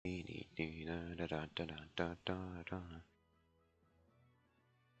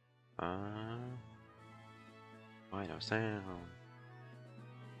Final sound.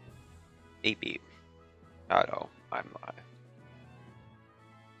 Beep beep. Oh, I'm live.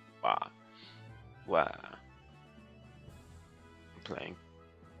 Wow. Wow. I'm playing.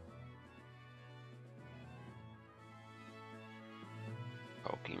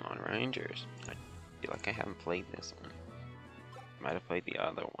 Pokemon Rangers. I feel like I haven't played this one. I might have played the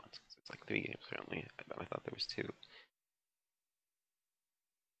other ones. It's like 3 games currently. I thought there was 2.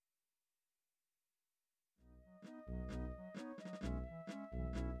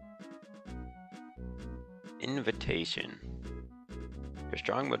 Invitation. Your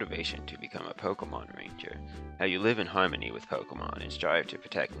strong motivation to become a Pokemon Ranger. How you live in harmony with Pokemon and strive to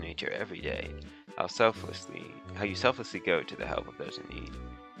protect nature every day. How you selflessly go to the help of those in need.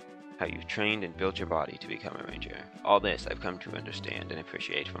 How you've trained and built your body to become a ranger. All this I've come to understand and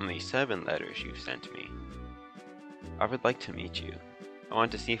appreciate from the 7 letters you've sent me. I would like to meet you. I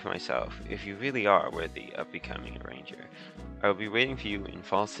want to see for myself if you really are worthy of becoming a ranger. I will be waiting for you in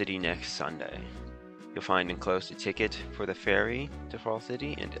Fall City next Sunday. You'll find enclosed a ticket for the ferry to Fall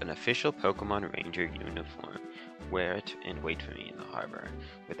City and an official Pokemon Ranger uniform. Wear it and wait for me in the harbor.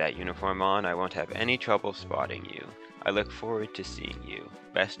 With that uniform on, I won't have any trouble spotting you. I look forward to seeing you.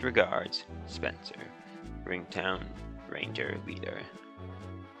 Best regards, Spencer, Ringtown Ranger Leader.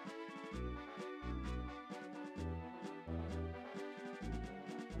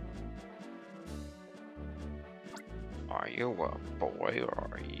 Are you a boy or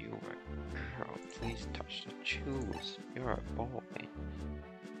are you a girl? Please touch the choose. You're a boy.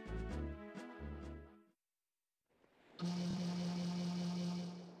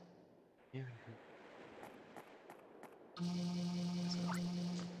 Yeah.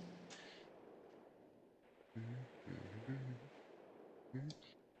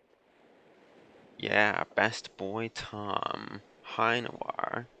 Yeah, best boy Tom. Hi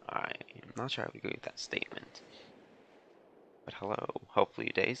Noir. I'm not sure how we agree with that statement. But hello,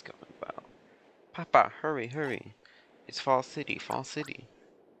 hopefully your day's going well. Papa, hurry, hurry. It's Fall City, Fall City.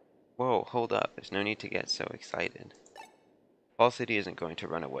 Whoa, hold up, there's no need to get so excited. Fall City isn't going to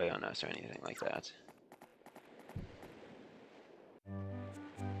run away on us or anything like that.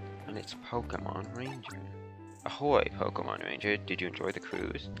 And it's Pokemon Ranger. Ahoy, Pokemon Ranger, did you enjoy the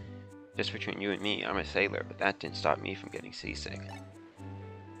cruise? Just between you and me, I'm a sailor, but that didn't stop me from getting seasick.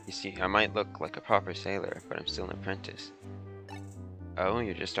 You see, I might look like a proper sailor, but I'm still an apprentice. Oh,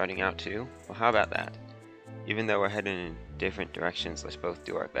 you're just starting out too? Well, how about that? Even though we're heading in different directions, let's both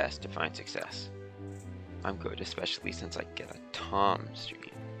do our best to find success. I'm good, especially since I get a Tom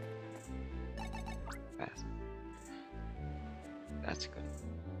stream. That's good.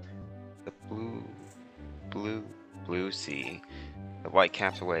 The blue sea, the white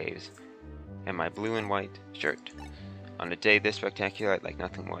capped waves, and my blue and white shirt. On a day this spectacular, I'd like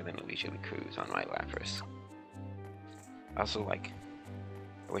nothing more than a leisurely cruise on my Lapras. Also, I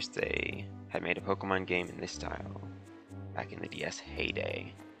wish they had made a Pokemon game in this style back in the DS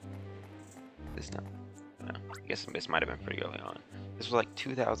heyday. I guess this might have been pretty early on. This was like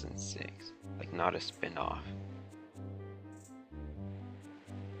 2006, like not a spin-off.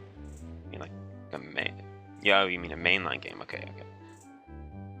 You mean like yeah, you mean a mainline game? Okay.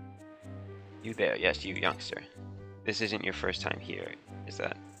 You there? Yes, you youngster. This isn't your first time here, is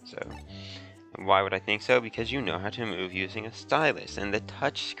that so? And why would I think so? Because you know how to move using a stylus and the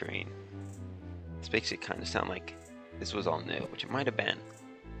touch screen. This makes it kind of sound like this was all new, which it might have been.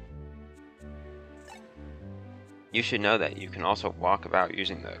 You should know that you can also walk about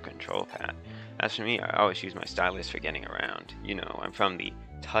using the control pad. As for me, I always use my stylus for getting around. You know, I'm from the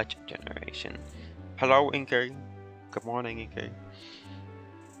touch generation. Hello, Inkay. Good morning, Inkay.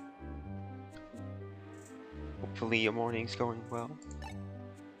 Hopefully your morning's going well.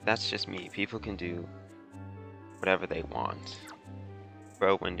 That's just me. People can do whatever they want.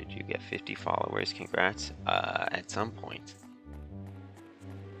 Bro, when did you get 50 followers? Congrats. At some point.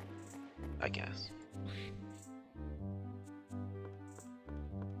 I guess.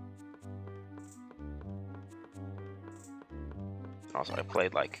 Also, I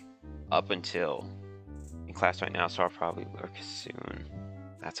played like up until in class right now, so I'll probably work soon.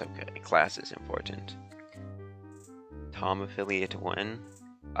 That's okay. Class is important. Tom affiliate to win.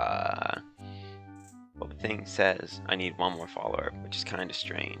 Well, the thing says I need 1 more follower, which is kind of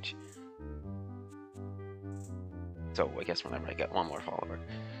strange. So I guess whenever I get 1 more follower.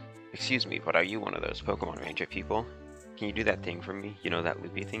 Excuse me, but are you one of those Pokemon Ranger people? Can you do that thing for me? You know that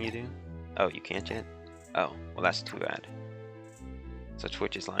loopy thing you do? Oh, you can't yet? Oh, well that's too bad. So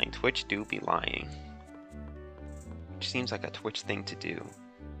Twitch is lying. Twitch do be lying. Which seems like a Twitch thing to do.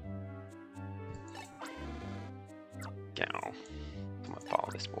 Now, someone follow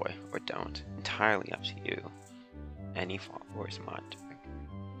this boy, or don't. Entirely up to you. Any followers mod.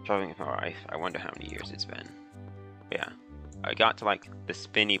 Traveling with my wife, I wonder how many years it's been. But yeah, I got to like the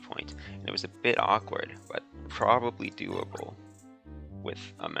spinny point, and it was a bit awkward, but probably doable with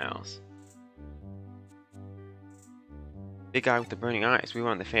a mouse. Big guy with the burning eyes, we were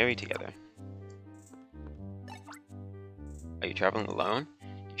on the ferry together. Are you traveling alone?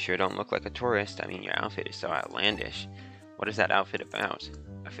 You sure don't look like a tourist. I mean, your outfit is so outlandish. What is that outfit about?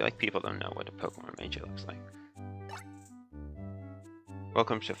 I feel like people don't know what a Pokemon Ranger looks like.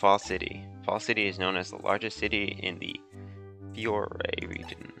 Welcome to Fall City. Fall City is known as the largest city in the Fiore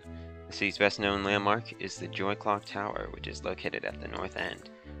region. The city's best known landmark is the Joy Clock Tower, which is located at the north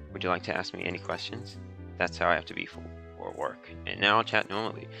end. Would you like to ask me any questions? That's how I have to be for work. And now I'll chat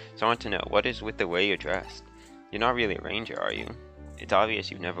normally. So I want to know, what is with the way you're dressed? You're not really a ranger, are you? It's obvious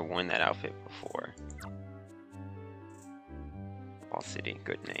you've never worn that outfit before. Fall City,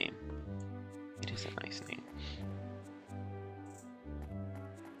 good name. It is a nice name.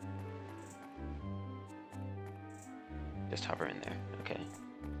 Just hover in there, okay.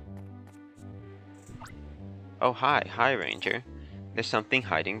 Oh hi Ranger. There's something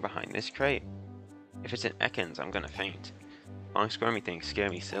hiding behind this crate. If it's an Ekans, I'm gonna faint. Long squirmy things scare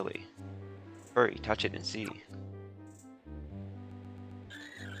me silly. Hurry, touch it and see.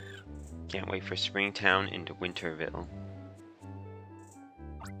 Can't wait for Springtown into Winterville.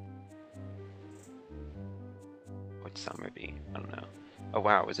 What'd summer be? I don't know. Oh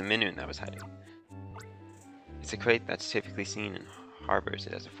wow, it was a Minoon that was hiding. It's a crate that's typically seen in harbors.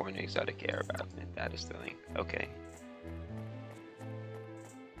 It has a foreign exotic air about it. That is thrilling. Okay.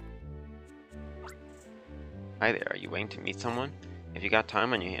 Hi there, are you waiting to meet someone? If you got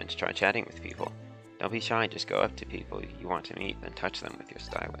time on your hands, try chatting with people. Don't be shy, just go up to people you want to meet, then touch them with your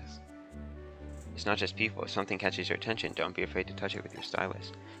stylus. It's not just people, if something catches your attention, don't be afraid to touch it with your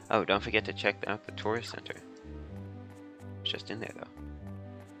stylus. Oh, don't forget to check out the tourist center. It's just in there though.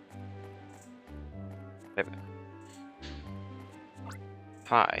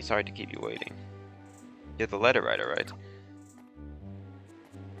 Hi, sorry to keep you waiting. You're the letter writer, right?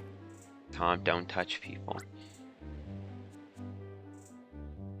 Tom, don't touch people.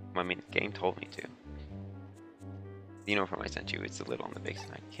 I mean, the game told me to. The uniform I sent you, it's a little on the big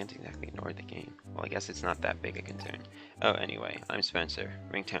side. Can't exactly ignore the game. Well, I guess it's not that big a concern. Oh, anyway, I'm Spencer,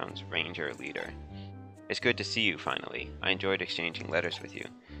 Ringtown's Ranger Leader. It's good to see you, finally. I enjoyed exchanging letters with you.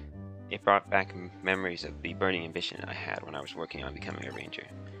 It brought back memories of the burning ambition I had when I was working on becoming a ranger.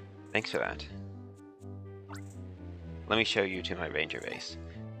 Thanks for that. Let me show you to my ranger base.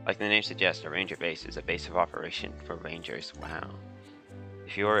 Like the name suggests, a ranger base is a base of operation for rangers. Wow.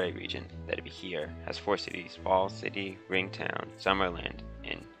 The Fiore region, that'd be here, has 4 cities: Fall City, Ringtown, Summerland,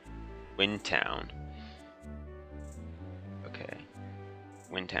 and Windtown. Okay.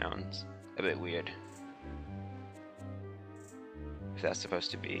 Windtown's a bit weird. If that's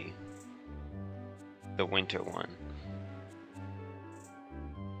supposed to be the winter one.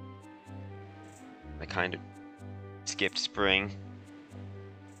 I kind of skipped spring.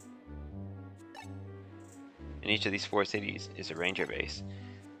 And each of these 4 cities is a ranger base.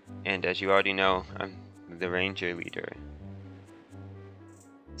 And as you already know, I'm the ranger leader.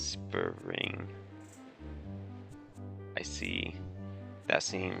 Spring. I see. That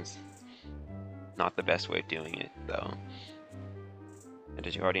seems not the best way of doing it, though. And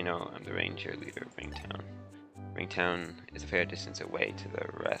as you already know, I'm the ranger leader of Ringtown. Ringtown is a fair distance away to the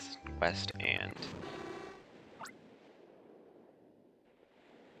west and...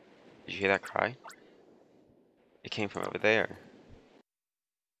 Did you hear that cry? It came from over there.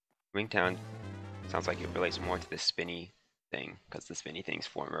 Ringtown sounds like it relates more to the spinny thing, because the spinny things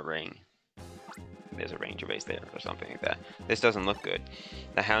form a ring. There's a ranger base there, or something like that. This doesn't look good.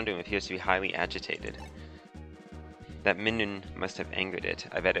 The Houndoom appears to be highly agitated. That Minoon must have angered it.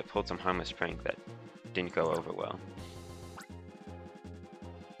 I bet it pulled some harmless prank that didn't go over well.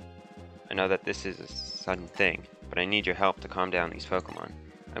 I know that this is a sudden thing, but I need your help to calm down these Pokemon.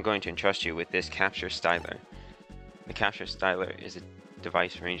 I'm going to entrust you with this Capture Styler. The Capture Styler is a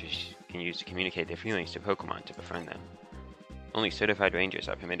device rangers can use to communicate their feelings to Pokemon to befriend them. Only certified rangers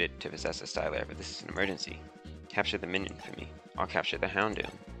are permitted to possess a Styler, but this is an emergency. Capture the Minoon for me. I'll capture the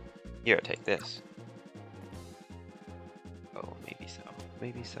Houndoom. Here, take this. Oh, maybe so.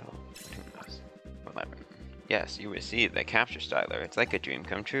 Maybe so. Who knows? Whatever. Yes, you received the Capture Styler. It's like a dream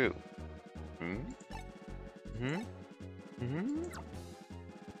come true. Hmm? Hmm? Hmm?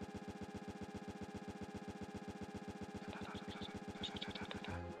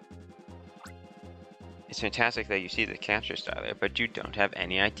 It's fantastic that you see the Capture Styler, but you don't have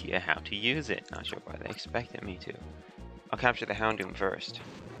any idea how to use it. Not sure why they expected me to. I'll capture the Houndoom first.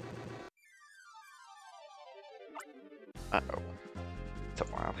 Uh-oh. It's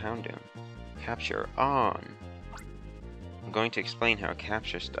a wild Houndoom. Capture on. I'm going to explain how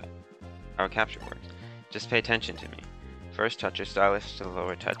capture works. Just pay attention to me. First, touch your stylus to the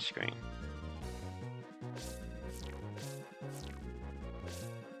lower touch screen.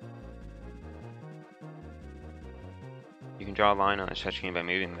 You can draw a line on the touchscreen by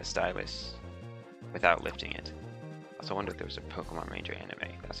moving the stylus without lifting it. I also wonder if there was a Pokemon Ranger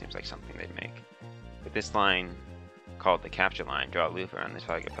anime. That seems like something they'd make. With this line, called the capture line, draw a loop around the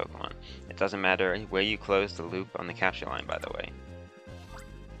target Pokemon. It doesn't matter where you close the loop on the capture line, by the way.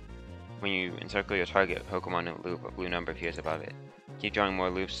 When you encircle your target Pokemon in a loop, a blue number appears above it. Keep drawing more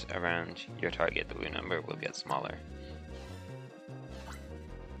loops around your target, the blue number will get smaller.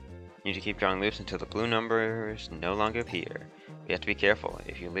 You need to keep drawing loops until the blue numbers no longer appear. You have to be careful.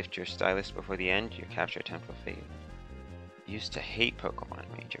 If you lift your stylus before the end, your capture attempt will fail. I used to hate Pokemon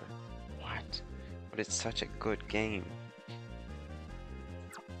Ranger. What? But it's such a good game.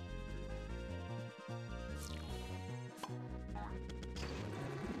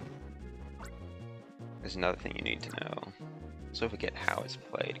 There's another thing you need to know. So forget how it's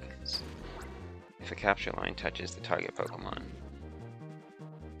played, because if a capture line touches the target Pokemon,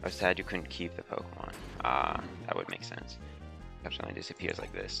 I was sad you couldn't keep the Pokemon. That would make sense. Capture line disappears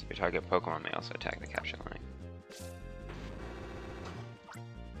like this. Your target Pokemon may also attack the capture line.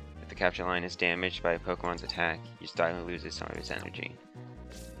 If the capture line is damaged by a Pokemon's attack, your stylus loses some of its energy.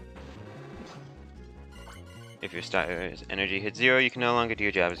 If your stylus energy hits 0, you can no longer do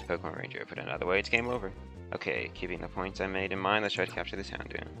your job as a Pokemon Ranger. Put it another way, it's game over. Okay, keeping the points I made in mind, let's try to capture this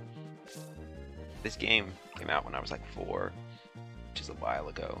Houndoom. This game came out when I was like 4, which is a while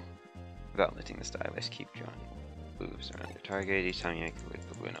ago. Without lifting the stylus, keep drawing loops around your target. Each time you make a loop,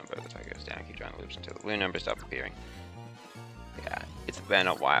 the blue number of the target goes down. Keep drawing loops until the blue number stops appearing. Yeah, it's been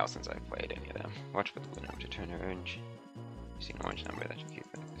a while since I've played any of them. Watch for the blue number to turn orange. You see an orange number, that should keep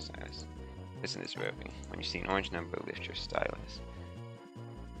the stylus. Listen to this roping. When you see an orange number, lift your stylus.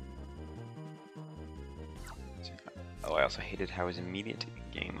 Oh, I also hated how it was immediate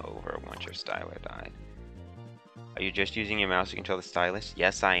game over once your stylus died. Are you just using your mouse to control the stylus?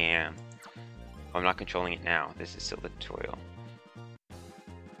 Yes, I am. I'm not controlling it now. This is still the tutorial.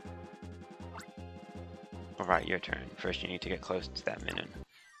 Alright, your turn. First you need to get close to that Minun.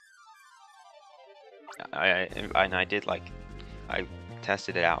 I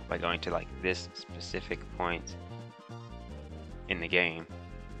tested it out by going to like this specific point in the game.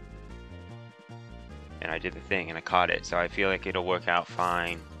 And I did the thing and I caught it, so I feel like it'll work out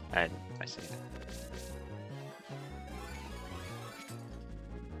fine. And I see that.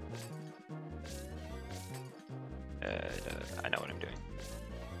 I know what I'm doing.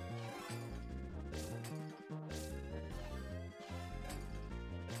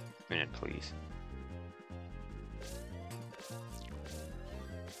 Minute, please.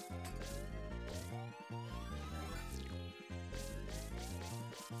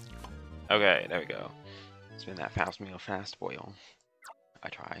 Okay, there we go. Spin that fast meal fast boil. I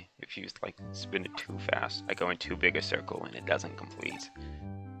try. If you like spin it too fast, I go in too big a circle and it doesn't complete.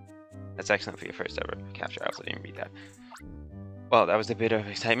 That's excellent for your first ever capture. I also didn't read that. Well, that was a bit of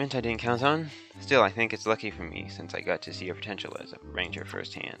excitement I didn't count on. Still, I think it's lucky for me since I got to see your potential as a ranger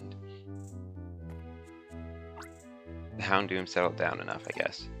firsthand. The Houndoom settled down enough, I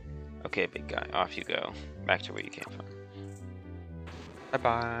guess. Okay, big guy, off you go. Back to where you came from.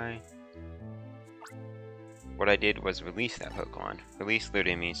 Bye-bye. What I did was release that Pokemon. Release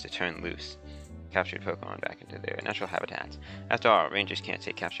literally means to turn loose captured Pokemon back into their natural habitats. After all, rangers can't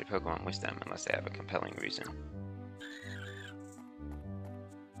take captured Pokemon with them unless they have a compelling reason.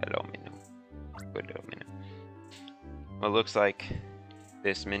 Hello, Minun. Good little Minun. Well, it looks like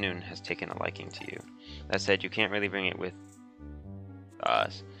this Minun has taken a liking to you. That said, you can't really bring it with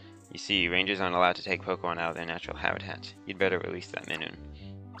us. You see, rangers aren't allowed to take Pokemon out of their natural habitat. You'd better release that Minun.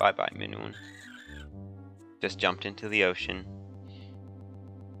 Bye-bye, Minun. Just jumped into the ocean.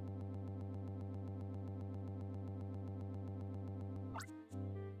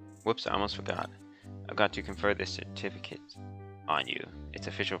 Whoops, I almost forgot. I've got to confer this certificate on you. It's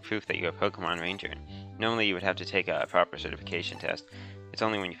official proof that you're a Pokemon Ranger. Normally you would have to take a proper certification test. It's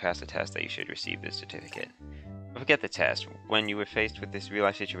only when you pass the test that you should receive this certificate. But forget the test. When you were faced with this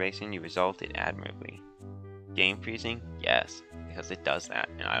real-life situation, you resolved it admirably. Game freezing? Yes, because it does that,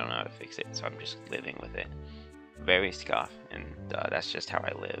 and I don't know how to fix it, so I'm just living with it. Very scuff, and that's just how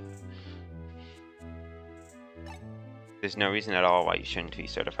I live. There's no reason at all why you shouldn't be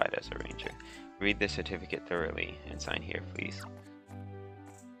certified as a ranger. Read the certificate thoroughly and sign here, please.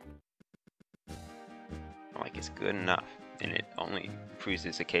 Like it's good enough. and it only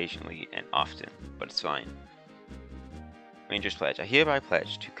freezes occasionally and often, but it's fine. Ranger's Pledge. I hereby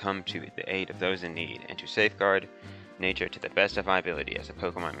pledge to come to the aid of those in need and to safeguard nature to the best of my ability as a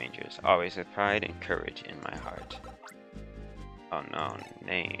Pokemon Ranger, always with pride and courage in my heart. Oh no,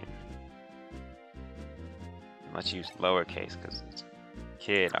 name. Let's use lowercase because it's a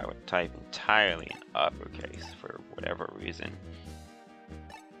kid. I would type entirely in uppercase for whatever reason.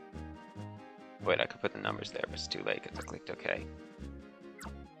 Wait, I could put the numbers there, but it's too late because I clicked OK.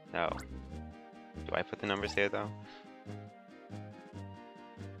 No. Do I put the numbers there though?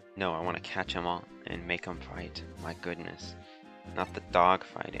 No, I want to catch them all and make them fight. My goodness. Not the dog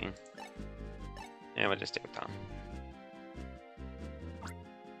fighting. Yeah, we'll just stick with Tom.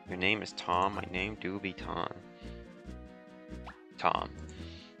 Your name is Tom. My name do be Tom. Tom.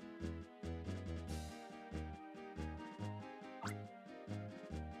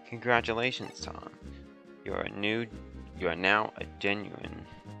 Congratulations, Tom. You are now a genuine.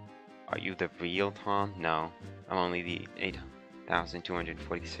 Are you the real Tom? No, I'm only the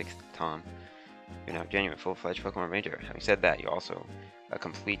 8,246th Tom. You're now a genuine, full-fledged Pokemon Ranger. Having said that, you're also a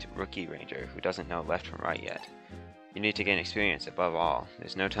complete rookie Ranger who doesn't know left from right yet. You need to gain experience above all.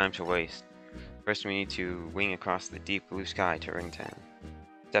 There's no time to waste. First, we need to wing across the deep blue sky to Ringtown.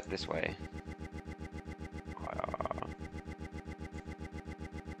 Step this way.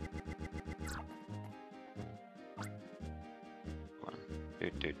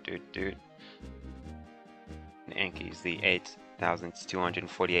 Yankees, the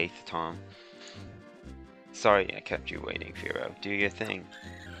 8,248th Tom. Sorry I kept you waiting, Firo. Do your thing.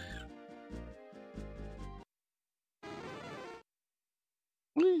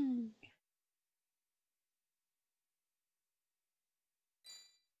 Whee!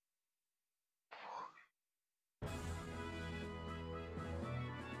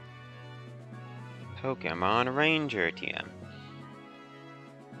 Pokemon Ranger TM.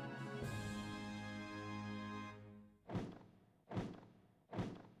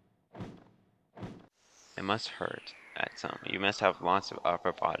 It must hurt at some. You must have lots of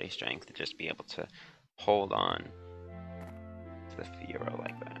upper body strength to just be able to hold on to the Firo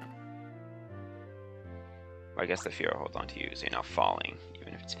like that. Or I guess the Firo holds on to you, so you're not falling,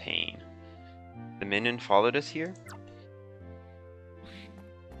 even if it's pain. The minion followed us here?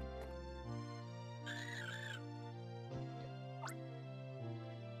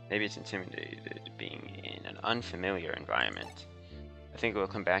 Maybe it's intimidated being in an unfamiliar environment. I think it will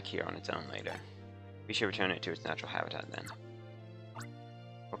come back here on its own later. We should return it to its natural habitat then.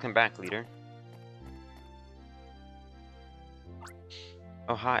 Welcome back, leader.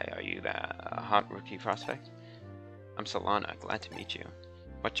 Oh hi, are you that hot rookie prospect? I'm Solana, glad to meet you.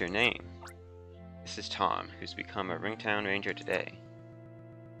 What's your name? This is Tom, who's become a Ringtown Ranger today.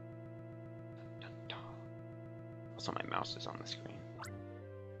 Also, my mouse is on the screen.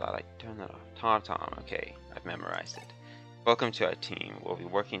 Thought I'd turn that off. Tom, okay, I've memorized it. Welcome to our team. We'll be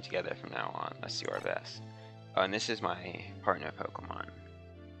working together from now on. Let's do our best. Oh, and this is my partner Pokemon.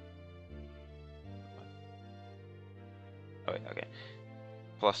 Oh, wait, okay.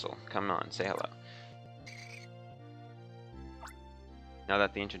 Plusle, come on, say hello. Now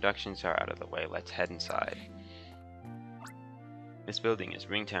that the introductions are out of the way, let's head inside. This building is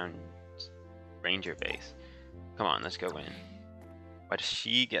Ringtown's Ranger base. Come on, let's go in. Why does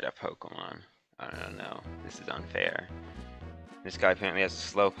she get a Pokemon? I don't know. This is unfair. This guy apparently has a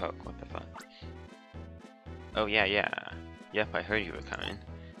Slowpoke. What the fuck? Oh yeah. Yep, I heard you were coming.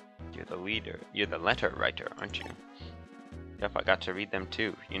 You're the leader. You're the letter writer, aren't you? Yep, I got to read them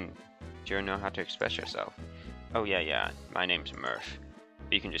too. You sure know how to express yourself. Oh yeah. My name's Murph.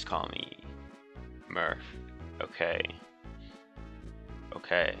 But you can just call me Murph. Okay.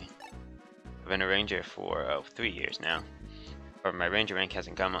 I've been a ranger for 3 years now. But my ranger rank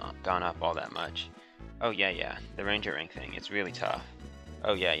hasn't gone up all that much. Oh yeah, the ranger rank thing, it's really tough.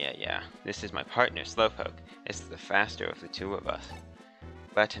 Oh yeah. This is my partner, Slowpoke. It's the faster of the two of us.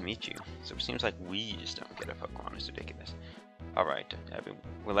 Glad to meet you. So it seems like we just don't get a Pokemon. It's ridiculous. Alright,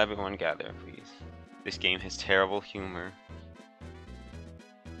 will everyone gather, please? This game has terrible humor.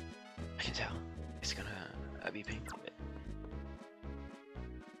 I can tell. It's gonna be painful a bit.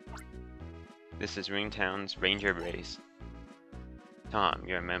 This is Ringtown's Ranger base. Tom,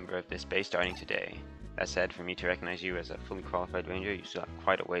 you're a member of this base starting today. That said, for me to recognize you as a fully qualified ranger, you still have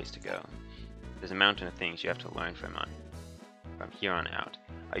quite a ways to go. There's a mountain of things you have to learn from here on out.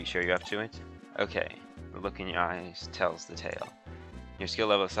 Are you sure you're up to it? Okay, the look in your eyes tells the tale. Your skill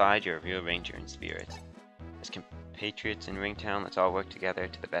level aside, you're a real ranger in spirit. As compatriots in Ringtown, let's all work together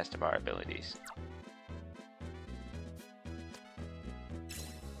to the best of our abilities.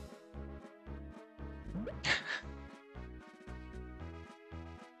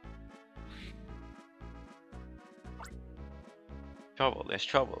 Trouble, there's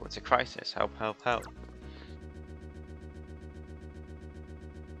trouble. It's a crisis. Help, help, help.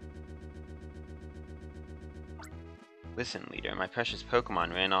 Listen, leader, my precious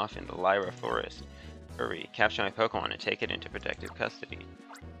Pokemon ran off in the Lyra Forest. Hurry, capture my Pokemon and take it into protective custody.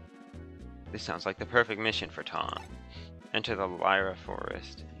 This sounds like the perfect mission for Tom. Enter the Lyra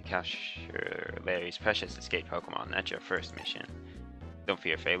Forest and capture Larry's precious escaped Pokemon. That's your first mission. Don't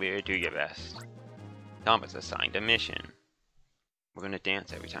fear failure, do your best. Tom was assigned a mission. We're gonna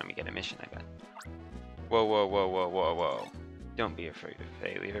dance every time we get a mission, I bet. Whoa, whoa, whoa, whoa, whoa, whoa. Don't be afraid of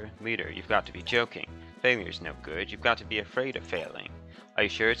failure. Leader, you've got to be joking. Failure's no good. You've got to be afraid of failing. Are you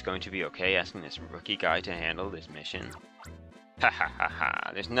sure it's going to be okay asking this rookie guy to handle this mission? Ha ha ha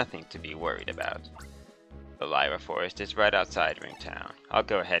ha. There's nothing to be worried about. The Lyra Forest is right outside Ringtown. I'll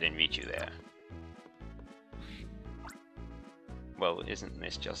go ahead and meet you there. Well, isn't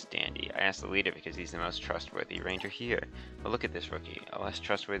this just dandy? I asked the leader because he's the most trustworthy ranger here. But look at this rookie. A less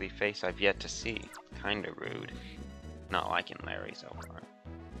trustworthy face I've yet to see. Kinda rude. Not liking Larry so far.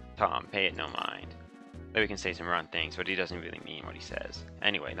 Tom, pay it no mind. Larry can say some wrong things, but he doesn't really mean what he says.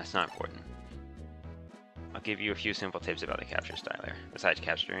 Anyway, that's not important. I'll give you a few simple tips about the capture styler. Besides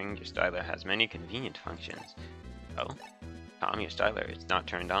capturing, your styler has many convenient functions. Oh? Tom, your styler is not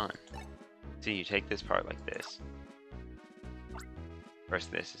turned on. See, you take this part like this. First,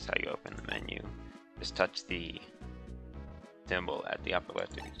 this is how you open the menu. Just touch the symbol at the upper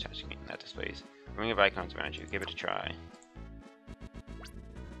left of each touchscreen that displays a ring of icons around you. Give it a try.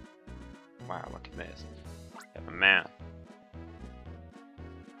 Wow, look at this. You have a map.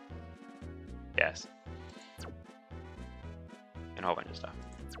 Yes. And a whole bunch of stuff.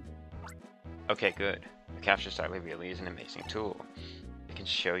 Okay, good. The capture styler really is an amazing tool. It can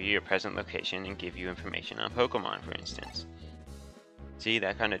show you your present location and give you information on Pokemon, for instance. See,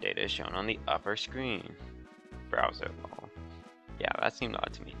 that kind of data is shown on the upper screen. Browser lol. Yeah, that seemed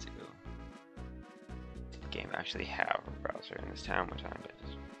odd to me too. Did the game actually have a browser in this town one time?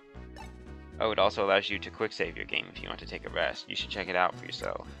 Oh, it also allows you to quick save your game if you want to take a rest. You should check it out for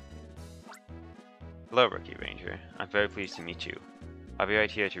yourself. Hello, Rookie Ranger. I'm very pleased to meet you. I'll be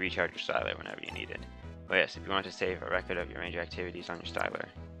right here to recharge your styler whenever you need it. Oh yes, if you want to save a record of your ranger activities on your styler,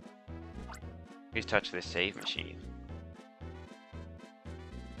 please touch this save machine.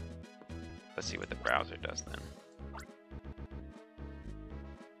 Let's see what the browser does then.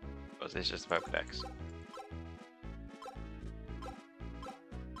 Oh, is this just Pokedex?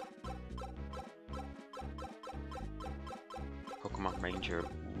 Pokemon Ranger.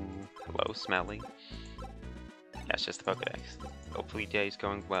 Ooh. Hello, Smelly. Yeah, it's just the Pokedex. Hopefully day's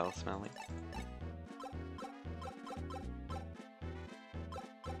going well, Smelly.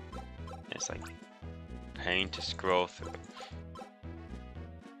 It's like pain to scroll through.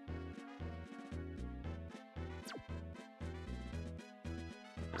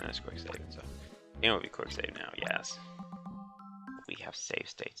 And that's quick save and stuff. It will be quick save now, yes. We have save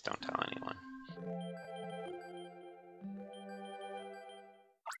states, don't tell anyone.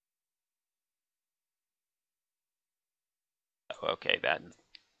 Oh, okay, that.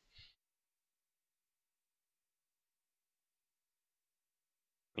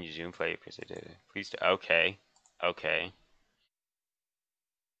 When you zoom play, because I did it. Please do. Okay. Okay.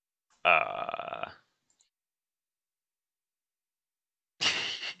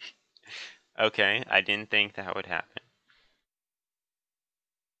 Okay, I didn't think that would happen.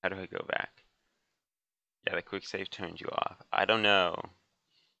 How do I go back? Yeah, the quick save turns you off. I don't know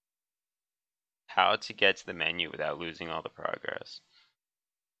how to get to the menu without losing all the progress.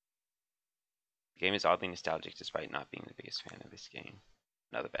 The game is oddly nostalgic despite not being the biggest fan of this game.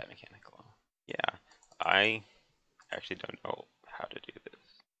 Another bad mechanical. Yeah, I actually don't know how to do this.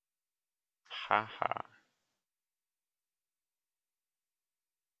 Haha.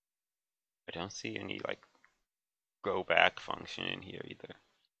 I don't see any like go back function in here either.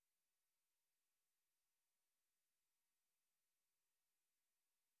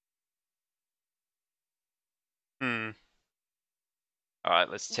 Alright,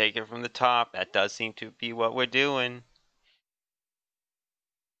 let's take it from the top. That does seem to be what we're doing.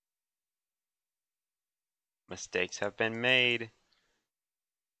 Mistakes have been made.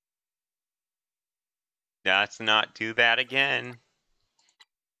 Let's not do that again.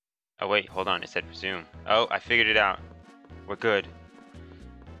 Oh wait, hold on, it said resume. Oh, I figured it out. We're good.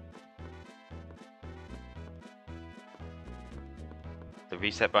 The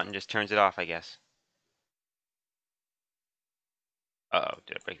reset button just turns it off, I guess. Uh-oh,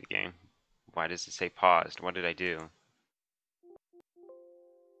 did I break the game? Why does it say paused? What did I do?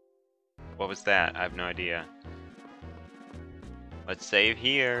 What was that? I have no idea. Let's save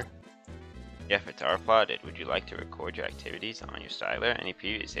here. The efforts are applauded. Would you like to record your activities on your styler? Any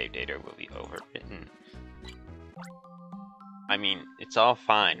previous save data will be overwritten. I mean, it's all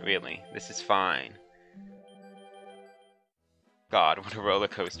fine, really. This is fine. God, what a roller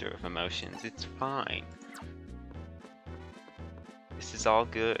coaster of emotions. It's fine. This is all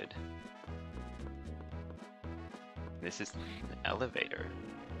good. This is an elevator.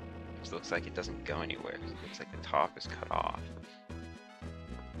 It looks like it doesn't go anywhere. It looks like the top is cut off.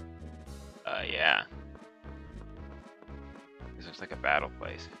 Yeah. This looks like a battle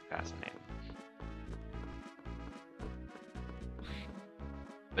place. Fascinating.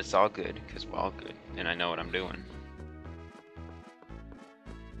 But it's all good, because we're all good, and I know what I'm doing.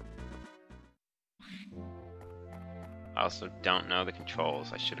 I also don't know the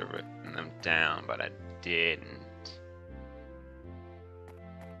controls. I should have written them down, but I didn't.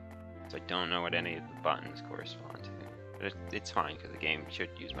 So I don't know what any of the buttons correspond to. But it's fine, because the game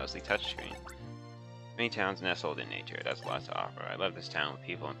should use mostly touchscreen. Many towns nestled in nature. It has lots to offer. I love this town where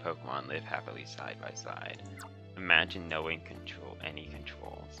people and Pokemon live happily side by side. Imagine knowing any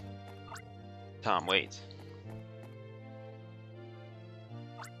controls. Tom, wait.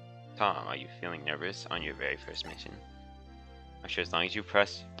 Tom, are you feeling nervous on your very first mission? I'm sure as long as you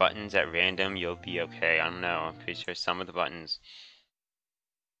press buttons at random, you'll be okay. I don't know. I'm pretty sure some of the buttons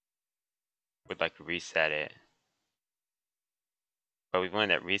would like reset it. But we've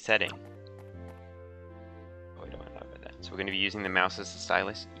learned that resetting. Oh, we don't want to talk about that. So we're going to be using the mouse as a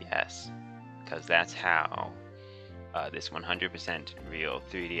stylus? Yes. Because that's how this 100% real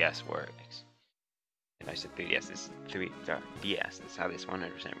 3DS works. And I said 3DS, this is DS. That's how this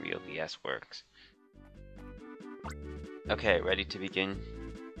 100% real DS works. Okay, ready to begin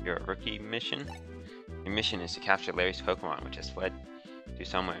your rookie mission? Your mission is to capture Larry's Pokemon, which has fled to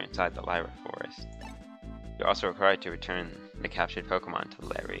somewhere inside the Lyra Forest. You're also required to return the captured Pokemon to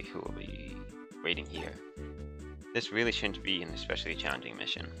Larry, who will be waiting here. This really shouldn't be an especially challenging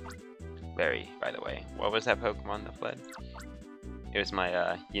mission. Larry, by the way, what was that Pokemon that fled? It was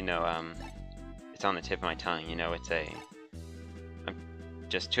my, it's on the tip of my tongue, I'm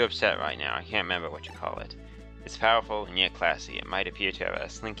just too upset right now, I can't remember what you call it. It's powerful and yet classy. It might appear to have a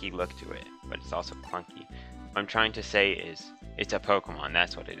slinky look to it, but it's also clunky. What I'm trying to say is, it's a Pokemon,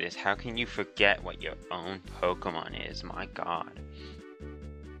 that's what it is. How can you forget what your own Pokemon is? My god.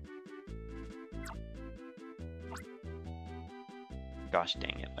 Gosh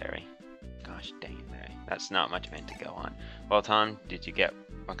dang it, Larry. Gosh dang it, Larry. That's not much meant to go on. Well, Tom, did you get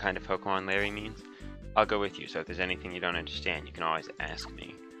what kind of Pokemon Larry means? I'll go with you, so if there's anything you don't understand, you can always ask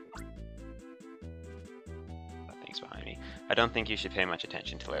me. Nothing's behind me. I don't think you should pay much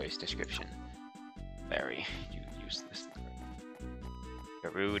attention to Larry's description. Larry, you useless Larry.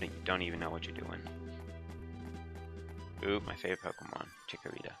 You're rude and you don't even know what you're doing. Ooh, my favorite Pokemon,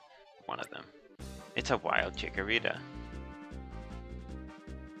 Chikorita. One of them. It's a wild Chikorita.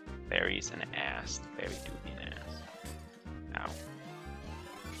 Larry's an ass. Larry do be an ass. Ow.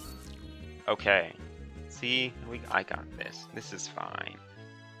 Okay. See, I got this. This is fine.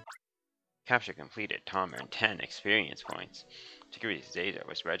 Capture completed. Tom earned 10 experience points. Chikorita's data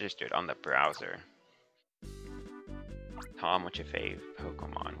was registered on the browser. Tom, what's your fave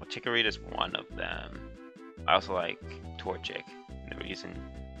Pokemon? Well, Chikorita's one of them. I also like Torchic. And the reason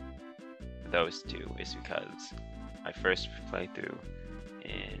for those two is because my first playthrough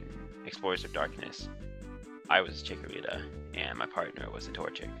in Explorers of Darkness, I was Chikorita, and my partner was a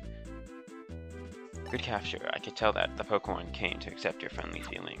Torchic. Good capture. I could tell that the Pokemon came to accept your friendly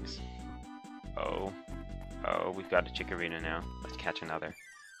feelings. Oh, we've got a Chikorita now. Let's catch another.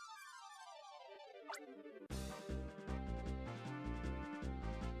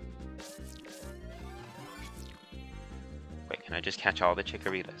 Wait, can I just catch all the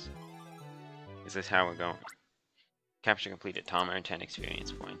Chikoritas? Is this how we're going? Capture completed. Tom earned 10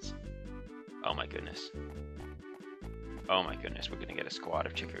 experience points. Oh my goodness. Oh my goodness, we're gonna get a squad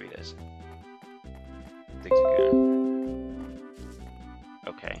of Chikoritas. Zigzagoon.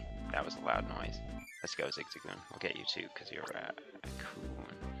 Okay, that was a loud noise. Let's go, Zigzagoon. We'll get you too, because you're a raccoon.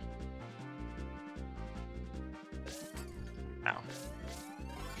 Ow.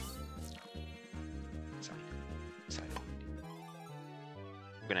 Sorry.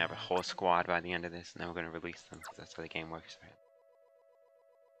 We're gonna have a whole squad by the end of this, and then we're gonna release them, because that's how the game works. I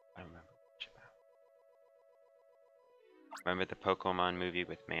don't remember much about. Remember the Pokemon movie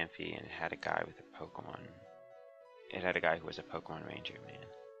with Manphy, and it had a guy with a Pokemon. It had a guy who was a Pokemon Ranger, man.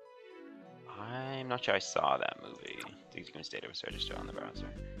 I'm not sure I saw that movie. Zigzagoon's data was registered on the browser.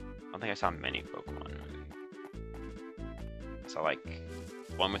 I don't think I saw many Pokemon movies. I saw like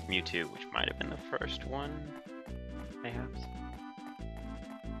one with Mewtwo, which might have been the first one, perhaps.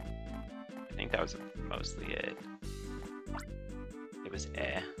 I think that was mostly it. It was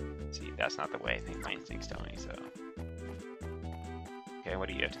See, that's not the way I think my instincts tell me, so. Okay, what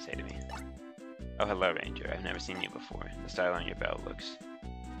do you have to say to me? Oh, hello, Ranger. I've never seen you before. The style on your belt looks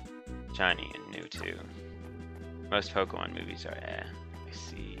shiny and new, too. Most Pokemon movies are I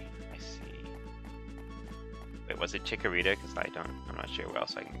see. Wait, was it Chikorita? Because I'm not sure where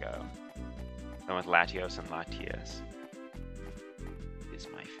else I can go. Going with Latios and Latias is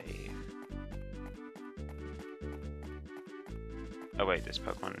my fave. Oh wait, there's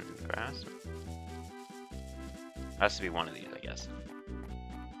Pokemon in the grass? Has to be one of these, I guess.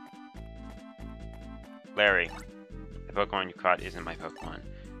 Larry. The Pokemon you caught isn't my Pokemon.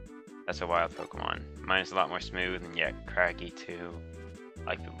 That's a wild Pokemon. Mine is a lot more smooth and yet craggy too.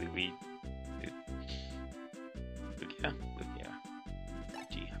 Like the Lugia.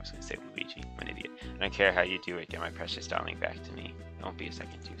 Gee, I was gonna say Luigi. I'm an idiot. I don't care how you do it. Get my precious darling back to me. It won't be a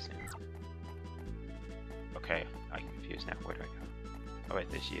second too soon. Okay, I'm confused now. Where do I go? Oh wait,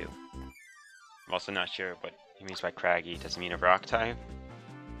 there's you. I'm also not sure what he means by craggy. Does it mean a rock type?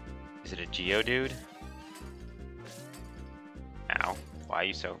 Is it a Geodude? Ow. Why are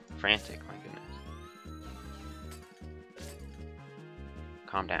you so frantic? My goodness.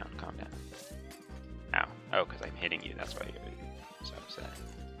 Calm down, calm down. Ow. Oh, because I'm hitting you. That's why you're so upset.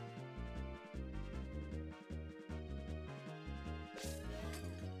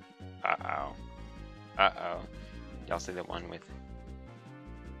 Uh-oh. Uh-oh. Y'all see the one with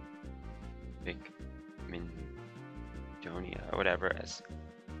Big Mindonia or whatever as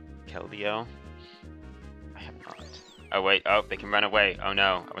Keldeo? I have not. Oh wait, oh, they can run away. Oh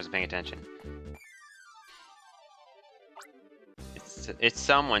no, I wasn't paying attention. It's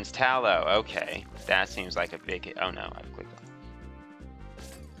someone's Tallow. Okay, that seems like a big hit. Oh no, I've clicked on.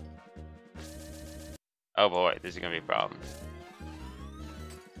 Oh boy, this is gonna be a problem.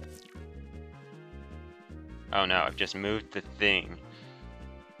 Oh no, I've just moved the thing.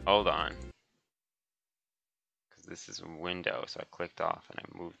 Hold on. Because this is a window, so I clicked off and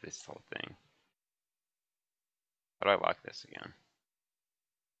I moved this whole thing. How do I lock this again?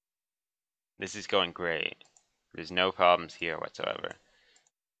 This is going great. There's no problems here whatsoever.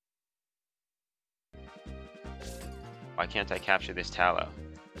 Why can't I capture this Tallow?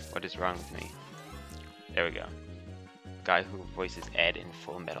 What is wrong with me? There we go. Guy who voices Ed in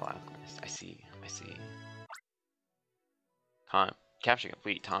Full Metal Alchemist. I see. Capture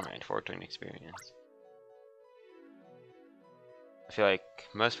complete. Tom Rand 420 experience. I feel like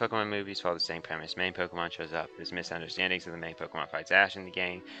most Pokemon movies follow the same premise. Main Pokemon shows up. There's misunderstandings of the main Pokemon fights Ash in the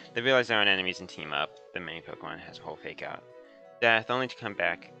game. They realize their own enemies and team up. The main Pokemon has a whole fake out. Death only to come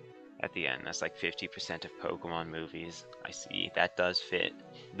back at the end. That's like 50% of Pokemon movies. I see. That does fit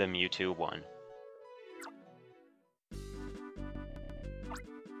the Mewtwo one.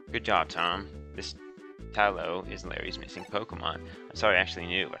 Good job, Tom. This Tallow is Larry's missing Pokemon. I'm sorry I actually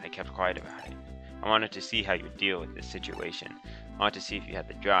knew, but I kept quiet about it. I wanted to see how you would deal with this situation. I wanted to see if you had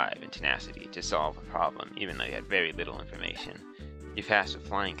the drive and tenacity to solve a problem, even though you had very little information. You passed with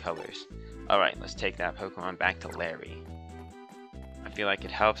flying colors. Alright, let's take that Pokemon back to Larry. I feel like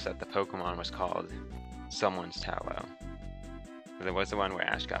it helps that the Pokemon was called Someone's Tallow. There was the one where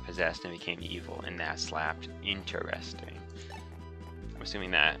Ash got possessed and became evil, and that slapped. Interesting. I'm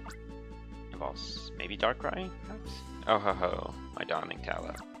assuming that involves maybe Darkrai, perhaps? Oh ho ho, my darling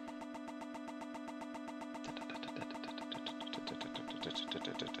Tallow.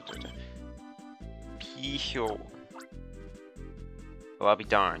 Piho. Well, I'll be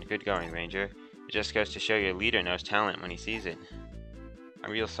darned. Good going, Ranger. It just goes to show your leader knows talent when he sees it.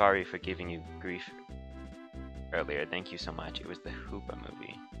 I'm real sorry for giving you grief earlier. Thank you so much. It was the Hoopa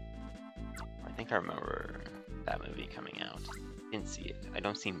movie. I think I remember that movie coming out. Didn't see it. I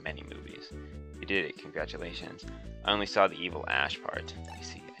don't see many movies. You did it. Congratulations. I only saw the evil Ash part. I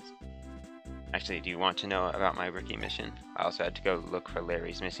see it. Actually, do you want to know about my rookie mission? I also had to go look for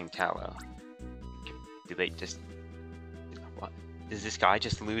Larry's missing Tallow. Do they just... What? Does this guy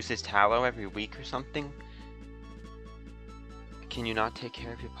just lose his Tallow every week or something? Can you not take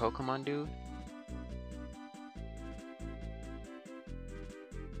care of your Pokemon, dude?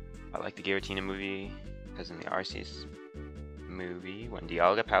 I like the Giratina movie because in the Arceus movie, when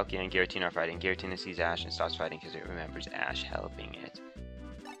Dialga, Palkia, and Giratina are fighting, Giratina sees Ash and stops fighting because it remembers Ash helping it.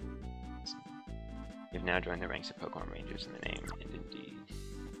 You've now joined the ranks of Pokemon Rangers in the name and indeed.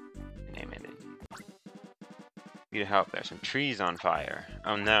 The name and indeed. You to help. There's some trees on fire.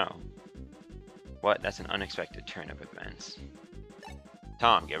 Oh no. What? That's an unexpected turn of events.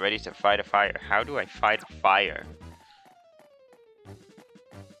 Tom, get ready to fight a fire. How do I fight a fire?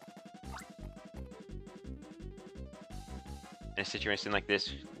 In a situation like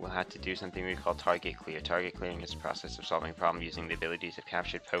this, we'll have to do something we call target clear. Target clearing is a process of solving a problem using the abilities of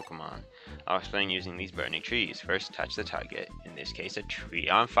captured Pokemon. I'll explain using these burning trees. First, touch the target, in this case a tree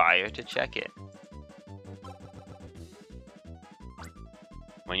on fire, to check it.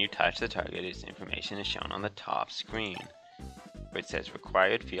 When you touch the target, its information is shown on the top screen. Where it says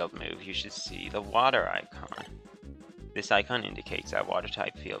required field move, you should see the water icon. This icon indicates that water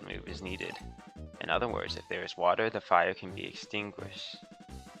type field move is needed. In other words, if there is water, the fire can be extinguished,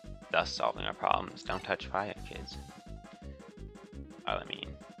 thus solving our problems. Don't touch fire, kids. Well, I mean,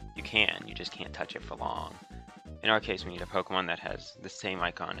 you can, you just can't touch it for long. In our case, we need a Pokemon that has the same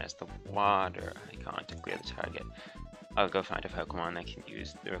icon as the water icon to clear the target. I'll go find a Pokemon that can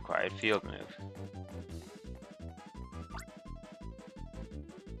use the required field move.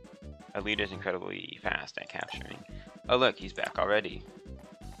 Our leader is incredibly fast at capturing. Oh look, he's back already.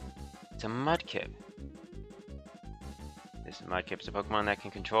 It's a Mudkip. This Mudkip is a Pokemon that can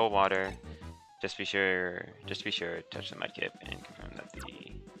control water. Just be sure to touch the Mudkip and confirm that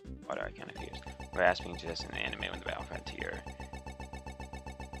the water icon appears. We're asking just in the anime when the Battle Frontier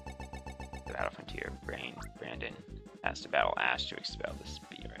Brandon has to battle Ash to expel the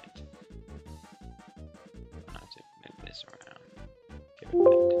spirit. I'll have to move this around. Give it a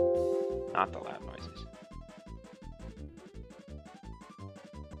bit. Not the loud noises.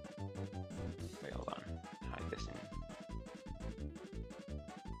 Wait, hold on. Hide this in.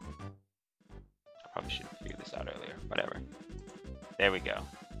 I probably should have figured this out earlier. Whatever. There we go.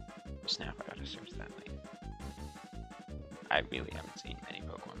 Snap, I gotta search that link. I really haven't seen many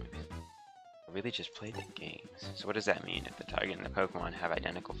Pokemon movies. I really just played the games. So what does that mean if the target and the Pokemon have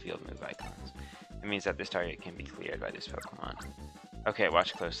identical field move icons? It means that this target can be cleared by this Pokemon. Okay,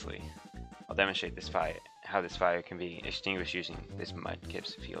 watch closely. I'll demonstrate how this fire can be extinguished using this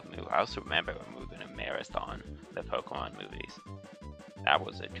Mudkip's field move. I also remember a move in a marathon, the Pokemon movies. That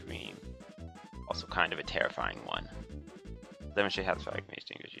was a dream. Also kind of a terrifying one. I'll demonstrate how this fire can be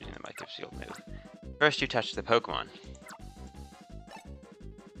extinguished using the Mudkip's field move. First you touch the Pokemon.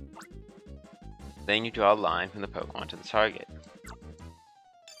 Then you draw a line from the Pokemon to the target.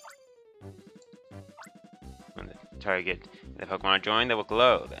 When the target and the Pokemon are joined, they will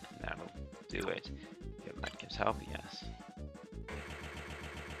glow. That'll do it. Give Mudkip's help, yes.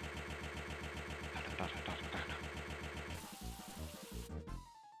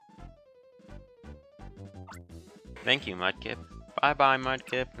 Thank you, Mudkip. Bye-bye,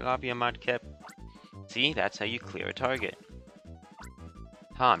 Mudkip. Love you, Mudkip. See, that's how you clear a target.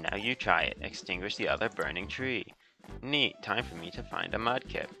 Tom, now you try it. Extinguish the other burning tree. Neat. Time for me to find a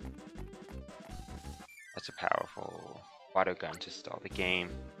Mudkip. That's a powerful water gun to stall the game.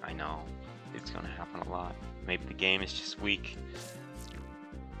 I know. It's gonna happen a lot. Maybe the game is just weak.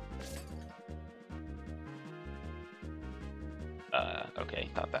 Okay.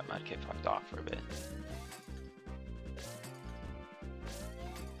 Thought that Mudkip fucked off for a bit.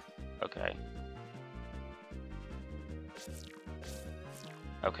 Okay.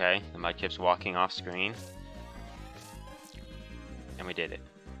 Okay, the Mudkip's walking off screen. And we did it.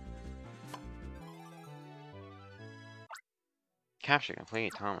 Capture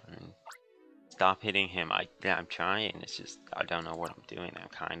complete, Tom. Stop hitting him. I'm trying. It's just, I don't know what I'm doing. I'm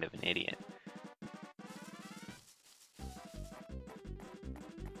kind of an idiot.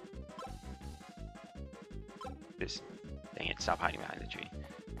 Dang it, stop hiding behind the tree.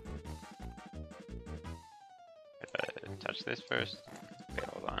 Touch this first. Wait,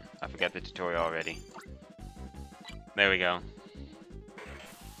 hold on. I forgot the tutorial already. There we go.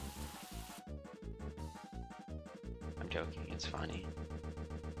 I'm joking, it's funny.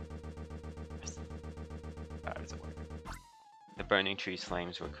 How does it work? The burning tree's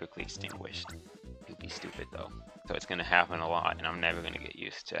flames were quickly extinguished. You'd be stupid though. So it's gonna happen a lot, and I'm never gonna get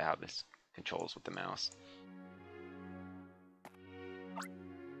used to how this controls with the mouse.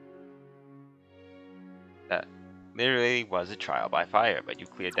 That literally was a trial by fire, but you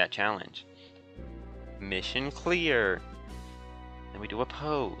cleared that challenge. Mission clear. Then we do a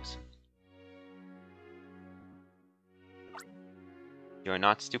pose. You're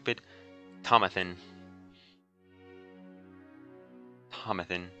not stupid, Tomathan.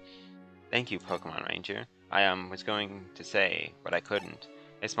 Thank you, Pokemon Ranger. I was going to say, but I couldn't.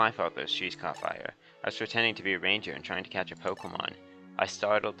 It's my fault those trees caught fire. I was pretending to be a ranger and trying to catch a Pokemon. I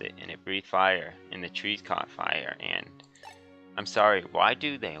startled it and it breathed fire, and the trees caught fire, and... I'm sorry, why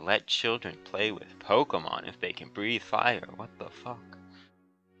do they let children play with Pokemon if they can breathe fire? What the fuck?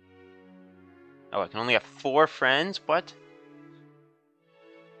 Oh, I can only have 4 friends? What?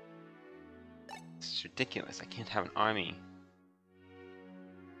 This is ridiculous. I can't have an army.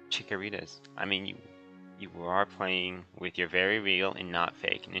 Chikaritas. I mean, You are playing with your very real and not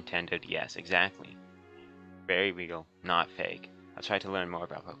fake Nintendo DS. Exactly. Very real, not fake. I'll try to learn more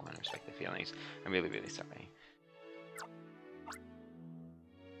about Pokemon and respect the feelings. I'm really, really sorry.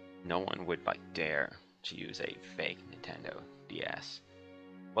 No one would dare to use a fake Nintendo DS.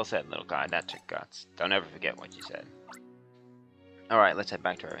 Well said, little guy. That took guts. Don't ever forget what you said. Alright, let's head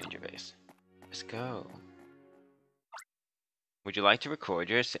back to our ranger base. Let's go. Would you like to record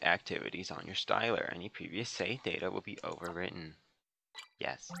your activities on your styler? Any previous save data will be overwritten.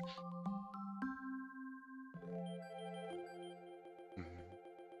 Yes.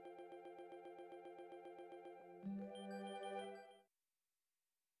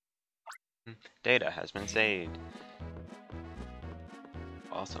 Data has been saved.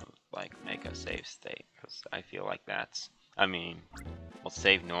 Also, make a save state, because I feel like that's... I mean, we'll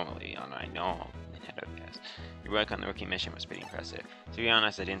save normally on my normal Nintendo DS. Your work on the rookie mission was pretty impressive. To be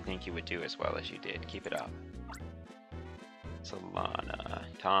honest, I didn't think you would do as well as you did. Keep it up.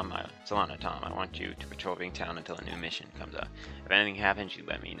 Solana Tom, I want you to patrol Ring Town until a new mission comes up. If anything happens, you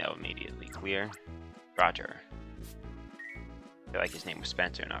let me know immediately. Clear? Roger. I feel like his name was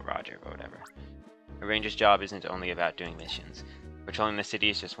Spencer, not Roger, but whatever. A ranger's job isn't only about doing missions. Patrolling the city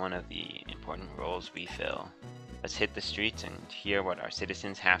is just one of the important roles we fill. Let's hit the streets and hear what our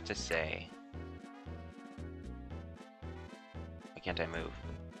citizens have to say. Why can't I move?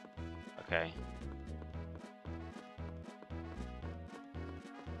 Okay.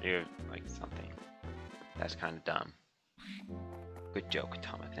 You're like something. That's kind of dumb. Good joke,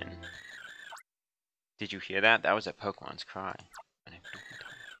 Tomathan. Did you hear that? That was a Pokemon's cry.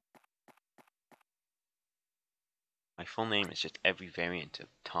 My full name is just every variant of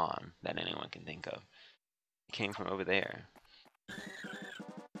Tom that anyone can think of. It came from over there.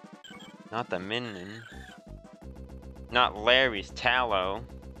 Not the Minun. Not Larry's Tallow.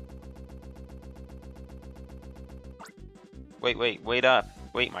 Wait up.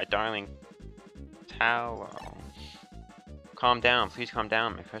 Wait, my darling Tallow. Calm down, please calm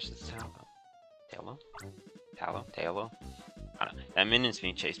down, my precious Tallow. Tallow? I don't know. That Minun's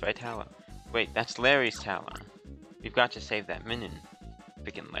being chased by Tallow. Wait, that's Larry's Tallow. We've got to save that Minun.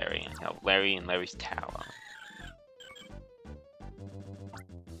 Freaking Larry. No, Larry and Larry's Tallow.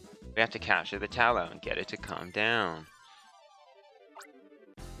 We have to capture the Tallow and get it to calm down.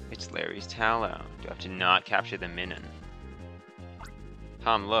 It's Larry's Tallow. Do I have to not capture the Minun?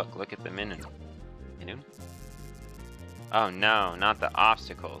 Tom, look at the Minun. Minun? Oh no, not the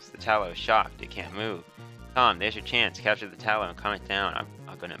obstacles. The Tallow is shocked. It can't move. Tom, there's your chance. Capture the Tallow and calm it down.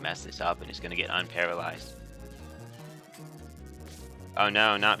 I'm gonna mess this up and it's gonna get unparalyzed. Oh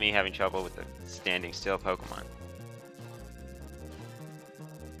no, not me having trouble with the standing still Pokemon.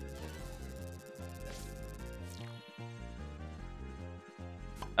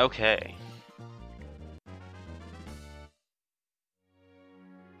 Okay.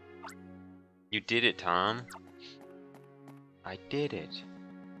 You did it, Tom. I did it.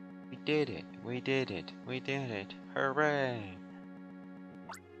 We did it. We did it. We did it. Hooray!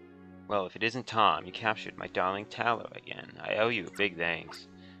 Well, if it isn't Tom, you captured my darling Tallow again. I owe you a big thanks.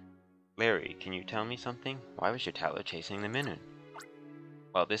 Larry, can you tell me something? Why was your Tallow chasing the Minun?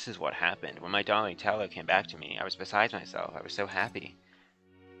 Well, this is what happened. When my darling Tallow came back to me, I was beside myself. I was so happy.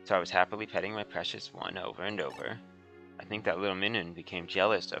 So I was happily petting my precious one over and over. I think that little Minun became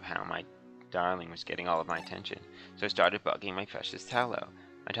jealous of how my darling was getting all of my attention, so I started bugging my precious Tallow.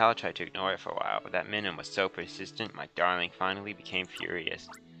 My Tallow tried to ignore it for a while, but that Minun was so persistent, my darling finally became furious.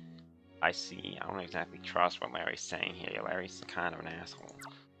 I see. I don't exactly trust what Larry's saying here. Larry's kind of an asshole.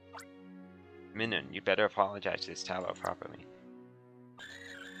 Minun, you better apologize to this Tallow properly.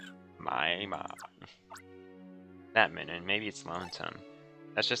 My mom. That Minun, maybe it's lonesome.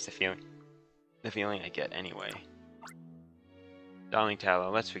 That's just the feeling I get anyway. Darling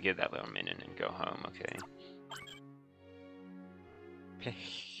Tallow, let's forgive that little Minun and go home, okay?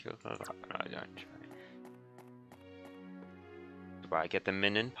 Do I get the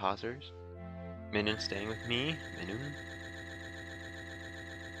Minun pausers? Minun staying with me? Minun?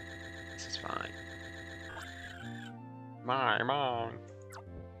 This is fine. My mom.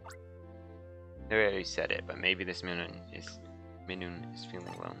 I already said it, but maybe this Minun is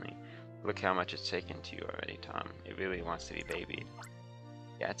feeling lonely. Look how much it's taken to you already, Tom. It really wants to be babied.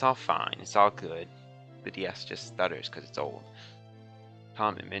 Yeah, it's all fine. It's all good. The DS just stutters because it's old.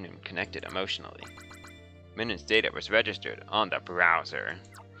 Tom and Minun connected emotionally. Minun's data was registered on the browser.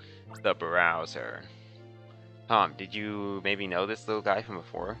 The browser. Tom, did you maybe know this little guy from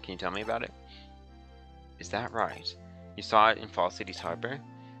before? Can you tell me about it? Is that right? You saw it in Fall City's harbor?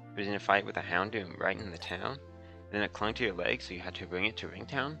 It was in a fight with a Houndoom right in the town? Then it clung to your leg, so you had to bring it to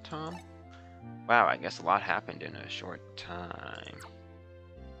Ringtown, Tom? Wow, I guess a lot happened in a short time.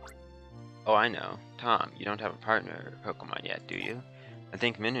 Oh, I know. Tom, you don't have a partner Pokemon yet, do you? I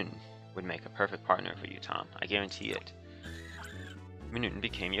think Minun would make a perfect partner for you, Tom. I guarantee it. Minun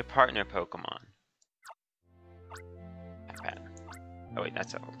became your partner Pokemon. Oh wait,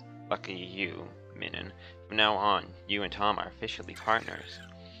 that's all. Lucky you, Minun. From now on, you and Tom are officially partners.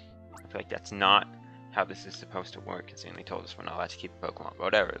 I feel like that's not how this is supposed to work, considering they told us we're not allowed to keep a Pokemon. But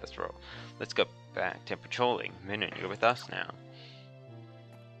whatever, let's roll. Let's go back to patrolling. Minun, you're with us now.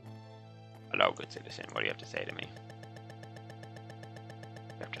 Hello, good citizen. What do you have to say to me?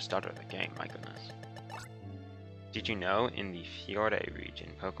 You have to stutter the game, my goodness. Did you know in the Fiore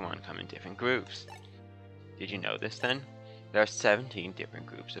region, Pokemon come in different groups? Did you know this then? There are 17 different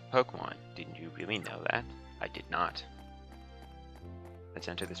groups of Pokemon. Didn't you really know that? I did not. Let's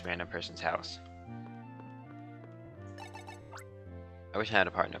enter this random person's house. I wish I had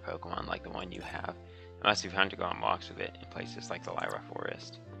a partner Pokemon like the one you have. It must be fun to go on walks with it in places like the Lyra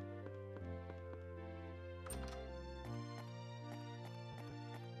Forest.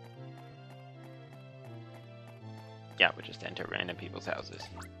 Yeah, we'll just enter random people's houses.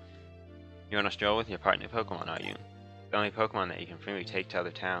 You're on a stroll with your partner Pokemon, are you? The only Pokemon that you can freely take to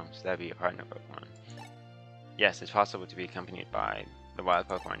other towns, that'd be your partner Pokemon. Yes, it's possible to be accompanied by the wild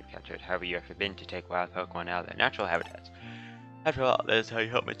Pokemon you've captured. However, you are forbidden to take wild Pokemon out of their natural habitats. After all, that is how you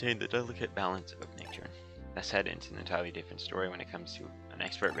help maintain the delicate balance of nature. That said, it's an entirely different story when it comes to an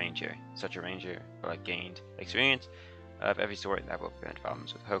expert ranger. Such a ranger will have gained experience of every sort that will prevent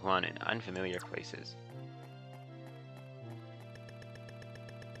problems with Pokemon in unfamiliar places.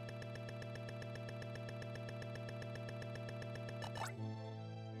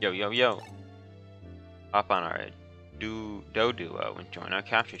 Yo, yo, yo! Hop on our Doduo and join our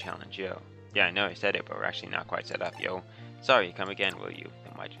capture challenge, yo. Yeah, I know I said it, but we're actually not quite set up, yo. Sorry, come again, will you?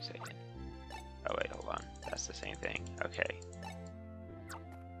 Then why'd you say it? Oh wait, hold on. That's the same thing. Okay.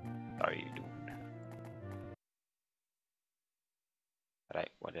 Sorry, you dude.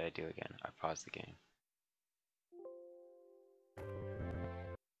 What did I do again? I paused the game.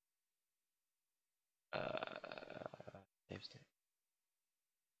 Save state.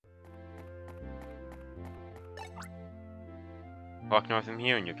 Walk north from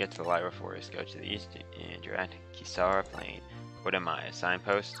here and you'll get to the Lyra Forest. Go to the east and you're at Kisara Plain. What am I, a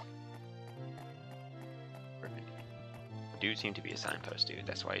signpost? Perfect. You do seem to be a signpost, dude.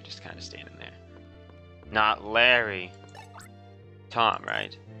 That's why you're just kind of standing there. Not Larry! Tom,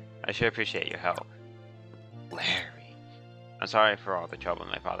 right? I sure appreciate your help. Larry. I'm sorry for all the trouble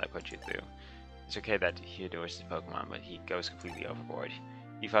my father put you through. It's okay that he adores his Pokemon, but he goes completely overboard.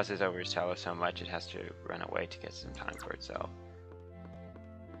 He fusses over his Tallow so much it has to run away to get some time for itself.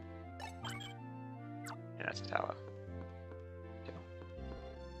 Yeah, that's a Tallow.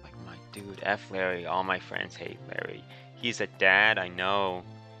 Like my dude, F Larry. All my friends hate Larry. He's a dad, I know.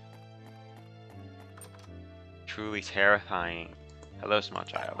 Truly terrifying. Hello, small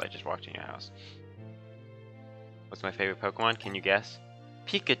child. I just walked in your house. What's my favorite Pokemon? Can you guess?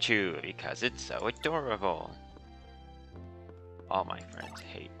 Pikachu, because it's so adorable. All my friends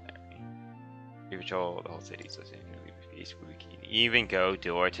hate Larry. We patrol the whole city, so we can even go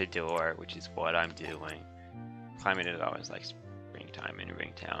door to door, which is what I'm doing. Climate is always like springtime in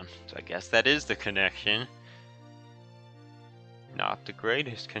Ringtown, so I guess that is the connection. Not the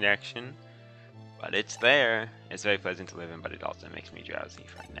greatest connection, but it's there. It's very pleasant to live in, but it also makes me drowsy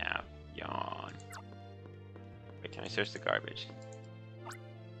for a nap. Yawn. Wait, can I search the garbage?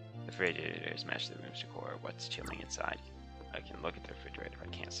 The refrigerator is matched to the room's decor. What's chilling inside? I can look at the refrigerator, but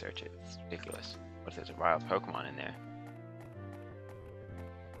I can't search it. It's ridiculous. What if there's a wild Pokemon in there?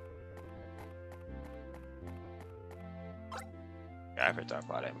 Your efforts are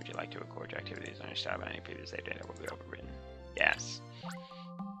applauded. Would you like to record your activities on your style by any previous data that will be overwritten? Yes.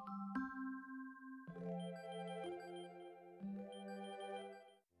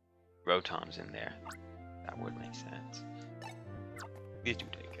 Rotom's in there. That would make sense. Please do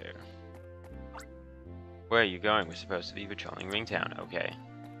take care. Where are you going? We're supposed to be patrolling Ringtown. Okay.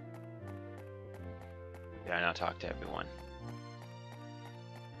 Did I not talk to everyone?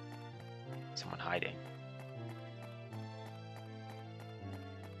 Someone hiding.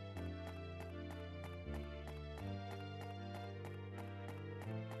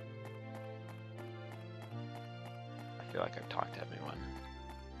 I feel like I've talked to everyone.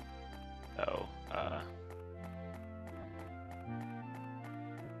 Oh,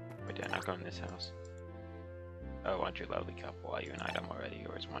 wait, did I not go in this house? Oh, aren't you a lovely couple? Are you an item already,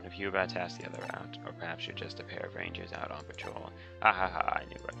 or is one of you about to ask the other out? Or perhaps you're just a pair of rangers out on patrol. Ha ha ha, I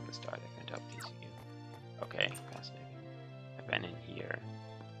knew right from the start I couldn't help teasing you. Okay, fascinating. I've been in here.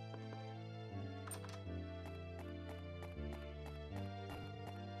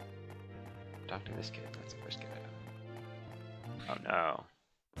 talk to this kid. That's the first kid I know. Oh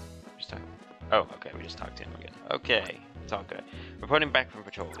no. Just talk. Oh, okay, we just talked to him again. Okay, it's all good. Reporting back from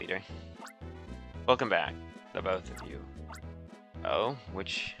patrol, leader. Welcome back, the both of you. Oh,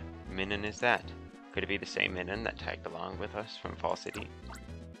 which Minun is that? Could it be the same Minun that tagged along with us from Fall City?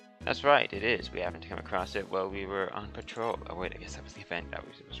 That's right, it is. We happened to come across it while we were on patrol. Oh wait, I guess that was the event that we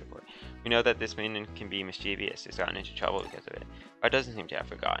were supposed to report. We know that this Minun can be mischievous. It's gotten into trouble because of it. But it doesn't seem to have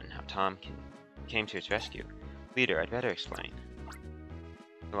forgotten how Tom came to its rescue. Leader, I'd better explain.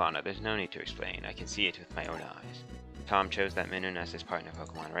 Alana, there's no need to explain. I can see it with my own eyes. Tom chose that Minun as his partner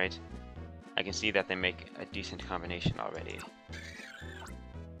Pokemon, right? I can see that they make a decent combination already.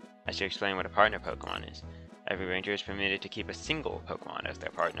 I should explain what a partner Pokemon is. Every ranger is permitted to keep a single Pokemon as their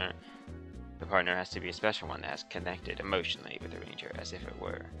partner. The partner has to be a special one that has connected emotionally with the ranger as if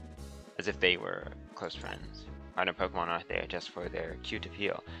they were close friends. Partner Pokemon aren't there just for their cute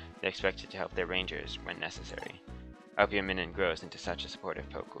appeal. They're expected to help their rangers when necessary. I hope your Minun grows into such a supportive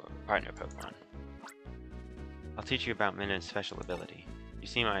partner Pokemon. I'll teach you about Minun's special ability. You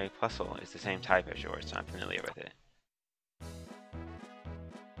see, my Plusle is the same type as yours, so I'm familiar with it.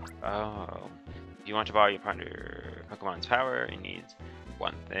 Oh. If you want to borrow your partner Pokemon's power, it needs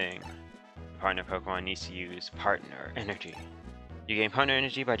one thing. The partner Pokemon needs to use partner energy. You gain partner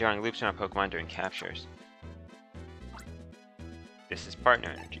energy by drawing loops around Pokemon during captures. This is partner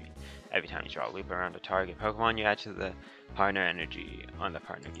energy. Every time you draw a loop around a target Pokemon, you add to the partner energy on the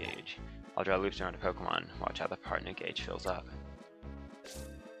partner gauge. I'll draw loops around a Pokemon, watch how the partner gauge fills up.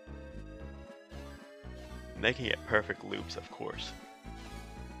 Making it perfect loops, of course.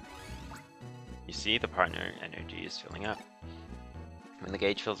 You see, the partner energy is filling up. When the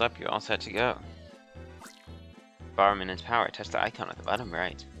gauge fills up, you're all set to go. Borrow Minun's power, touch the icon at the bottom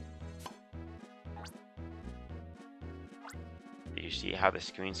right. Do you see how the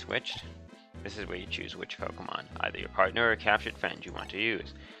screen switched? This is where you choose which Pokemon, either your partner or captured friend, you want to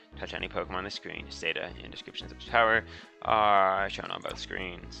use. Touch any Pokemon on the screen. Its data and descriptions of its power are shown on both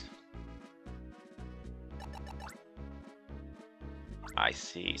screens. I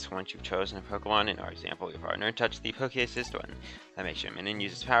see. So once you've chosen a Pokemon, in our example, your partner, touch the Poké Assist button. That makes your Minun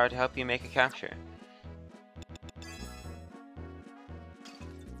use its power to help you make a capture.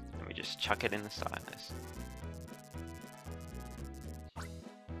 And we just chuck it in the stylus.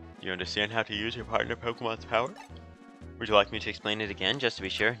 You understand how to use your partner Pokemon's power? Would you like me to explain it again, just to be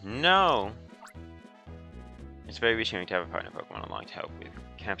sure? No! It's very reassuring to have a partner Pokemon along to help with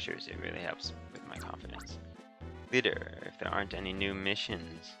captures. It really helps with my confidence. Leader, if there aren't any new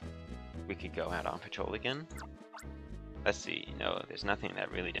missions, we could go out on patrol again? Let's see. No, there's nothing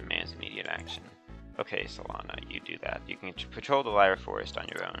that really demands immediate action. Okay, Solana, you do that. You can patrol the Lyra Forest on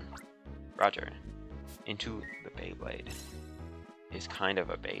your own. Roger. Into the Beyblade. Is kind of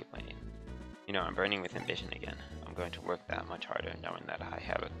a Beyblade. You know, I'm burning with ambition again. I'm going to work that much harder, knowing that I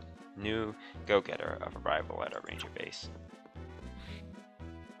have a new go-getter of a rival at our ranger base.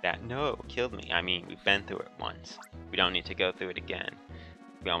 That killed me. I mean, we've been through it once. We don't need to go through it again.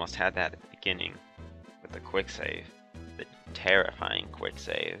 We almost had that at the beginning with the quick save. The terrifying quick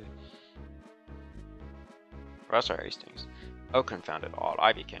save. Russell Hastings. Oh, confound it all.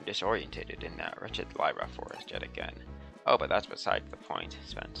 I became disorientated in that wretched Lyra Forest yet again. Oh, but that's beside the point,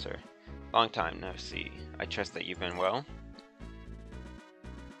 Spencer. Long time no see. I trust that you've been well?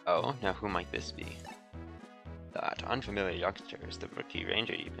 Oh, now who might this be? That unfamiliar youngster is the rookie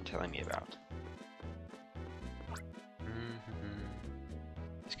ranger you've been telling me about.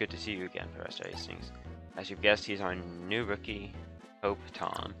 It's good to see you again, Professor Hastings. As you've guessed, he's our new rookie, Hope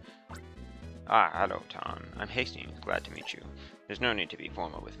Tom. Ah, hello, Tom. I'm Hastings. Glad to meet you. There's no need to be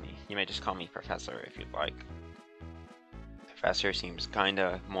formal with me. You may just call me Professor if you'd like. Professor seems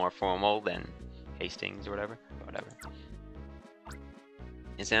kinda more formal than Hastings or whatever.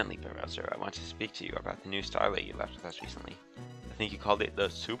 Incidentally, Professor, I want to speak to you about the new styler you left with us recently. I think you called it the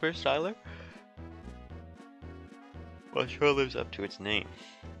Super Styler? Well, it sure lives up to its name.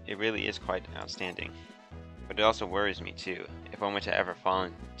 It really is quite outstanding. But it also worries me too, if one were to ever fall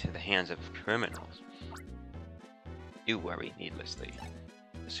into the hands of criminals. You worry needlessly.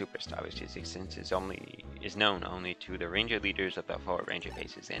 The Super Styler's existence is known only to the ranger leaders of the 4 ranger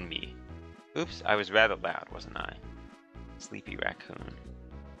bases and me. Oops, I was rather loud, wasn't I? Sleepy raccoon.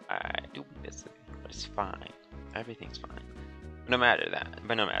 I do miss it, but it's fine. Everything's fine. But no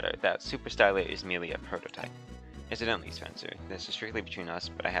matter, that Super Styler is merely a prototype. Incidentally, Spencer, this is strictly between us,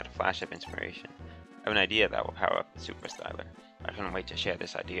 but I had a flash of inspiration. I have an idea that will power up the Super Styler. I couldn't wait to share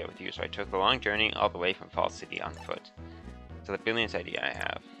this idea with you, so I took the long journey all the way from Fall City on foot. It's the brilliant idea I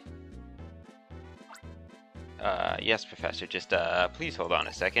have. Yes, Professor, just, please hold on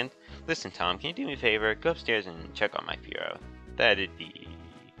a second. Listen, Tom, can you do me a favor? Go upstairs and check on my Firo. That'd be...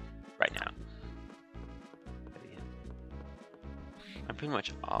 right now. I'm pretty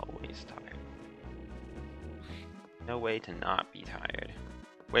much always tired. No way to not be tired.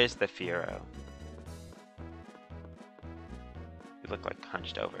 Where's the Firo? You look like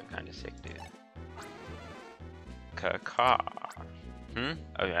hunched over, kinda sick, dude. Caw.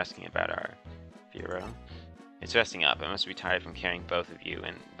 Oh, you're asking about our Firo? It's resting up. It must be tired from carrying both you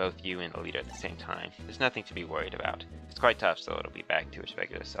and the leader at the same time. There's nothing to be worried about. It's quite tough, so it'll be back to its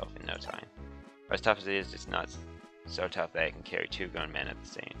regular self in no time. But as tough as it is, it's not so tough that I can carry 2 grown men at the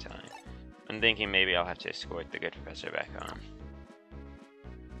same time. I'm thinking maybe I'll have to escort the good professor back home.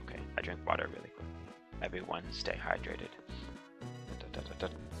 Okay, I drink water really quickly. Everyone, stay hydrated.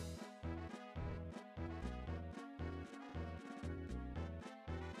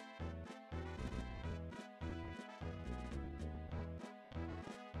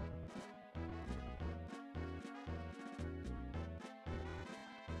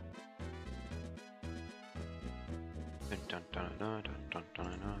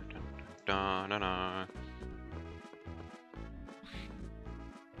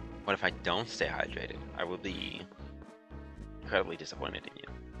 What if I don't stay hydrated? I will be incredibly disappointed in you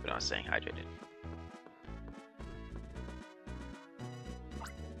for not staying hydrated.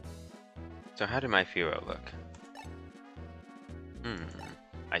 So how did my Firo look?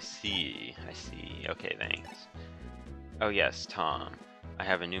 I see. Okay, thanks. Oh yes, Tom. I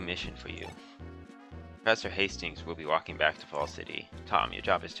have a new mission for you. Professor Hastings will be walking back to Fall City. Tom, your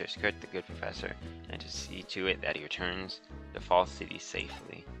job is to escort the good professor and to see to it that he returns to Fall City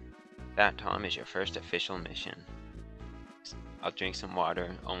safely. That, Tom, is your first official mission. I'll drink some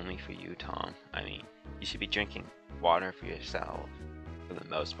water only for you, Tom. I mean, you should be drinking water for yourself, for the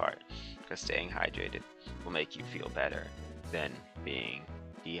most part, because staying hydrated will make you feel better than being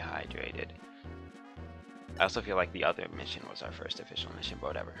dehydrated. I also feel like the other mission was our first official mission, but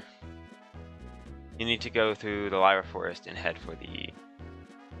whatever. You need to go through the Lyra Forest and head for the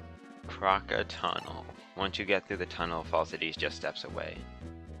Kraka Tunnel. Once you get through the tunnel, Fall City is just steps away.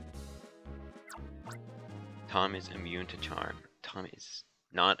 Tom is immune to charm. Tom is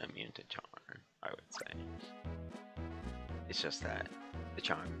not immune to charm, I would say. It's just that the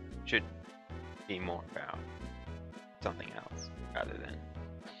charm should be more about something else rather than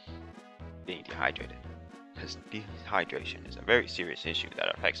being dehydrated. Because dehydration is a very serious issue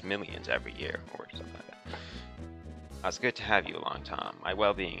that affects millions every year, or something like that. It's good to have you along, Tom. My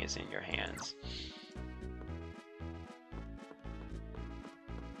well-being is in your hands.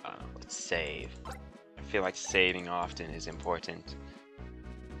 Let's save. I feel like saving often is important.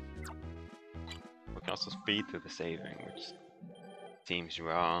 We can also speed through the saving, which seems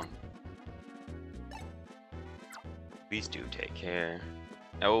wrong. Please do take care.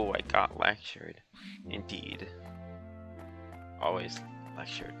 Oh, I got lectured. Indeed. Always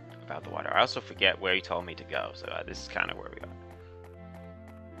lectured about the water. I also forget where he told me to go, so this is kind of where we are.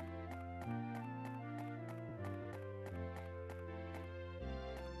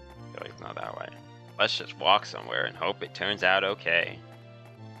 I feel like it's not that way. Let's just walk somewhere and hope it turns out okay.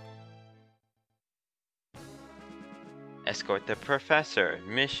 Escort the professor.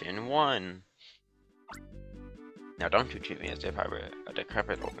 Mission 1. Now don't you treat me as if I were a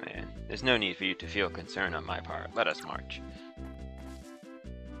decrepit old man. There's no need for you to feel concern on my part. Let us march.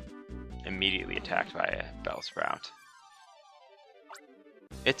 Immediately attacked by a Bellsprout.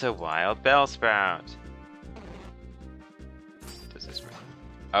 It's a wild Bellsprout! Does this mean?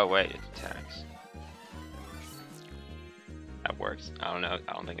 Oh wait, it attacks. That works. I don't know.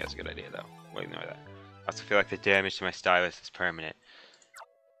 I don't think that's a good idea though. We'll ignore that. I also feel like the damage to my stylus is permanent.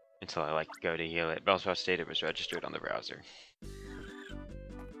 Until I go to heal it. Bellsprout's data was registered on the browser.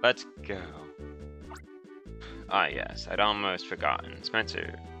 Let's go. Ah yes, I'd almost forgotten.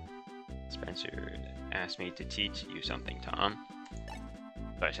 Spencer asked me to teach you something, Tom.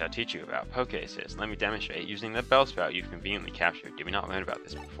 So I shall teach you about Poke Assist. Let me demonstrate using the Bellsprout you've conveniently captured. Did we not learn about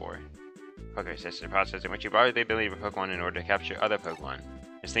this before? Poke Assist is a process in which you borrow the ability of a Pokemon in order to capture other Pokemon.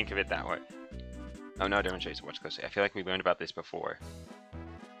 Just think of it that way. Oh no, demonstrates what's closely. I feel like we learned about this before.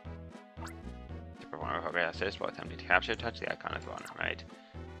 To perform a Poke Assist while attempting to capture, touch the icon at the bottom right.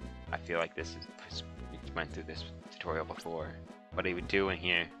 I feel like this is we went through this tutorial before. What he would do in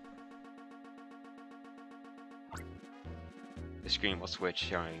here. The screen will switch,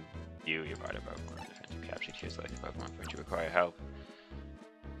 showing you your part of Pokemon. Defensive captured here, select the Pokemon for which you require help.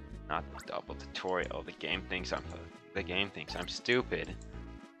 Not the double tutorial. The game thinks I'm stupid.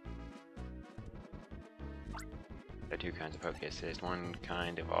 There are two kinds of Poke Assist. One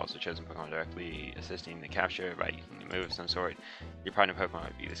kind involves the chosen Pokemon directly assisting the capture by using a move of some sort. Your partner Pokemon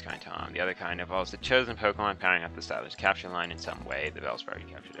would be this kind, Tom. The other kind involves the chosen Pokemon powering up the stylish capture line in some way. The Bellsprout you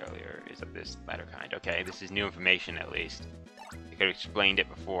captured earlier is of this latter kind. Okay, this is new information at least. You could have explained it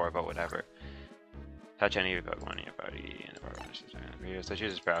before, but whatever. Touch any of your Pokemon in your party and the Pokemon system. So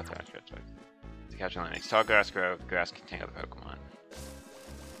choose a Sprout capture. The capture line makes tall grass grow. Grass can tangle the Pokemon.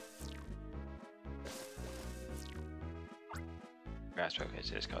 Grass Poke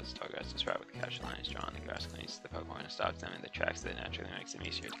Assist causes tall grass to sprout with the capture line is drawn. The grass clings to the Pokemon and stops them in the tracks that naturally makes them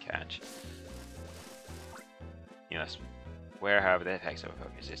easier to catch. You must aware, however, the effects of a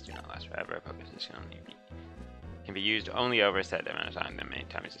Poke Assist do not last forever. A Poke Assist can be used only over a set amount of time. The remaining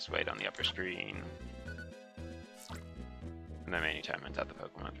time is displayed on the upper screen. When the remaining time runs out, the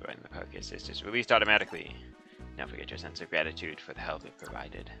Pokemon providing the Poke Assist is released automatically. Don't forget your sense of gratitude for the help it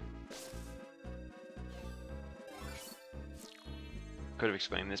provided. Could have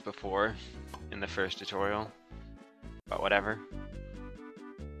explained this before in the first tutorial, but whatever.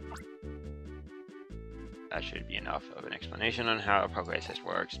 That should be enough of an explanation on how Poke Assist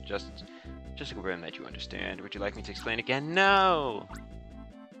works. Just to confirm that you understand. Would you like me to explain again? No!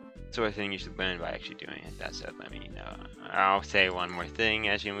 Sort of thing you should learn by actually doing it. That said, let me know. I'll say one more thing.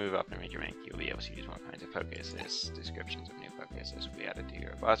 As you move up in your rank, you'll be able to use more kinds of Poke Assist. Descriptions of new Poke Assist will be added to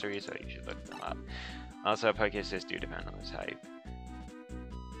your glossary, so you should look them up. Also, Poke Assist do depend on the type.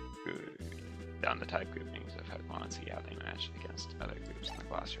 Down the type groupings of Pokemon and see how they match against other groups in the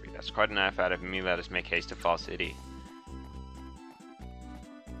glossary. That's quite enough out of me. Let us make haste to Fall City.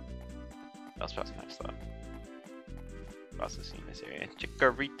 Bellsprout's kind of slow. I've also seen this area.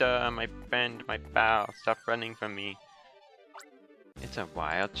 Chikorita, my friend, my pal, stop running from me. It's a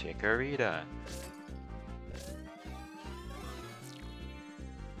wild Chikorita.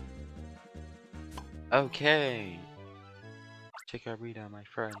 Okay. Chikorita, my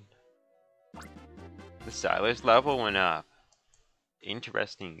friend. The stylish level went up.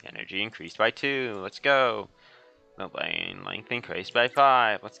 Interesting. Energy increased by 2. Let's go. The lane length increased by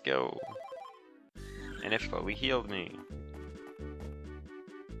 5. Let's go. And it fully healed me.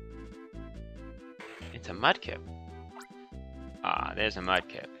 It's a Mudkip. Ah, there's a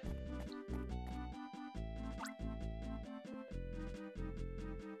Mudkip.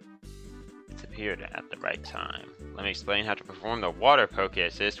 It's appeared at the right time. Let me explain how to perform the Water Poke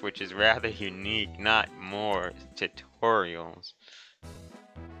Assist, which is rather unique, not more tutorials.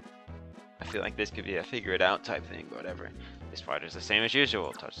 I feel like this could be a figure it out type thing, but whatever. This part is the same as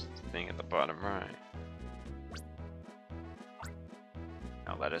usual. Touch the thing at the bottom right.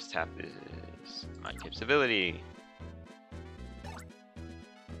 Now let us tap this Mudkip's ability.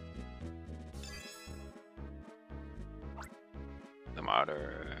 The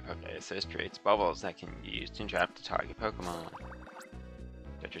Water Poke Assist creates bubbles that can be used to entrap the target Pokemon.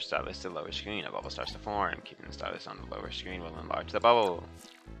 Touch your stylus to the lower screen, a bubble starts to form. Keeping the stylus on the lower screen will enlarge the bubble.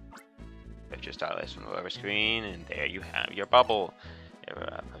 Touch your stylus from the lower screen, and there you have your bubble. If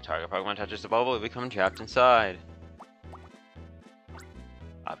a target Pokemon touches the bubble, it will become trapped inside.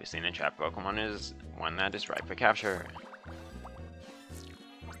 Obviously, an entrapped Pokemon is one that is ripe for capture.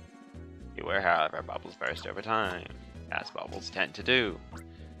 Beware, however, bubbles burst over time, as bubbles tend to do.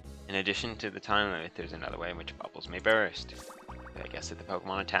 In addition to the time limit, there's another way in which bubbles may burst. I guess if the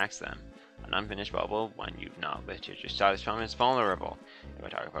Pokemon attacks them. An unfinished bubble, one you've not lifted your stylus from, is vulnerable. If a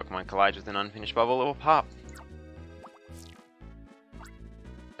target Pokemon collides with an unfinished bubble, it will pop.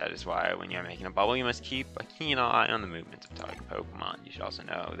 That is why when you're making a bubble, you must keep a keen eye on the movements of target Pokemon. You should also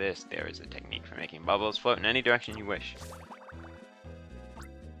know this: there is a technique for making bubbles float in any direction you wish.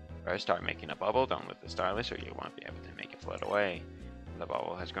 First, start making a bubble. Don't lift the stylus or you won't be able to make it float away. When the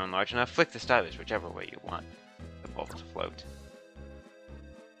bubble has grown large enough, flick the stylus whichever way you want the bubble to float.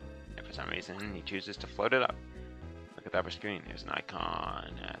 If for some reason he chooses to float it up, look at the upper screen. There's an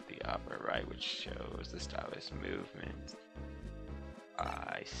icon at the upper right which shows the stylus movement.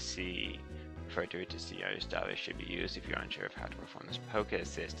 I see. Refer to it to see how your stylus should be used if you're unsure of how to perform this Poke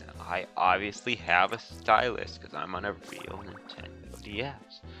Assist. And I obviously have a stylus because I'm on a real Nintendo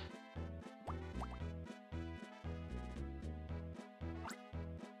DS.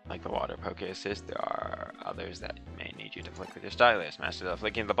 Like the Water Poke Assist, there are others that may need you to flick with your stylus. Master the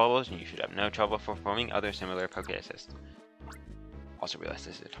flicking the bubbles and you should have no trouble performing other similar Poke Assists. Also realize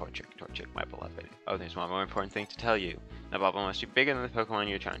this is a Torchic, my beloved. Oh, there's one more important thing to tell you. The bubble must be bigger than the Pokemon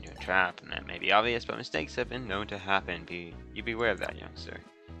you're trying to entrap, and that may be obvious, but mistakes have been known to happen. You beware of that, youngster.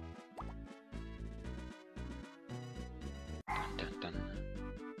 Dun, dun, dun.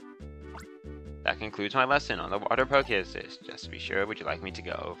 That concludes my lesson on the water Pokéassist. Just to be sure, would you like me to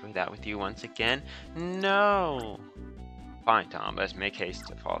go over that with you once again? No! Fine, Tom, let's make haste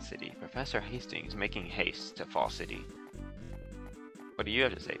to Fall City. Professor Hastings making haste to Fall City. What do you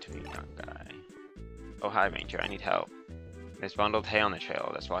have to say to me, young guy? Oh, hi, Ranger, I need help. There's bundled hay on the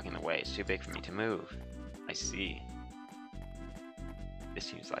trail that's blocking the way. It's too big for me to move. I see. This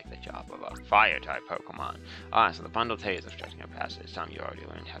seems like the job of a fire-type Pokemon. Ah, so the bundled hay is obstructing our passage. Tom, you already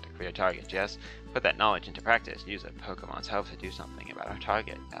learned how to clear targets, yes? Put that knowledge into practice. Use a Pokemon's help to do something about our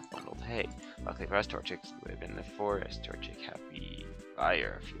target, that bundled hay. Luckily for us, Torchics live in the forest. Torchic have the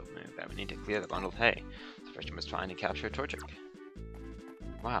fire field move that we need to clear the bundled hay. So first you must find and capture a Torchic.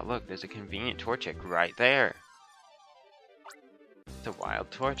 Wow, look, there's a convenient Torchic right there. It's a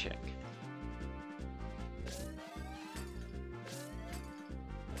wild Torchic.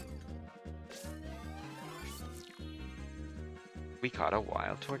 We caught a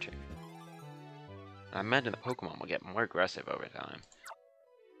wild Torchic. I imagine the Pokemon will get more aggressive over time.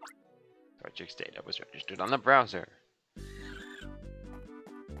 Torchic's data was registered on the browser.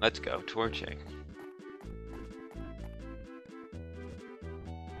 Let's go, Torchic.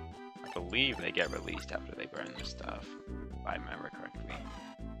 I believe they get released after they burn this stuff, if I remember correctly.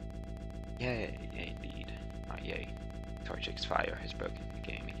 Yay, yay indeed. Oh yay. Torchic's fire has broken the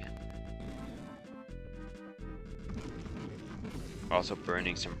game again. Also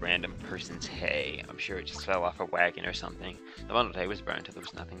burning some random person's hay. I'm sure it just fell off a wagon or something. The bundled hay was burned until there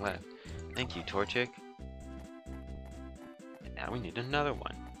was nothing left. Thank you, Torchic. And now we need another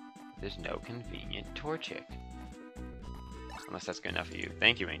one. There's no convenient Torchic. Unless that's good enough for you.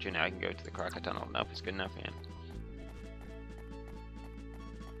 Thank you, Ranger. Now I can go to the Crockett Tunnel. Nope, it's good enough for him.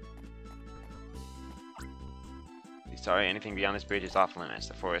 Sorry, anything beyond this bridge is off limits.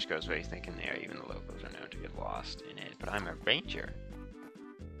 The forest goes where you think in there. Even the locals are known to get lost in it. But I'm a ranger.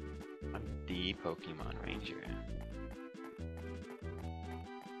 I'm the Pokemon Ranger.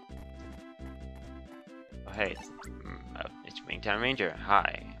 Oh, hey, it's Wingtown Ranger.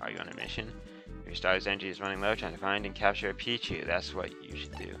 Hi, are you on a mission? Your star's energy is running low, trying to find and capture a Pichu. That's what you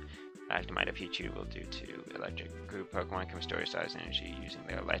should do. Actimate a Pichu will do too. Electric group Pokemon can restore your star's energy using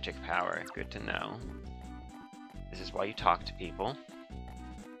their electric power. Good to know. This is why you talk to people.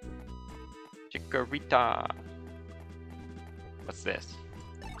 Chikorita! What's this?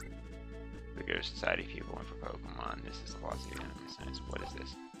 Bigger Society people went for Pokemon. This is the velocity of What is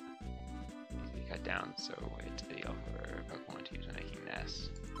this? Easy to cut down, so it's ideal for Pokemon to use when making nests.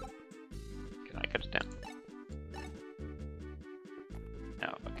 Can I cut it down?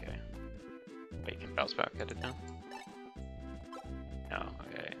 No, okay. Wait, can Bellsprout cut it down? No,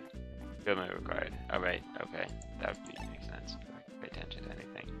 okay. Field move required. Oh, right, okay. That would make sense. If I can pay attention to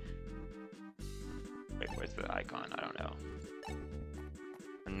anything. Wait, where's the icon? I don't know.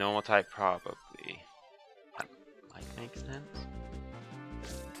 A normal type, probably. That might make sense.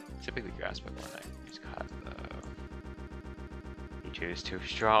 Typically, grass Pokemon I use cut though. Pichu is too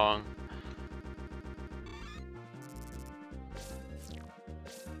strong.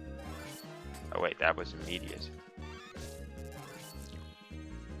 Oh, wait, that was immediate.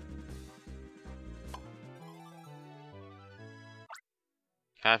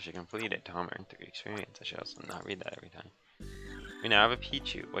 Capture completed. Tom earned 3 experience. I should also not read that every time. We now have a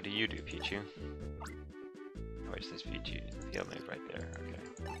Pichu. What do you do, Pichu? Where's this Pichu? Field move right there. Okay.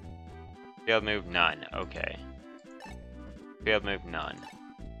 Field move none. Okay. Field move none.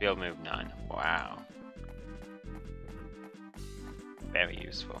 Field move none. Wow. Very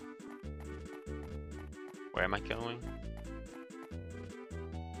useful. Where am I going?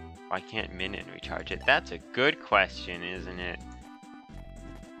 Why can't Minun recharge it? That's a good question, isn't it?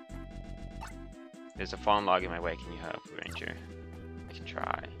 There's a fallen log in my way. Can you help, Ranger? I can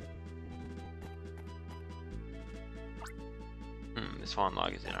try. This fallen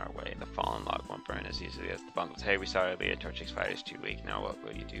log is in our way. The fallen log won't burn as easily as the bundled hay we saw earlier. Torchic's fire is too weak. Now what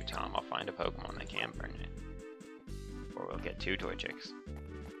will you do, Tom? I'll find a Pokemon that can burn it. Or we'll get 2 Torchics.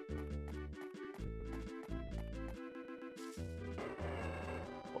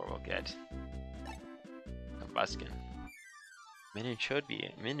 Or we'll get a Buskin. Minun should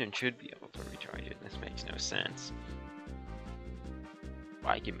be able to recharge it. This makes no sense.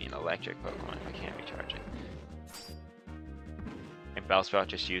 Why give me an electric Pokemon if I can't recharge it? And Bellsprout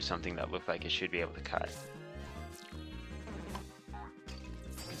just used something that looked like it should be able to cut.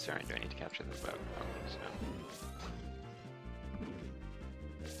 Concerned, do I need to capture the bug? I don't think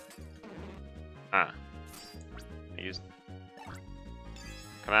so. Ah. I used.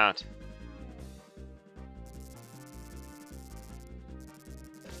 Come out.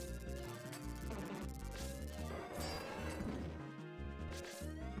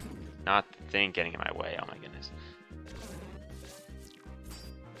 Not thing getting in my way. Oh my goodness.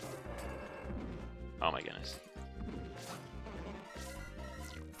 Oh my goodness.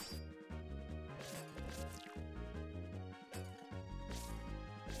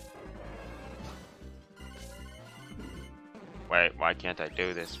 Wait, why can't I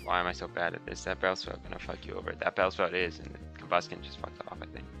do this? Why am I so bad at this? That Bellsprout gonna fuck you over. That Bellsprout is, and the Combusken just fucked off, I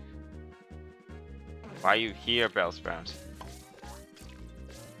think. Why are you here, Bellsprout?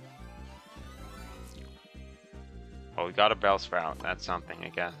 Oh, we got a Bellsprout. That's something, I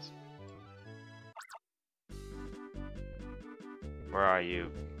guess. Where are you,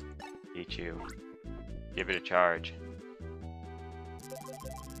 Pichu? Give it a charge.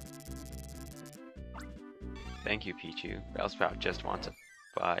 Thank you, Pichu. Bellsprout just wants a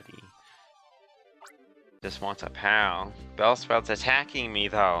buddy. Just wants a pal. Bellsprout's attacking me,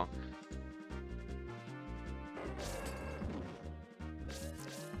 though.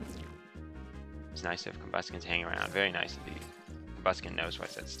 It's nice if Combusken's hanging around. Very nice indeed. Combusken knows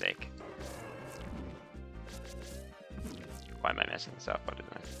what's at stake. Why am I messing this up? What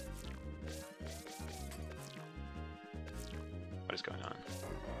is going on?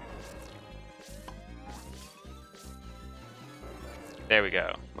 There we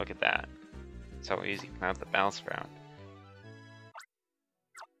go. Look at that. So easy. Mount the Bellsprout.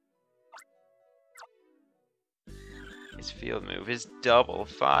 His field move is double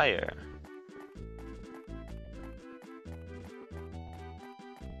fire.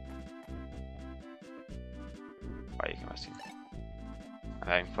 Why are you Combusken? I'm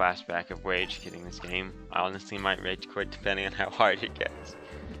having flashback of rage quitting this game. I honestly might rage quit depending on how hard it gets.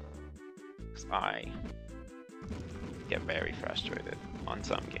 'Cause I get very frustrated on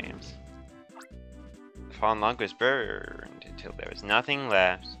some games. The fallen log was burned until there was nothing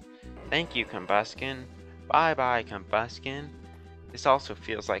left. Thank you, Combusken. Bye bye, Combusken. This also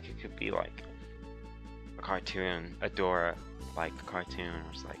feels like it could be like a cartoon, a Dora like cartoon.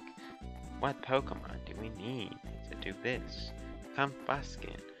 It's like, what Pokemon do we need to do this?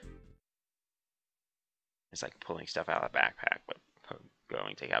 Combusken. It's like pulling stuff out of a backpack, but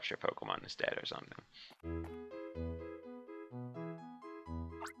going to capture Pokemon instead or something.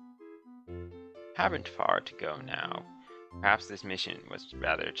 Haven't far to go now. Perhaps this mission was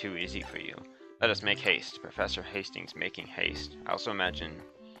rather too easy for you. Let us make haste. Professor Hastings making haste. I also imagine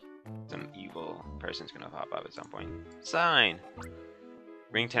some evil person's gonna pop up at some point. Sign!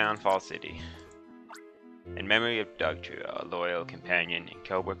 Ringtown, Fall City. In memory of Dugtrio, a loyal companion and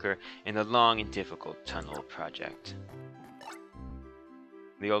co-worker in the long and difficult tunnel project.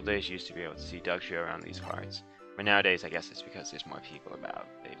 In the old days, you used to be able to see Dugtrio around these parts. But nowadays, I guess it's because there's more people about.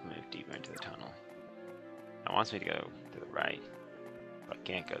 They've moved deeper into the tunnel. It wants me to go to the right, but I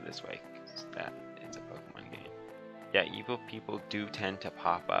can't go this way because that is a Pokemon game. Yeah, evil people do tend to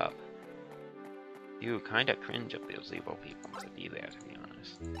pop up. You kinda cringe of those evil people to be there, to be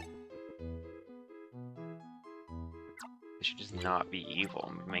honest. They should just not be evil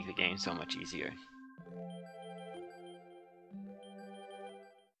and make the game so much easier.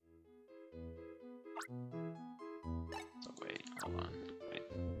 Oh, wait, hold on. Wait.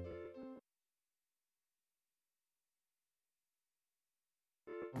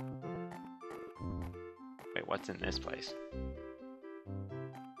 Wait, what's in this place?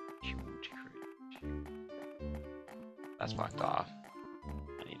 That's blocked off.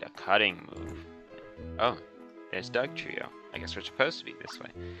 I need a cutting move. Oh, there's Dugtrio. I guess we're supposed to be this way.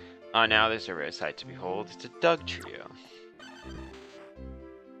 Oh, now there's a rare sight to behold. It's a Dugtrio.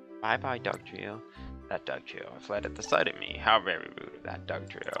 Bye bye, Dugtrio. That Dugtrio fled at the sight of me. How very rude of that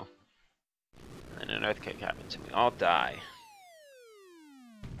Dugtrio. And an earthquake happened to me. I'll die.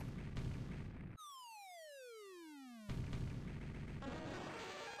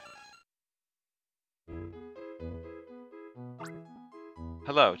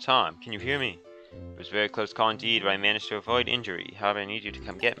 Hello, Tom. Can you hear me? It was a very close call indeed, but I managed to avoid injury. However, I need you to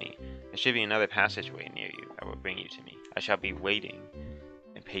come get me. There should be another passageway near you that will bring you to me. I shall be waiting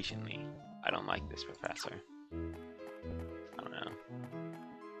impatiently. I don't like this professor. I don't know.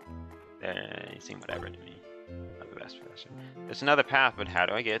 They seem whatever to me. Not the best professor. There's another path, but how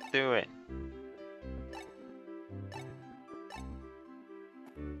do I get through it?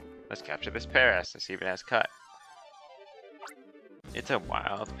 Let's capture this Paras to see if it has cut. It's a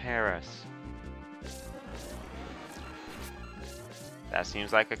wild Paras. That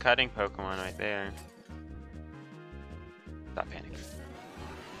seems like a cutting Pokemon right there. Stop panicking.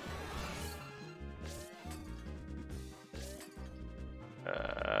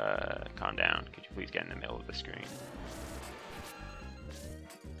 Calm down. Could you please get in the middle of the screen?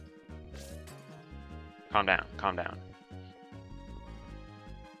 Calm down. Calm down.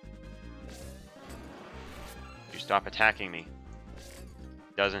 stop attacking me?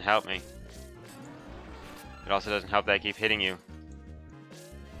 Doesn't help me. It also doesn't help that I keep hitting you.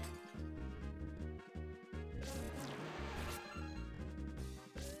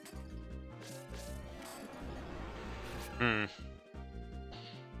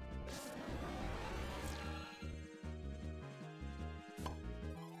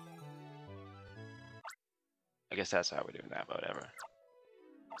 I guess that's how we're doing that, whatever.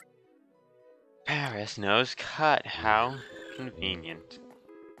 Paris knows cut, how convenient.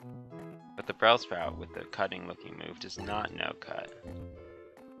 But the Bellsprout with the cutting looking move does not know cut.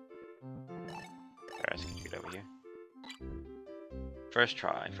 Paris, can you get over here? First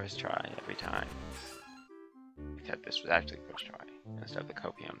try every time. Except this was actually first try, instead of the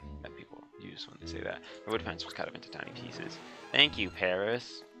copium that people use when they say that. The wood fence was cut up into tiny pieces. Thank you,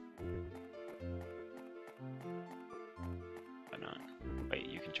 Paris. Wait,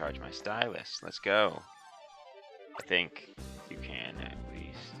 you can charge my stylus. Let's go. I think you can, at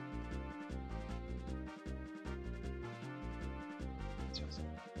least.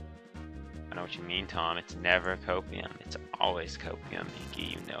 I know what you mean, Tom. It's never copium. It's always copium, Inky.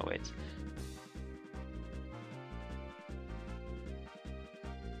 You know it.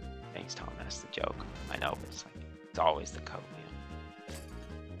 Thanks, Tom. That's the joke. I know, but it's like, it's always the copium.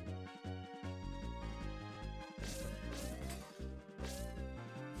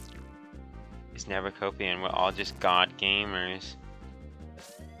 It's never copium. We're all just god gamers.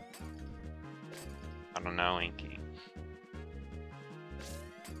 I don't know, Inky.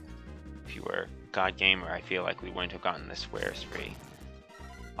 If you were a god gamer, I feel like we wouldn't have gotten the swear spree.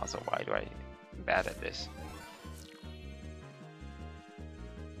 Also, why do I'm bad at this?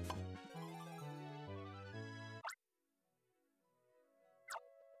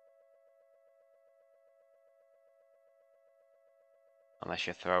 Unless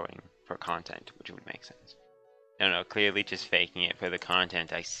you're throwing for content, which would make sense. No, clearly just faking it for the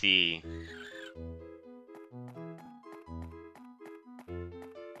content, I see.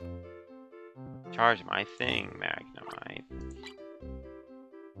 Charge my thing, Magnemite.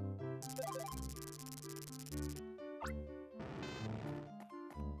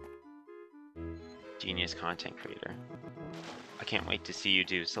 Genius content creator. I can't wait to see you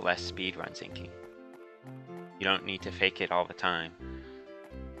do Celeste speedruns, Inky. You don't need to fake it all the time.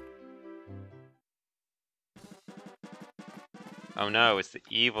 Oh no, it's the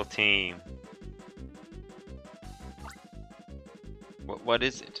evil team. What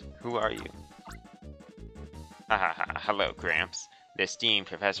is it? Who are you? Hello, Gramps. The esteemed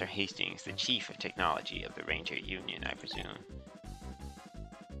Professor Hastings, the Chief of Technology of the Ranger Union, I presume.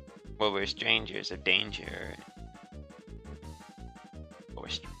 Well, we're strangers of danger.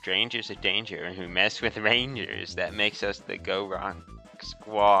 Who mess with Rangers. That makes us the Go Rock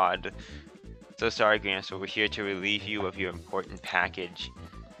Squad. So sorry, Gramps, but we're here to relieve you of your important package.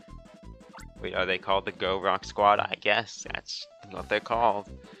 Wait, are they called the Go Rock Squad? I guess that's what they're called.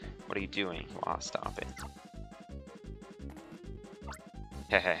 What are you doing? Well, I'll stop it.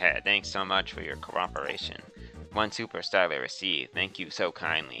 Hehehe, thanks so much for your cooperation. One super styler received. Thank you so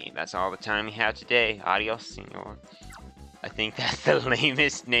kindly. That's all the time we have today. Adios, senor. I think that's the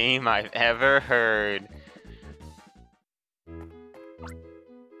lamest name I've ever heard.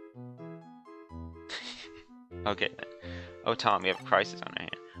 Okay then. Oh Tom, we have a crisis on our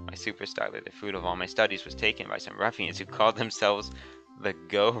hand. My super styler, the fruit of all my studies, was taken by some ruffians who called themselves the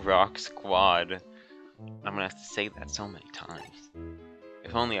Go Rock Squad. I'm gonna have to say that so many times.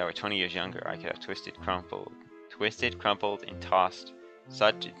 If only I were 20 years younger, I could have twisted, crumpled, and tossed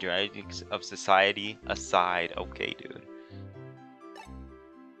such dregs of society aside. Okay, dude.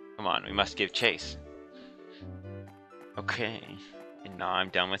 Come on, we must give chase. Okay. And now I'm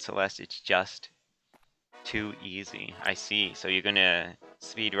done with Celeste. It's just too easy. I see. So you're gonna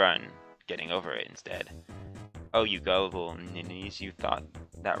speedrun getting over it instead. Oh, you gullible ninnies. You thought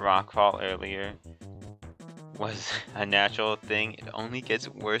that rockfall earlier was a natural thing. It only gets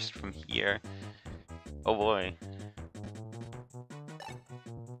worse from here. Oh boy.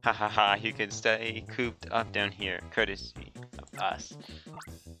 Ha ha ha, you can stay cooped up down here, courtesy of us.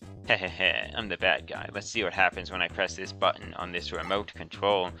 Hehehe, I'm the bad guy. Let's see what happens when I press this button on this remote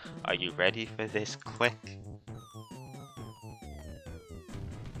control. Are you ready for this? Click.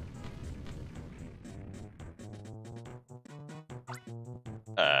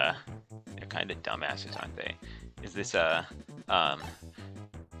 They're kind of dumbasses, aren't they? Is this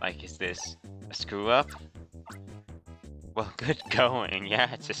is this a screw up? Well, good going.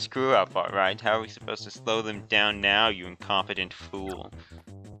 Yeah, it's a screw up, alright. How are we supposed to slow them down now, you incompetent fool?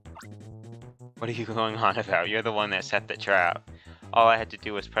 What are you going on about? You're the one that set the trap. All I had to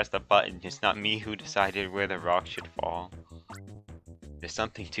do was press the button. It's not me who decided where the rock should fall. There's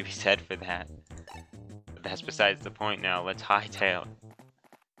something to be said for that. But that's besides the point now. Let's hightail.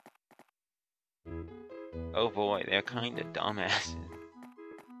 Oh boy, they're kinda dumbasses.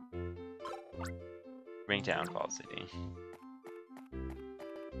 Bring down Fall City.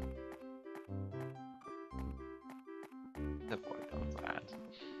 Support those lads.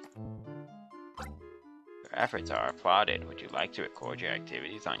 Your efforts are applauded. Would you like to record your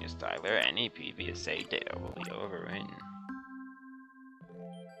activities on your styler? Any previous save data will be overwritten.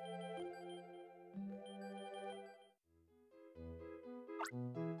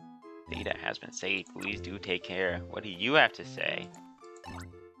 Data has been saved. Please do take care. What do you have to say?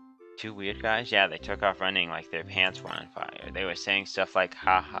 Two weird guys? Yeah, they took off running like their pants were on fire. They were saying stuff like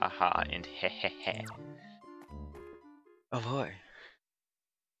ha ha ha and he he he. Oh boy.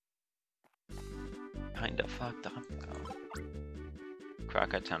 Kinda fucked up though.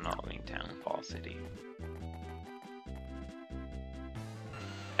 Crocodile Town, Fall City.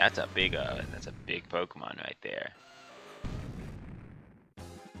 That's a big Pokemon right there.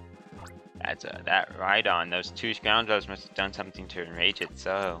 That Rhydon, those two scoundrels must have done something to enrage it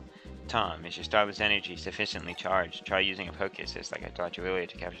so. Tom, is your Starburst energy sufficiently charged? Try using a Poké Assist like I taught you earlier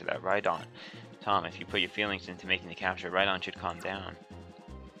to capture that Rhydon. Tom, if you put your feelings into making the capture, Rhydon should calm down.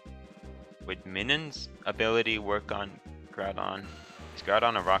 Would Minun's ability work on Groudon? Is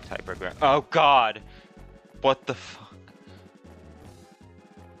Groudon a rock type or ground? Oh god! What the fuck?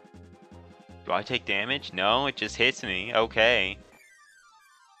 Do I take damage? No, it just hits me. Okay.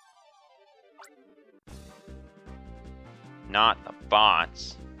 Not the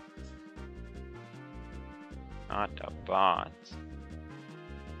bots. Not the bots.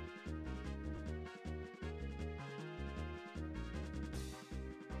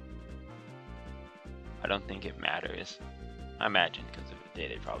 I don't think it matters. I imagine because if it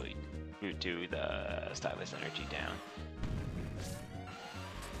did, it'd probably do the Stylus energy down.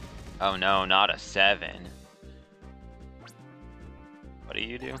 Oh no, not a 7. What do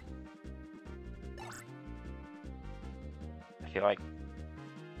you do? I feel like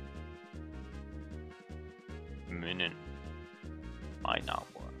Minun might not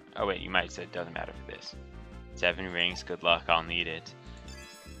work. Oh wait, you might have said it doesn't matter for this. 7 rings, good luck, I'll need it.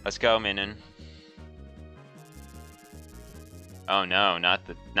 Let's go, Minun. Oh no, not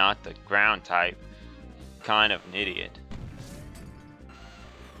the ground type. Kind of an idiot.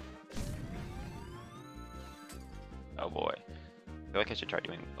 Oh boy. I feel like I should try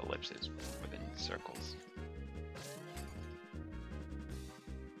doing ellipses within circles.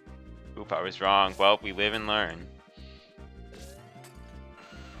 Oop, I was wrong. Well, we live and learn.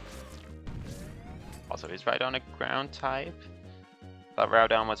 Also, is Rhydon a ground type? I thought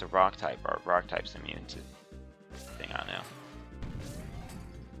Rhydon was a rock type, or rock type's immune to thing, I don't know.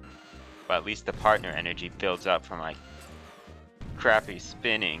 But at least the partner energy builds up from like crappy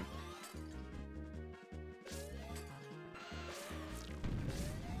spinning.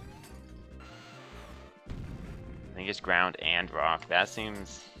 I think it's ground and rock. That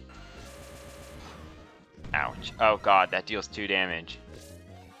seems... Ouch. Oh god, that deals 2 damage.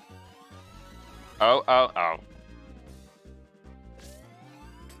 Oh.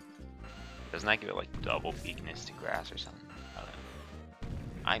 Doesn't that give it like double weakness to grass or something? I don't know.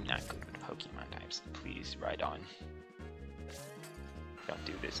 I'm not good with Pokemon types. Please, Rhydon. Don't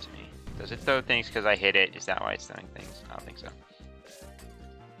do this to me. Does it throw things because I hit it? Is that why it's throwing things? I don't think so.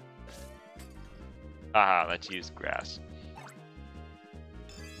 Aha, let's use grass.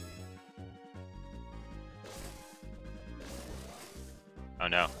 Oh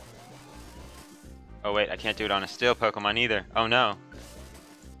no. Oh wait, I can't do it on a steel Pokemon either. Oh no.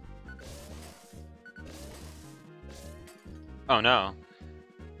 Oh no.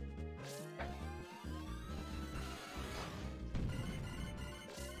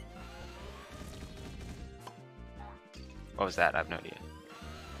 What was that? I have no idea.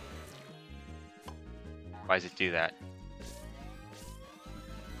 Why does it do that?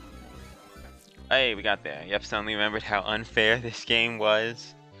 Hey, we got there. Yep, suddenly remembered how unfair this game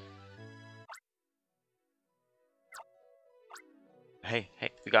was. Hey,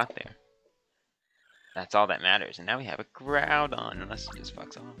 we got there. That's all that matters. And now we have a Groudon, unless it just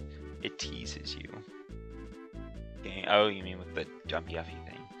fucks off. It teases you. Okay. Oh, you mean with the jumpy uffy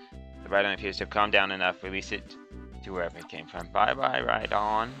thing. The Rhydon appears to have calmed down enough. Release it to wherever it came from. Bye-bye,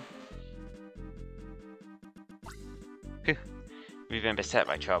 Rhydon. Phew. We've been beset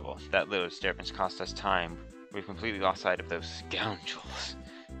by trouble. That little disturbance cost us time. We've completely lost sight of those scoundrels.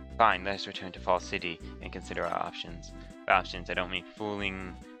 Fine, let us return to Fall City and consider our options. By options, I don't mean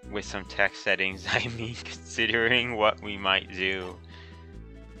fooling with some text settings, I mean considering what we might do.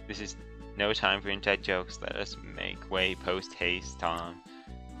 This is no time for inside jokes. Let us make way post haste, Tom.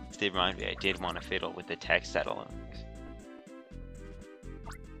 This did remind me I did want to fiddle with the text settings.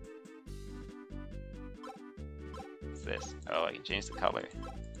 What's this? Oh, I can change the color.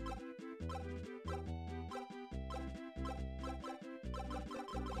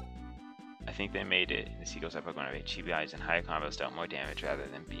 I think they made it, the seagulls are Pokemon of chibi eyes and higher combos dealt more damage rather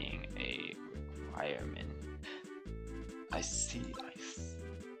than being a requirement. I see.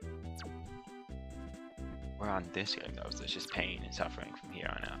 We're on this game though, so it's just pain and suffering from here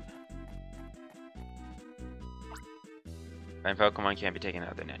on out. Friend Pokemon can't be taken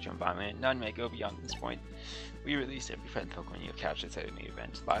out of their natural environment. None may go beyond this point. We release every friend Pokemon you have captured at any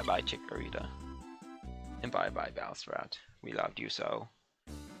event. Bye bye Chikorita. And bye bye Bellsprout. We loved you so.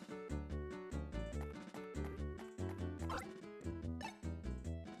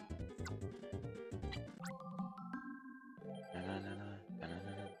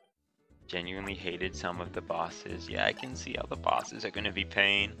 Genuinely hated some of the bosses. Yeah, I can see how the bosses are gonna be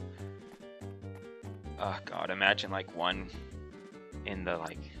pain. Oh god, imagine like one in the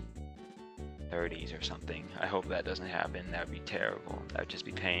like 30s or something. I hope that doesn't happen. That would be terrible. That would just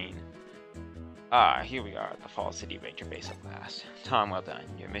be pain. Ah, here we are at the Fall City Ranger base at last. Tom, well done.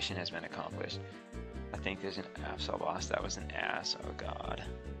 Your mission has been accomplished. I think there's an Absol boss. That was an ass. Oh god.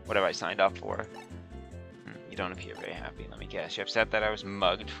 What have I signed up for? You don't appear very happy. Let me guess. You're upset that I was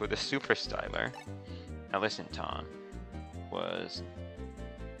mugged for the Super Styler. Now listen, Tom. Was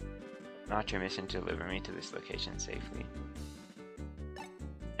not your mission to deliver me to this location safely.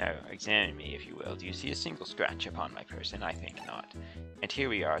 Now, examine me, if you will. Do you see a single scratch upon my person? I think not. And here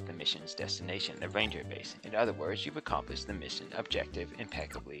we are at the mission's destination, the Ranger Base. In other words, you've accomplished the mission objective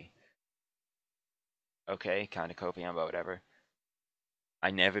impeccably. Okay, kinda copium, but whatever.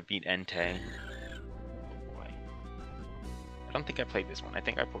 I never beat Entei. I don't think I played this one. I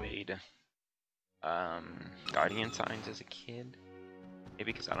think I played Guardian Signs as a kid.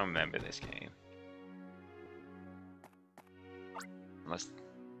 Maybe because I don't remember this game. Unless,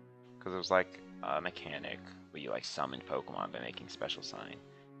 because it was like a mechanic where you like summoned Pokemon by making special sign.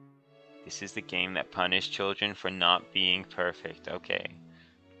 This is the game that punished children for not being perfect. Okay,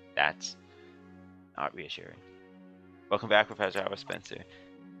 that's not reassuring. Welcome back, Professor Howard Spencer.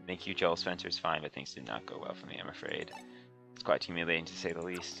 Thank you, Joel. Spencer's fine, but things did not go well for me, I'm afraid. It's quite humiliating to say the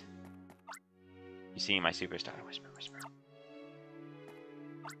least. You see my Super Styler? Whisper, whisper.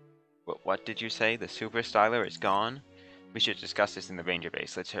 What did you say? The Super Styler is gone? We should discuss this in the Ranger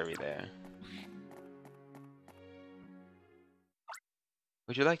Base. Let's hurry there.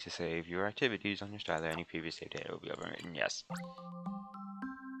 Would you like to save your activities on your Styler? Any previous save data will be overwritten. Yes.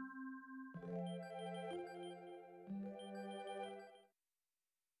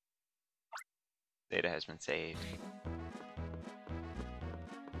 Data has been saved.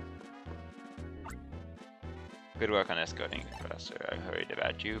 Good work on escorting, Professor. I heard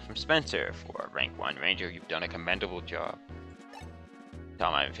about you from Spencer. For a rank 1 ranger, you've done a commendable job.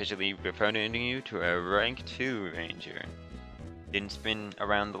 Tom, I'm officially promoting you to a rank 2 ranger. Didn't spin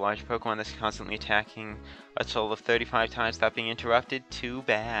around the large Pokemon that's constantly attacking a total of 35 times without being interrupted? Too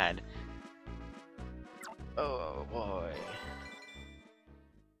bad. Oh boy.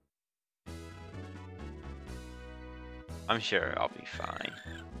 I'm sure I'll be fine.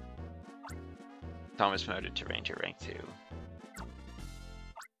 Tom was promoted to Ranger rank 2.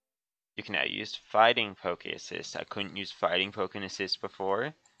 You can now use Fighting Poke Assist. I couldn't use Fighting Poke Assist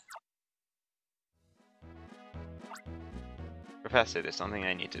before. Professor, there's something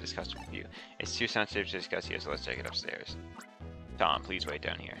I need to discuss with you. It's too sensitive to discuss here, so let's take it upstairs. Tom, please wait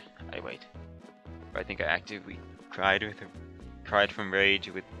down here. I wait. I think I actively cried from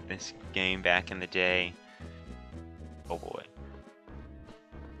rage with this game back in the day. Oh boy.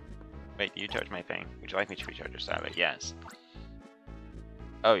 Wait, you charge my thing. Would you like me to recharge your Styler? Yes.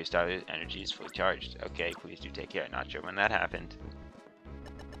 Oh, your Styler energy is fully charged. Okay, please do take care. Not sure when that happened.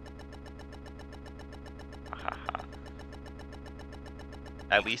 Haha.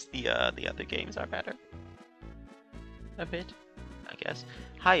 At least the other games are better. A bit, I guess.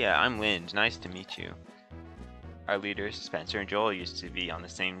 Hiya, I'm Lind. Nice to meet you. Our leaders, Spencer and Joel, used to be on the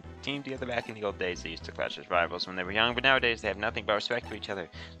same team together back in the old days. They used to clash as rivals when they were young, but nowadays they have nothing but respect for each other.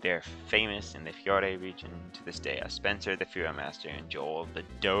 They're famous in the Fiore region to this day as Spencer, the Furo Master, and Joel, the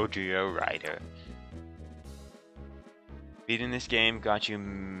Dojo Rider. Beating this game got you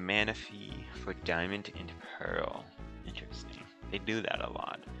Manaphy for Diamond and Pearl. Interesting. They do that a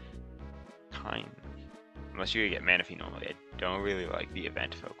lot. Unless you get Manaphy normally. I don't really like the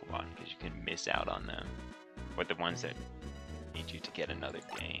event Pokemon because you can miss out on them. Or the ones that Need you to get another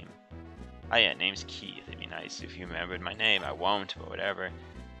game. Oh yeah, name's Keith. It'd be nice if you remembered my name. I won't, but whatever.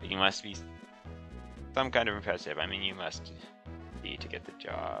 But you must be some kind of impressive. I mean, you must be to get the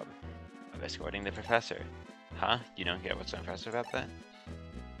job of escorting the professor. Huh? You don't get what's so impressive about that?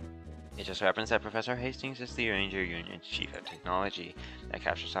 It just happens that Professor Hastings is the Ranger Union's chief of technology. That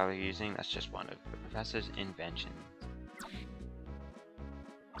capture style you're using, that's just one of the professor's inventions.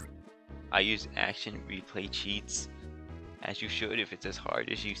 I use action replay cheats, as you should if it's as hard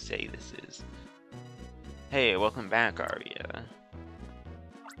as you say this is. Hey, welcome back, Aria.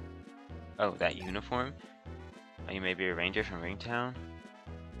 Oh, that uniform? Oh, you may be a ranger from Ringtown?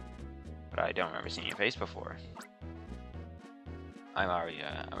 But I don't remember seeing your face before. I'm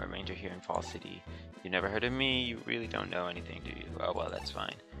Aria. I'm a ranger here in Fall City. You've never heard of me? You really don't know anything, do you? Oh, well, that's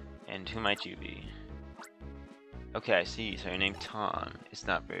fine. And who might you be? Okay, I see. So your name's Tom. It's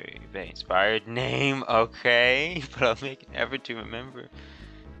not very inspired name, okay? But I'll make an effort to remember.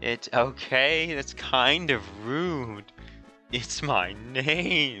 It's okay? That's kind of rude. It's my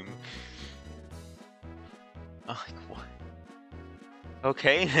name. Oh, like what?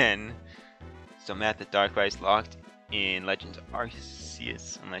 Okay then. So Matt the Darkrise locked in Legends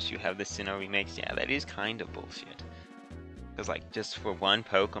Arceus, unless you have the Sinnoh remakes. Yeah, that is kind of bullshit. Because like, just for one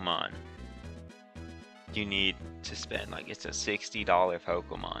Pokemon, you need to spend, like, it's a $60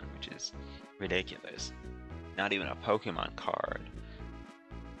 Pokemon, which is ridiculous. Not even a Pokemon card.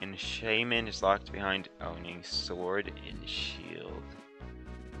 And Shaman is locked behind owning Sword and Shield.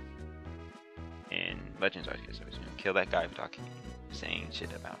 In Legends Arceus, I was gonna kill that guy for talking, saying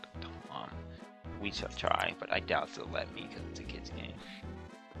shit about Tom. We shall try, but I doubt they'll let me because it's a kid's game.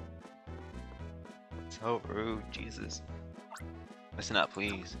 So rude, Jesus. Listen up,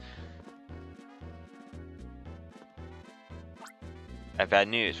 please. I have bad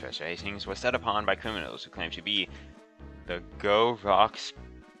news. Professor Hastings was set upon by criminals who claim to be the Go Rock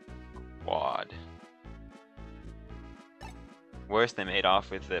Squad. Worse, they made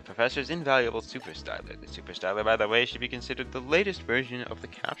off with the professor's invaluable Super Styler. The Super Styler, by the way, should be considered the latest version of the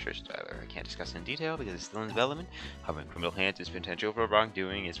Capture Styler. I can't discuss in detail because it's still in development. However, in criminal hands, its potential for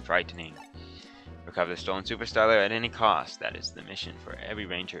wrongdoing is frightening. Recover the stolen Super Styler at any cost. That is the mission for every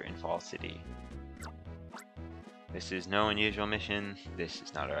ranger in Fall City. This is no unusual mission. This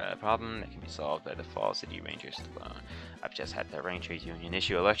is not a problem that can be solved by the Fall City Rangers alone. I've just had the Rangers Union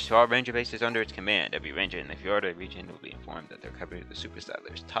issue alerts to all ranger bases under its command. Every ranger in the Fjorda region will be informed that they're covered with the Super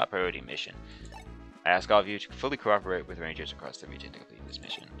Styler's top priority mission. I ask all of you to fully cooperate with rangers across the region to complete this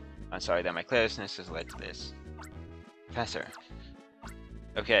mission. I'm sorry that my carelessness has led to this. Professor.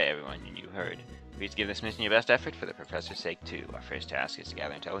 Okay, everyone, you heard. Please give this mission your best effort for the Professor's sake, too. Our first task is to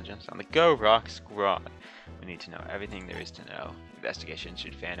gather intelligence on the Go Rock Squad. We need to know everything there is to know. Investigation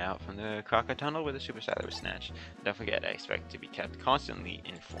should fan out from the Crocker Tunnel where the Super Styler was snatched. Don't forget, I expect to be kept constantly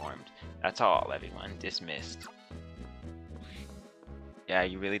informed. That's all, everyone. Dismissed. Yeah,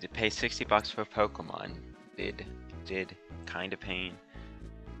 you really did pay $60 for Pokemon. Did. Kinda pain.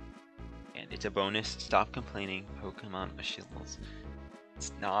 And it's a bonus. Stop complaining, Pokemon shills.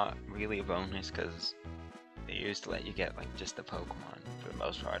 It's not really a bonus because they used to let you get like just the Pokemon for the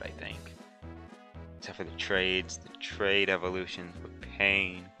most part, I think. Except for the trades, the trade evolutions were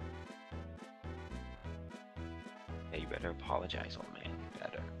pain. Yeah, you better apologize, old man. You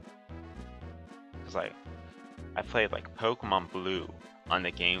better. Cause like, I played like Pokemon Blue on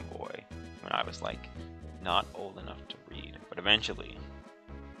the Game Boy when I was like not old enough to read, but eventually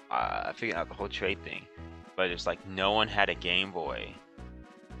I figured out the whole trade thing. But it's like no one had a Game Boy.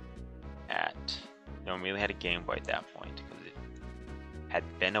 No one really had a Game Boy at that point because it had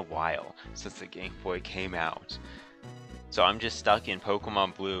been a while since the Game Boy came out. So I'm just stuck in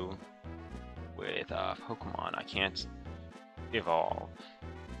Pokemon Blue with Pokemon. I can't evolve.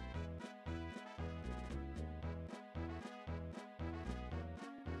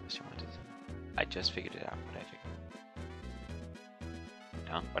 I just figured it out. What did I figure?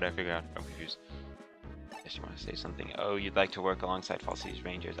 No, what did I figure out? I'm confused. You want to say something? Oh, you'd like to work alongside Fall City's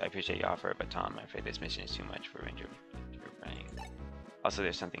Rangers. I appreciate your offer, but Tom, I'm afraid this mission is too much for Ranger rank. Also,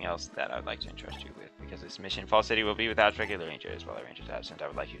 there's something else that I would like to entrust you with. Because this mission, Fall City will be without regular Rangers. While our Rangers are absent, I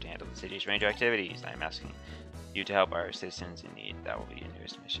would like you to handle the city's Ranger activities. I am asking you to help our citizens in need. That will be your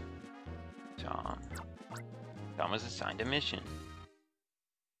newest mission. Tom. Tom was assigned a mission.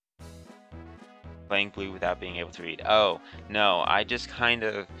 Playing Blue without being able to read. Oh, no, I just kind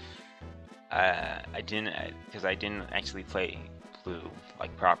of... I didn't actually play Blue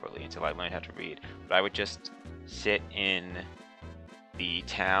like properly until I learned how to read. But I would just sit in the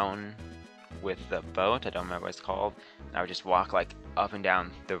town with the boat. I don't remember what it's called. And I would just walk like up and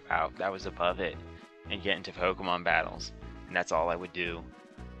down the route that was above it and get into Pokemon battles. and that's all I would do.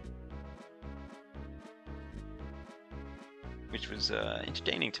 Which was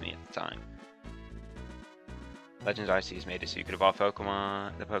entertaining to me at the time. Legends Arceus made it so you could evolve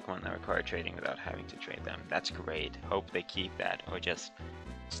Pokemon, the Pokemon that require trading without having to trade them. That's great. Hope they keep that, or just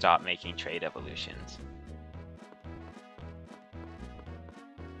stop making trade evolutions.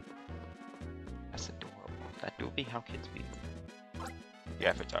 That's adorable. That do be how kids be. Your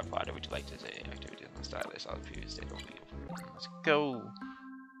efforts are applauded. Would you like to say activities on the stylist? All the previous state only. Let's go.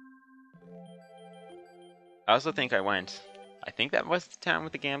 I also think I think that was the town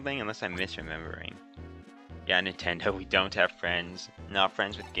with the gambling, unless I'm misremembering. Yeah, Nintendo, we don't have friends. Not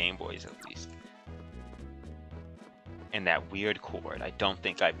friends with Game Boys, at least. And that weird cord. I don't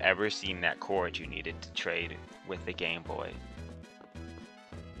think I've ever seen that cord you needed to trade with the Game Boy.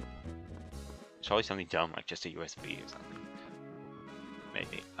 It's probably something dumb, like just a USB or something.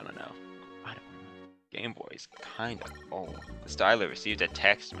 Maybe. I don't know. I don't know. Game Boy's kind of old. The styler received a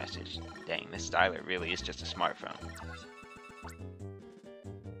text message. Dang, this styler really is just a smartphone.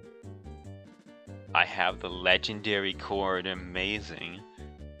 I have the legendary cord, amazing.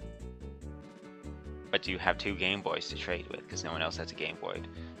 But do you have 2 Game Boys to trade with? Because no one else has a Game Boy.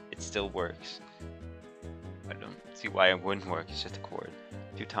 It still works. I don't see why it wouldn't work, it's just a cord.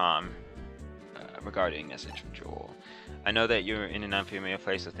 To Tom, regarding message from Joel. I know that you're in an unfamiliar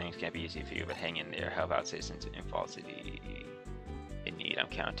place, so things can't be easy for you, but hang in there. How about citizens in falsity? In need, I'm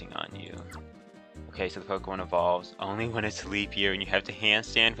counting on you. Okay, so the Pokemon evolves only when it's leap year and you have to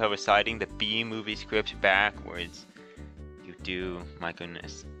handstand while reciting the B-movie script backwards. You do, my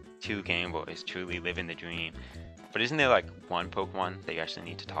goodness. 2 Game Boys, truly living the dream. But isn't there like 1 Pokemon that you actually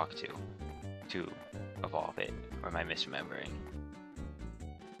need to talk to evolve it? Or am I misremembering?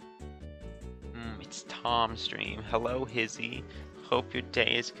 It's Tom's stream. Hello, Hizzy. Hope your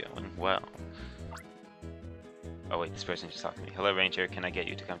day is going well. Oh wait, this person just talked to me. Hello Ranger, can I get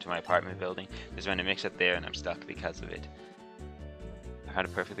you to come to my apartment building? There's been a mix-up there and I'm stuck because of it. I had a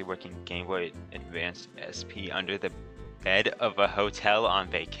perfectly working Game Boy Advance SP under the bed of a hotel on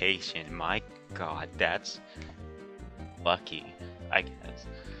vacation. My god, that's lucky, I guess.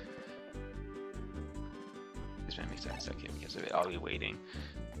 This man makes sense, okay, because of it. I'll be waiting.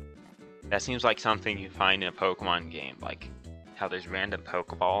 That seems like something you find in a Pokemon game, like how there's random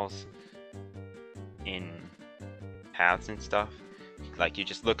Pokeballs in paths and stuff. Like you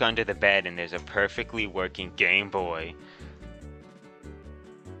just look under the bed and there's a perfectly working Game Boy.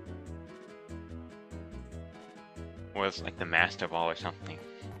 Or it's like the Master Ball or something.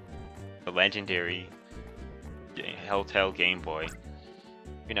 The legendary Hotel Game Boy.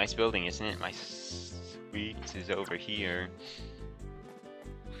 Very nice building, isn't it? My suite is over here.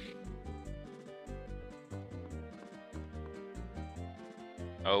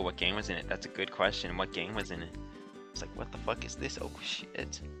 Oh, what game was in it? That's a good question. What game was in it? It's like, what the fuck is this? Oh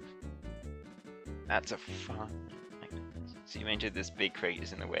shit. That's a fun. So you entered this big crate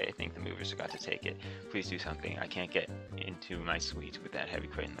is in the way. I think the movers forgot to take it. Please do something. I can't get into my suite with that heavy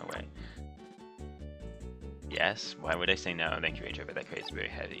crate in the way. Yes? Why would I say no? Thank you, Rachel, but that crate is very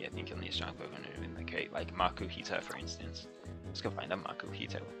heavy. I think you'll need a strong Pokemon in the crate, like Makuhita, for instance. Let's go find a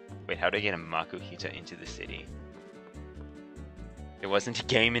Makuhita. Wait, how do I get a Makuhita into the city? There wasn't a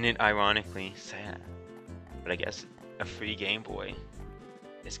game in it, ironically. Sad. But I guess a free Game Boy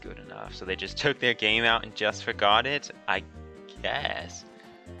is good enough. So they just took their game out and just forgot it? I guess.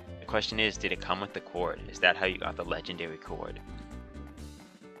 The question is, did it come with the cord? Is that how you got the legendary cord?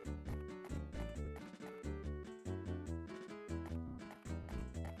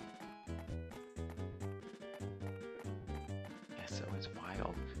 Yeah, so it's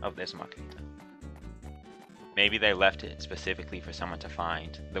wild. Oh, there's Makuhita. Maybe they left it specifically for someone to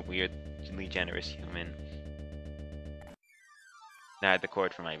find. The weirdly generous human. I had the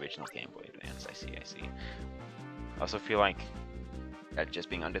cord from my original Game Boy Advance. I see. I also feel like that just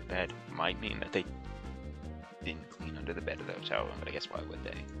being under the bed might mean that they didn't clean under the bed of the hotel room, but I guess why would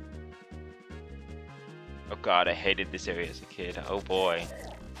they? Oh god, I hated this area as a kid. Oh boy.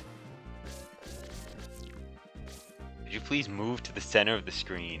 Could you please move to the center of the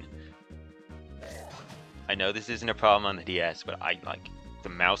screen? I know this isn't a problem on the DS, but I like the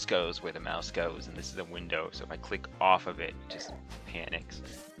mouse goes where the mouse goes, and this is a window, so if I click off of it, it just panics.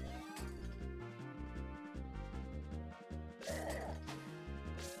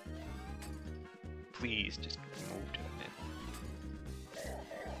 Please just move to it.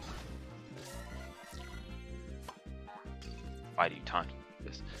 Why do you taunt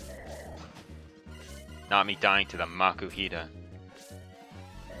this? Not me dying to the Makuhita.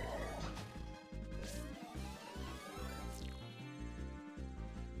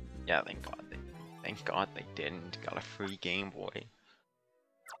 Yeah, thank God. Thank God they didn't. Got a free Game Boy.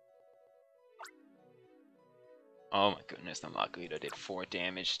 Oh my goodness, the Makuhita did 4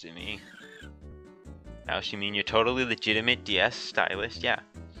 damage to me. Now, you mean you're totally legitimate DS stylist? Yeah.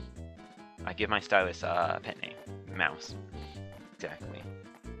 I give my stylist a pet name. Mouse. Exactly.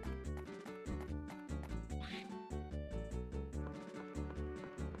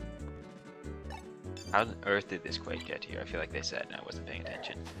 How on earth did this quake get here? I feel like they said and I wasn't paying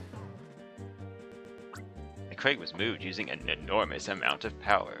attention. The quake was moved using an enormous amount of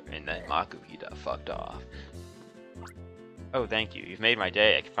power, and then Makuhita fucked off. Oh, thank you. You've made my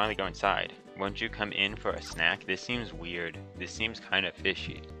day. I can finally go inside. Won't you come in for a snack? This seems weird. This seems kind of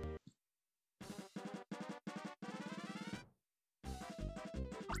fishy.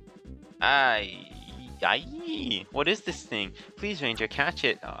 What is this thing? Please, Ranger, catch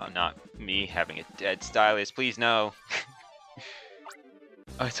it. Oh, not me having a dead stylist. Please, no.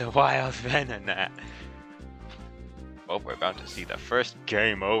 Oh, it's a wild Venonat. Oh, we're about to see the first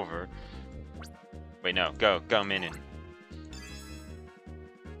game over. Wait, no. Go Minin.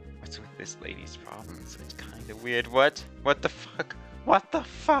 What's with this lady's problems? It's kind of weird. What? What the fuck? What the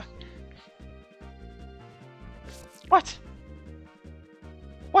fuck? What?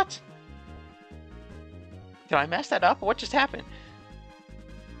 What? Did I mess that up? What just happened?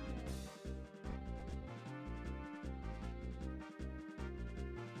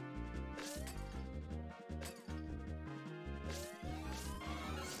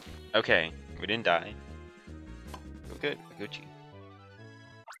 Okay, we didn't die. We're good. We're Gucci.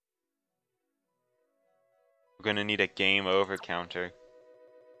 We're gonna need a game over counter.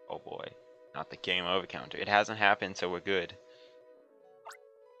 Oh boy. Not the game over counter. It hasn't happened, so we're good.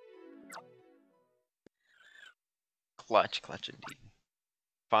 Clutch indeed.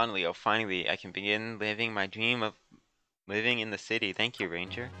 Finally, oh finally, I can begin living my dream of living in the city. Thank you,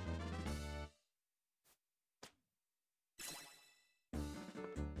 Ranger.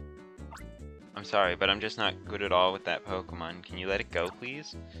 I'm sorry, but I'm just not good at all with that Pokemon. Can you let it go,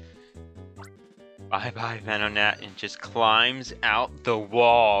 please? Bye-bye, Venonat, and just climbs out the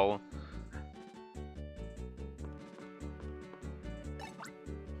wall.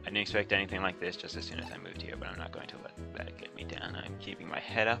 I didn't expect anything like this just as soon as I moved here, but I'm not going to let it get me down. I'm keeping my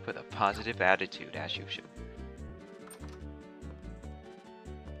head up with a positive attitude, as you should.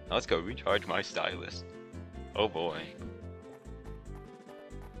 Now let's go recharge my stylus. Oh boy.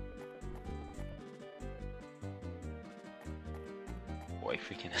 Boy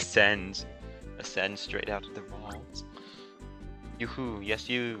freaking ascends. Ascends straight out of the walls. Yoo-hoo, yes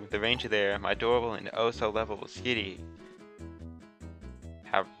you, the ranger there, my adorable and oh so lovable Skitty.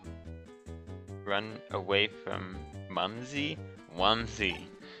 Have run away from Mumsy? Wumsy.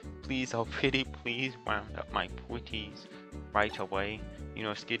 Please, oh pretty, please wound up my pretties right away. You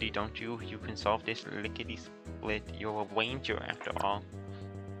know Skitty, don't you? You can solve this lickety-split. You're a ranger after all.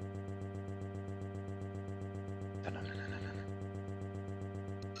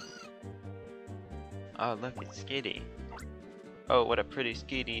 Oh, look, it's Skitty. Oh, what a pretty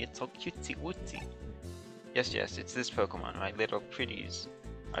Skitty. It's so cutesy wootsy. Yes, it's this Pokemon. My little pretties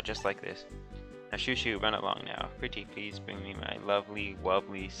are just like this. Now, Shoo, run along now. Pretty, please bring me my lovely,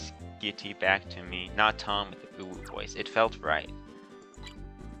 wobbly Skitty back to me. Not Tom with the boo voice. It felt right.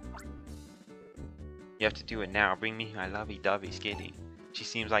 You have to do it now. Bring me my lovey-dovey Skitty. She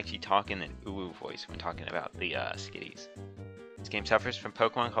seems like she's talking an uwu voice when talking about the Skitties. This game suffers from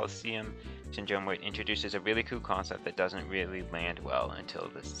Pokemon Coliseum syndrome, where it introduces a really cool concept that doesn't really land well until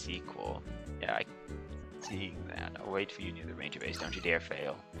the sequel. Yeah, I see that. I'll wait for you near the ranger base. Don't you dare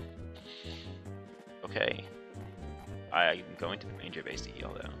fail. Okay. I'm going to the ranger base to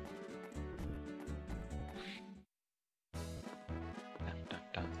heal though.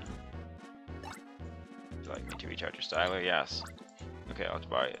 Would you like me to recharge your styler? Yes. Okay, I'll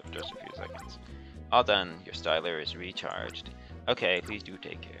buy it in just a few seconds. All done. Your styler is recharged. Okay, please do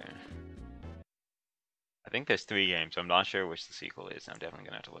take care. I think there's 3 games, so I'm not sure which the sequel is. I'm definitely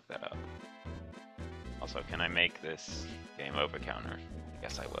gonna have to look that up. Also, can I make this game over counter? I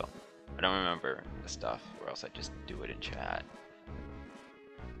guess I will. I don't remember the stuff, or else I'd just do it in chat.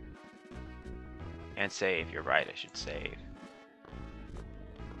 And save, you're right, I should save.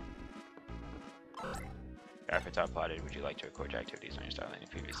 If it's uploaded, would you like to record your activities on your style like you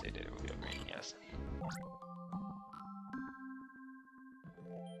previously did? It will be over. Yes.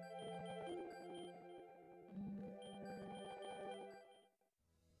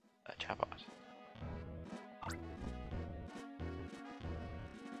 Chatbot.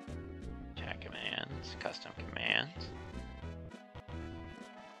 Chat commands, custom commands.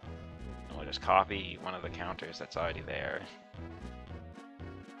 And we'll just copy one of the counters that's already there.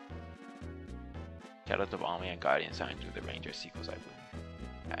 Shadows of Almi and Guardian Signs with the Ranger sequels, I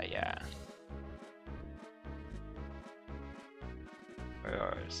believe. Yeah.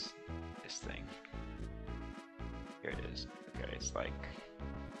 Where is this thing? Here it is. Okay, it's like...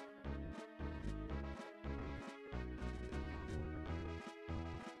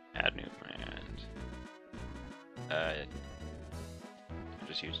 Add new brand. I'll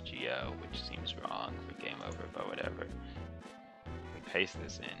just use Geo, which seems wrong for game over, but whatever. We paste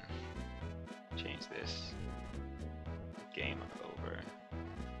this in. Change this. Game over.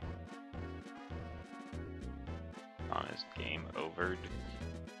 Honest, game overed.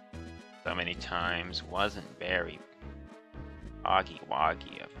 So many times. Wasn't very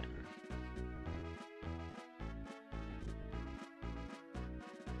oggy-woggy of him.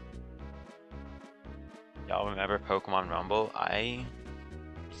 Y'all remember Pokemon Rumble?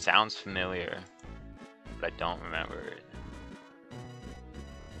 Sounds familiar, but I don't remember it.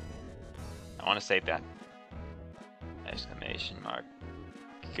 I want to say that exclamation mark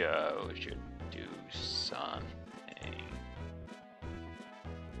go should do something.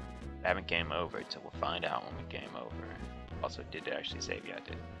 I haven't game over, so we'll find out when we game over. Also, did it actually save? Yeah, I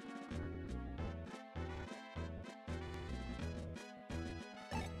did.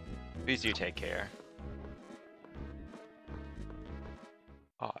 Please do take care.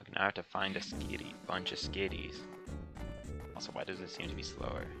 Oh, now I have to find a bunch of skitties. Also, why does it seem to be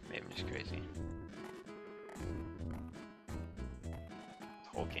slower? Maybe I'm just crazy. The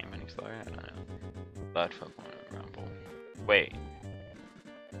whole game running slower? I don't know. But Pokemon Rumble. Wait.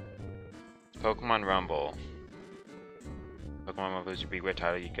 Pokemon Rumble. Pokemon Rumble is a pretty weird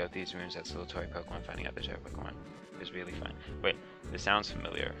title. You go through these rooms as little toy Pokemon, finding out the toy Pokemon. It's really fun. Wait, this sounds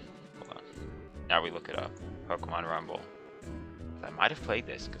familiar. Hold on. Now we look it up. Pokemon Rumble. I might have played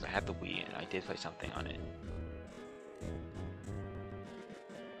this because I had the Wii and I did play something on it.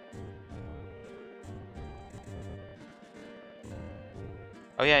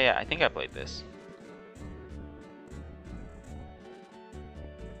 Oh yeah, I think I played this.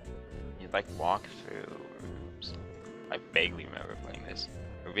 You like walk through rooms. I vaguely remember playing this.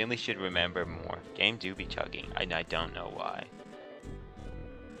 I really should remember more. Game do be chugging. I don't know why.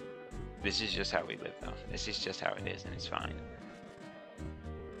 This is just how we live though. This is just how it is and it's fine.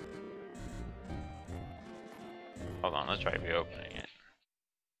 Hold on, let's try reopening it.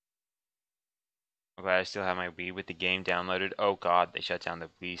 I'm glad I still have my Wii with the game downloaded. Oh god, they shut down the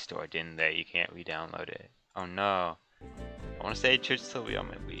Wii store, didn't they? You can't re-download it. Oh no. I want to say it should still be on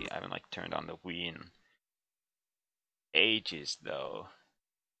my Wii. I haven't like turned on the Wii in ages though.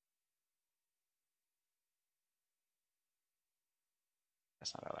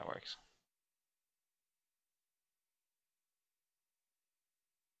 That's not how that works.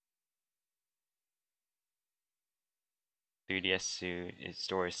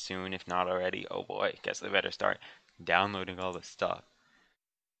 Store is soon, if not already. Oh boy, guess they better start downloading all this stuff.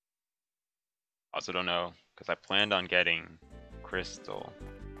 Also don't know, because I planned on getting Crystal.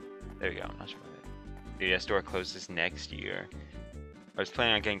 There you go, I'm not sure what it. 3DS store closes next year. I was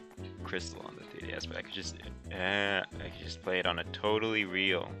planning on getting Crystal on the 3DS, but I could just play it on a totally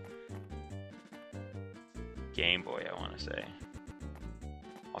real Game Boy, I want to say.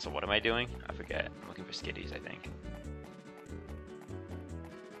 Also, what am I doing? I forget. I'm looking for skitties, I think.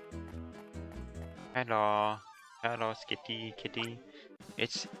 Hello, Skitty Kitty.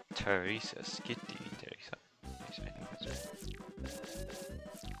 It's Teresa Skitty. Teresa, I think that's right.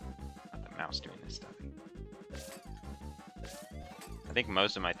 Not the mouse doing this stuff. I think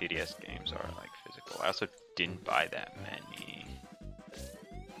most of my 3DS games are like physical. I also didn't buy that many.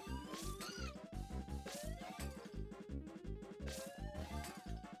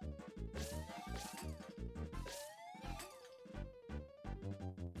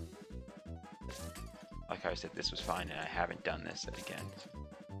 Like I said, this was fine, and I haven't done this again.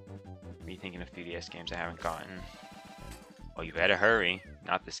 Me thinking of 3DS games I haven't gotten. Well, you better hurry,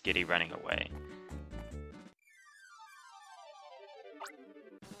 not the Skitty running away.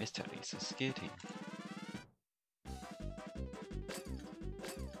 It's Teresa Skitty.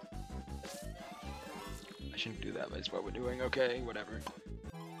 I shouldn't do that, but it's what we're doing. Okay, whatever.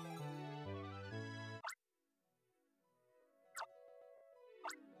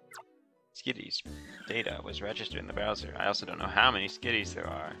 Skitties data was registered in the browser. I also don't know how many Skitties there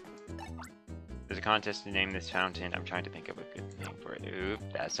are. There's a contest to name this fountain. I'm trying to think of a good name for it. Oop,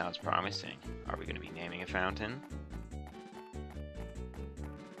 that sounds promising. Are we going to be naming a fountain?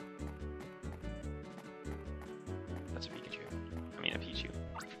 That's a Pikachu. I mean a Pichu.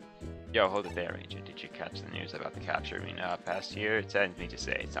 Yo, hold it there, Ranger. Did you catch the news about the capture arena past here? It saddens me to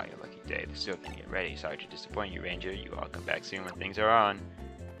say it's not your lucky day. They're still getting it ready. Sorry to disappoint you, Ranger. You all come back soon when things are on.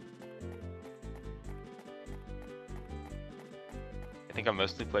 think I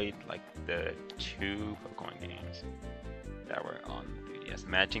mostly played like the 2 Pokemon games that were on the 3DS.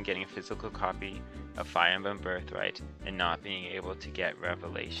 Imagine getting a physical copy of Fire Emblem Birthright and not being able to get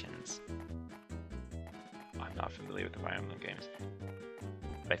Revelations. I'm not familiar with the Fire Emblem games.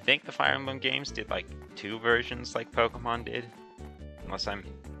 But I think the Fire Emblem games did like 2 versions like Pokemon did. Unless I'm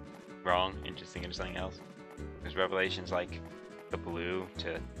wrong and just thinking of something else. Because Revelations like the blue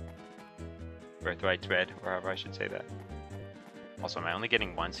to Birthright's red, or however I should say that. Also, am I only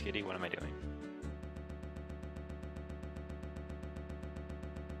getting 1 Skitty? What am I doing?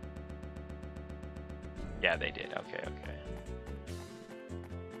 Yeah, they did. Okay, okay.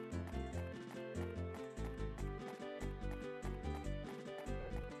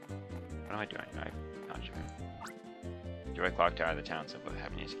 What am I doing? I'm not sure. Joy Clock Tower of the town, so both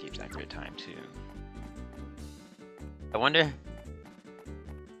happiness keeps accurate time too. I wonder.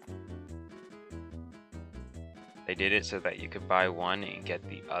 They did it so that you could buy one and get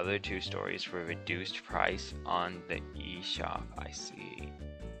the other 2 stories for a reduced price on the eShop. I see.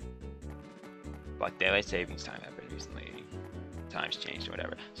 Like daylight savings time happened recently. Times changed or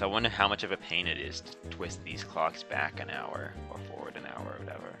whatever. So I wonder how much of a pain it is to twist these clocks back an hour or forward an hour or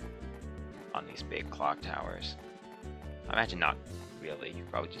whatever on these big clock towers. I imagine not really. You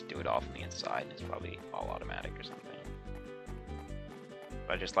probably just do it all from the inside and it's probably all automatic or something.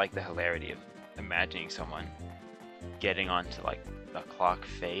 But I just like the hilarity of imagining someone getting onto like the clock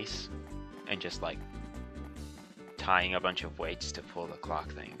face and just like tying a bunch of weights to pull the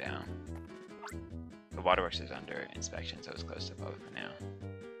clock thing down. The waterworks is under inspection, so it's closed to both for now.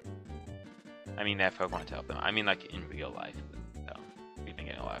 I mean, they have Pokemon to help them. I mean, like in real life, though. We've been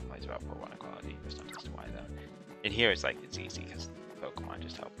getting a lot of complaints about poor water quality. There's no just why though. In here, it's like it's easy because Pokemon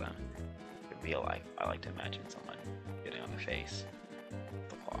just help them. In real life, I like to imagine someone getting on the face of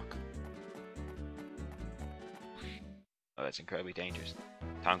the clock. Oh, that's incredibly dangerous.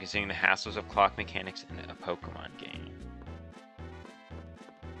 Time consuming the hassles of clock mechanics in a Pokemon game.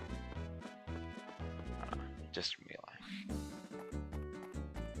 Just real life.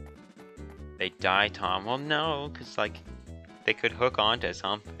 They die, Tom. Well, no, because like they could hook onto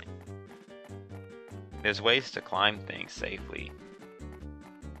something. There's ways to climb things safely.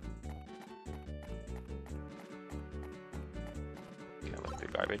 Can I look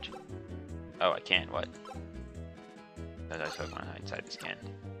through garbage? Oh, I can't. What? No, there's Pokemon inside this can.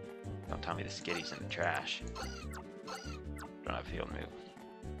 Don't tell me the Skitty's in the trash. Don't have field move.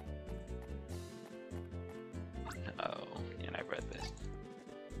 Oh, and I've read this.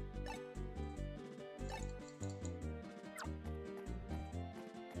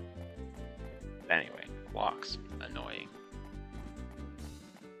 Anyway, walks. Annoying.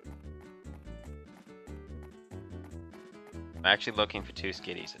 I'm actually looking for 2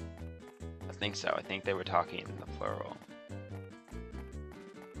 Skitties. I think so. I think they were talking in the plural.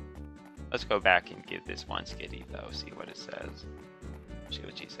 Let's go back and give this 1 Skitty though, see what it says. See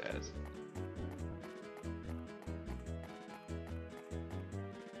what she says.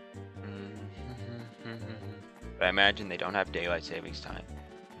 But I imagine they don't have daylight savings time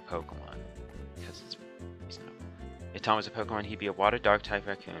in Pokemon because it's reasonable. If Tom was a Pokemon, he'd be a water dark type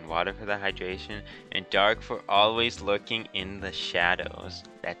raccoon. Water for the hydration and dark for always looking in the shadows.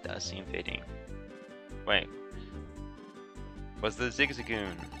 That does seem fitting. Wait. Was the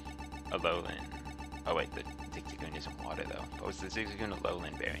Zigzagoon a lowland? Oh wait, the Zigzagoon isn't water though. But was the Zigzagoon a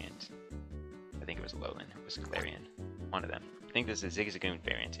lowland variant? I think it was a lowland. It was Clarion. One of them. I think there's a Zigzagoon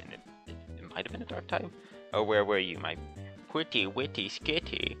variant in it. It might have been a dark type. Oh, where were you, my pretty witty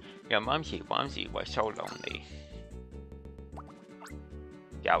skitty? Your mumsy wumsy was so lonely.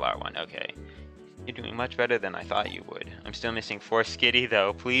 Galar one, okay. You're doing much better than I thought you would. I'm still missing 4 Skitty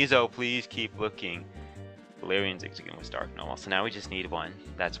though. Please, oh please keep looking. Valerian Zigzagoon was dark normal, so now we just need one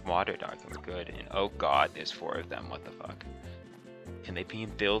that's water dark and we're good. And oh god, there's 4 of them, what the fuck? Can they be in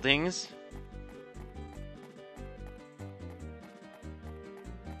buildings?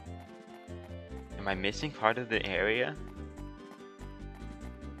 Am I missing part of the area?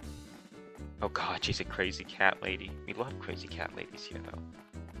 Oh god, she's a crazy cat lady. We love crazy cat ladies here though.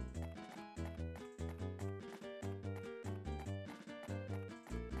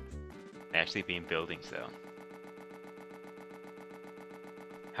 They actually be in buildings though.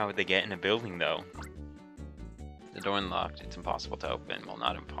 How would they get in a building though? The door unlocked, it's impossible to open. Well,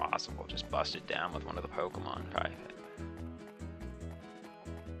 not impossible, just bust it down with one of the Pokemon private.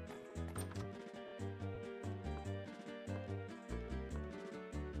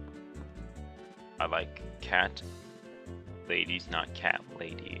 I like cat ladies, not cat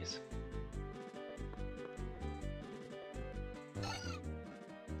ladies.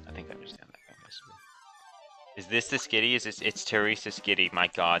 I think I understand that. Is this the Skitty? Is this? It's Teresa Skitty. My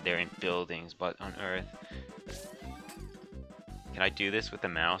God, they're in buildings. What on earth? Can I do this with the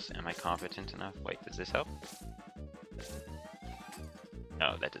mouse? Am I competent enough? Wait, does this help?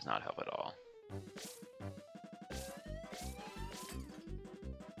 No, that does not help at all.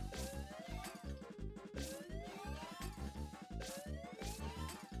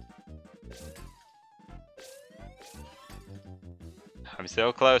 I'm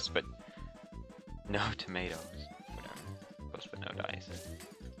so close, but no tomatoes. Whatever. Close but no dice.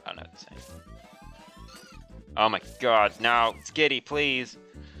 Oh no, the same. Oh my God, no! Skitty, please!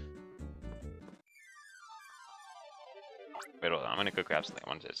 Wait, hold on. I'm gonna go grab something. I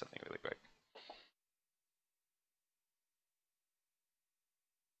want to do something really quick.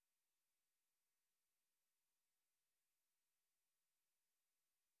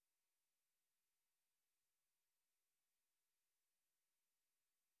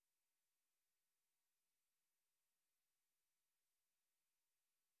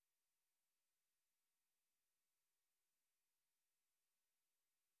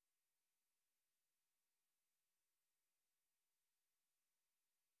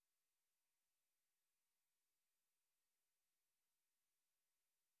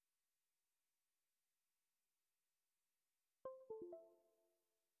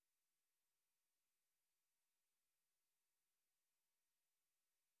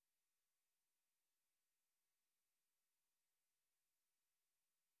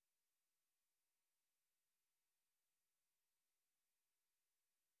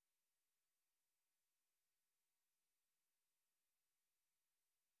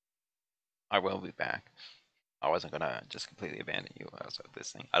 I will be back. I wasn't gonna just completely abandon you also with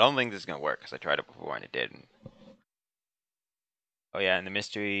this thing. I don't think this is gonna work because I tried it before and it didn't. Oh yeah, in the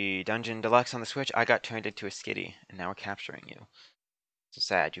Mystery Dungeon Deluxe on the Switch, I got turned into a Skitty, and now we're capturing you. So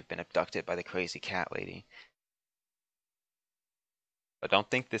sad, you've been abducted by the crazy cat lady. I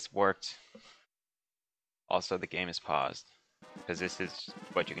don't think this worked. Also, the game is paused, because this is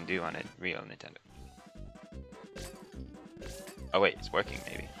what you can do on a real Nintendo. Oh wait, it's working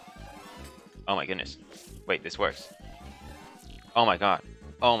maybe. Oh my goodness. Wait, this works. Oh my God.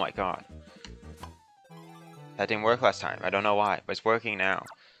 Oh my God. That didn't work last time. I don't know why, but it's working now.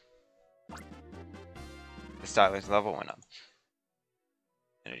 The styler's level went up.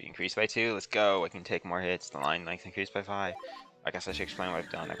 Energy increased by 2. Let's go. I can take more hits. The line length increased by 5. I guess I should explain what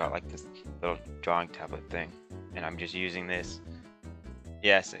I've done. I got like this little drawing tablet thing, and I'm just using this.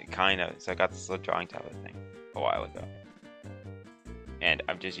 Yes, it kind of. So I got this little drawing tablet thing a while ago. And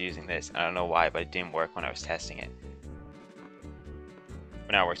I'm just using this. I don't know why, but it didn't work when I was testing it.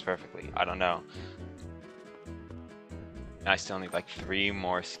 But now it works perfectly. I don't know. And I still need like 3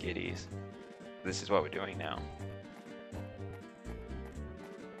 more Skitties. This is what we're doing now.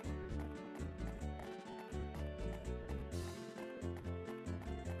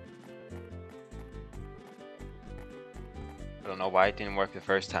 I don't know why it didn't work the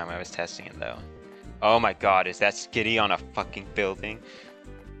first time I was testing it though. Oh my God, is that Skitty on a fucking building?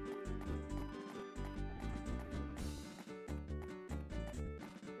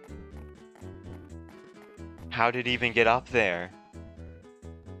 How did it even get up there?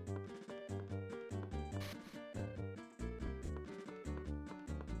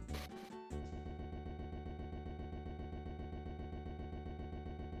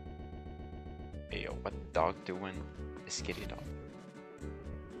 Hey yo, what the dog doing? The Skitty dog.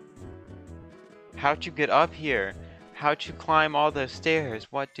 How'd you get up here? How'd you climb all those stairs?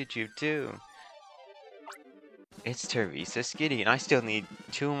 What did you do? It's Teresa Skitty, and I still need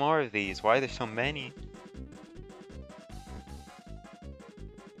 2 more of these. Why are there so many?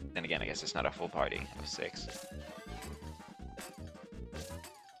 Then again, I guess it's not a full party of 6.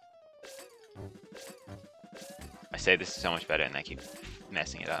 I say this is so much better, and I keep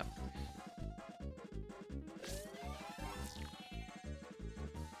messing it up.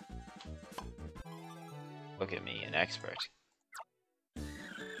 Look at me, an expert. I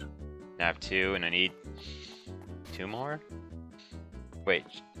have 2, and I need 2 more? Wait,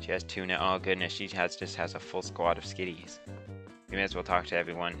 she has 2 now. Oh goodness, she just has a full squad of Skitties. We may as well talk to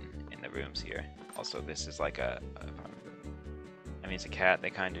everyone in the rooms here. Also, this is like I mean, it's a cat.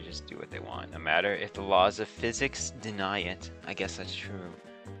 They kind of just do what they want, no matter if the laws of physics deny it. I guess that's true.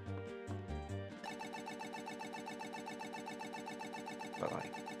 But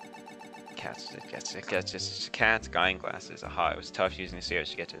like, just cats, guy in glasses. Aha, it was tough using the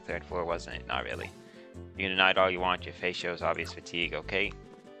stairs to get to the 3rd floor, wasn't it? Not really. You can deny it all you want. Your face shows obvious fatigue, okay?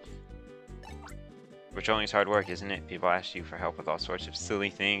 Patrolling is hard work, isn't it? People ask you for help with all sorts of silly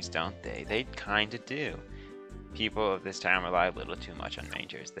things, don't they? They kinda do. People of this town rely a little too much on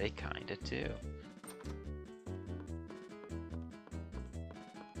rangers. They kinda do.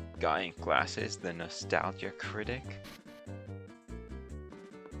 guy in glasses, the nostalgia critic.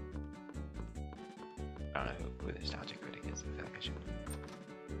 I don't know who the nostalgia critic is. I feel like I should.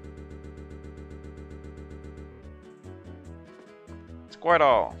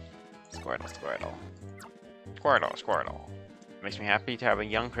 Squirtle! Squirtle, Squirtle. Squirtle, Squirtle. It makes me happy to have a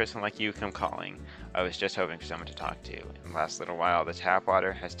young person like you come calling. I was just hoping for someone to talk to. In the last little while, the tap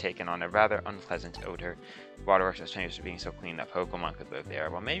water has taken on a rather unpleasant odor. Waterworks has changed to being so clean that Pokemon could live there.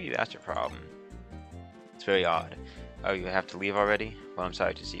 Well, maybe that's your problem. It's very odd. Oh, you have to leave already? Well, I'm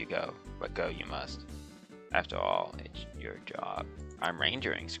sorry to see you go, but go you must. After all, it's your job. I'm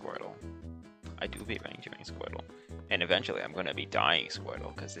rangering Squirtle. I do be rangering Squirtle. And eventually I'm going to be dying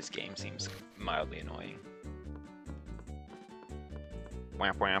Squirtle, because this game seems mildly annoying.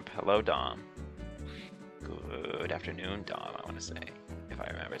 Wamp wamp, hello Dom. Good afternoon, Dom, I want to say, if I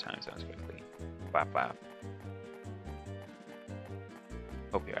remember time zones quickly. Wap wap.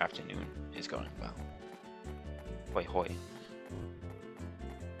 Hope your afternoon is going well. Hoi hoi.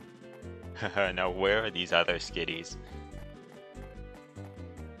 Now where are these other skitties?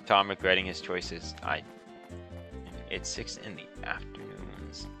 Tom regretting his choices. It's 6 in the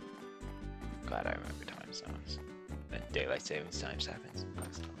afternoons. Glad I remember time zones. Then daylight savings time happens.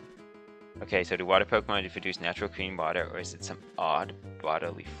 Okay, so do water Pokemon produce natural clean water, or is it some odd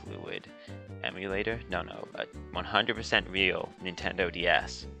bodily fluid emulator? No, a 100% real Nintendo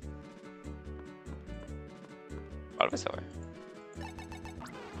DS. Bulbasaur.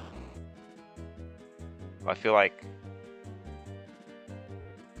 Well, I feel like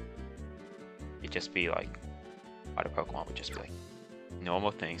it'd just be like water Pokemon would just be like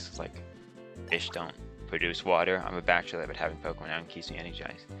normal things. It's like fish don't produce water. I'm a bachelor, but having Pokemon out keeps me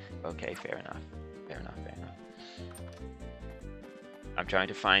energized. Okay, fair enough. Fair enough, fair enough. I'm trying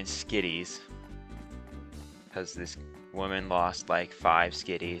to find skitties because this woman lost like 5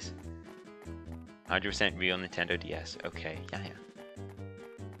 skitties. 100% real Nintendo DS. Okay, yeah.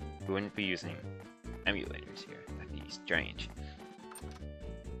 We wouldn't be using emulators here. That'd be strange.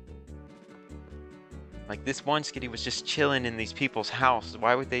 Like this one skitty was just chilling in these people's house.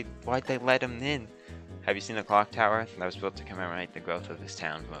 Why'd they let him in? Have you seen the clock tower that was built to commemorate the growth of this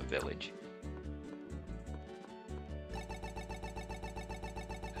town from a village?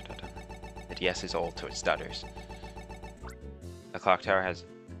 The DS is old, so it stutters. The clock tower has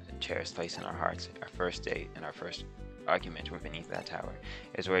a cherished place in our hearts. Our first date and our first argument were beneath that tower.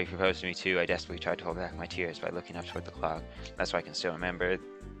 It was where he proposed to me too. I desperately tried to hold back my tears by looking up toward the clock. That's why I can still remember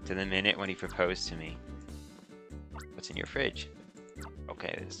to the minute when he proposed to me. What's in your fridge?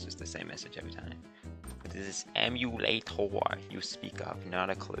 Okay, it's just the same message every time. What is this emulator you speak of? Not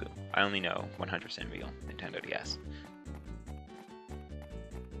a clue. I only know 100% real Nintendo DS.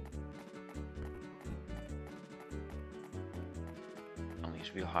 Only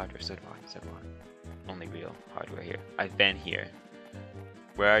use real hardware, so do I. Only real hardware here. I've been here.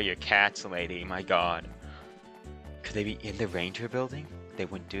 Where are your cats, lady? My god. Could they be in the Ranger building? They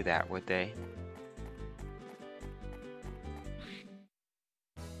wouldn't do that, would they?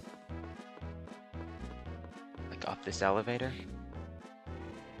 Like up this elevator?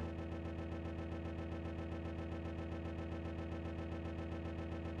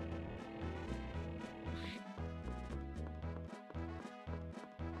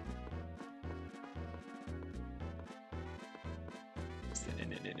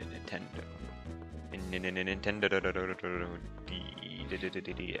 Nintendo.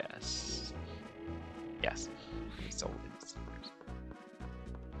 Yes. Yes. Sold it.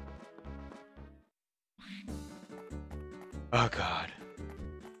 Oh god.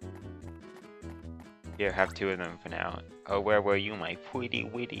 Here, have 2 of them for now. Oh, where were you, my pretty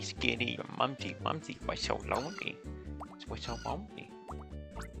witty skinny mumsy? Why so lonely? Why so lonely?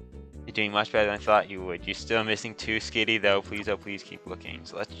 You're doing much better than I thought you would. You're still missing 2 skitty though. Please, oh please keep looking.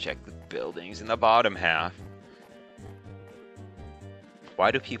 So let's check the buildings in the bottom half. Why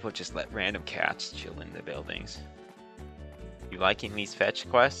do people just let random cats chill in the buildings? You liking these fetch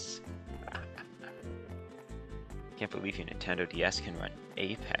quests? Can't believe your Nintendo DS can run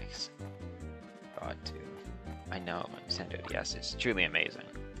Apex. God, too. I know, my Nintendo DS is truly amazing.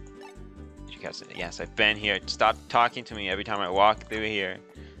 Did you guys? Yes, I've been here. Stop talking to me every time I walk through here.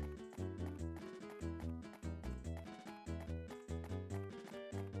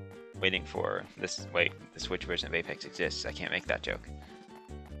 Waiting for this. Wait, the Switch version of Apex exists. I can't make that joke.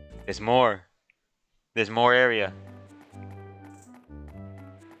 There's more. There's more area.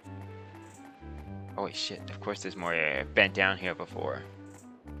 Oh wait, shit. Of course there's more area. I've been down here before.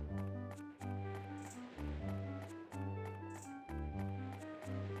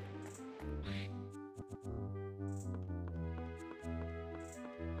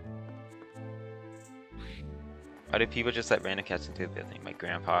 Why do people just let random cats into the building? My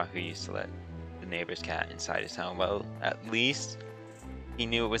grandpa, who used to let the neighbor's cat inside his home, well, at least he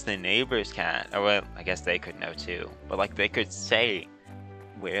knew it was the neighbor's cat. Or well, I guess they could know too. But like they could say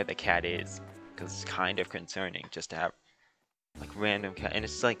where the cat is, because it's kind of concerning just to have like random cat. And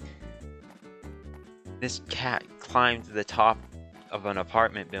it's like this cat climbed to the top of an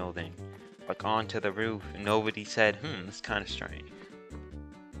apartment building, like onto the roof, and nobody said, it's kind of strange.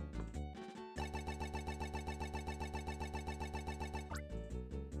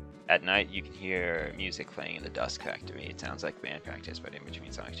 At night, you can hear music playing in the Dusk Factory. It sounds like band practice, but in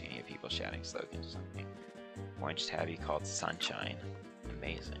between songs, you can hear people shouting slogans or something. Orange tabby called Sunshine.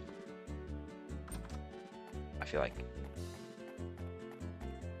 Amazing. I feel like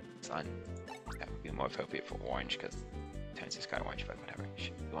Sun, that would be more appropriate for Orange because it turns the sky orange, but whatever.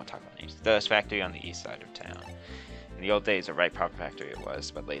 We won't talk about names. The Dusk Factory on the east side of town. In the old days, a right proper factory it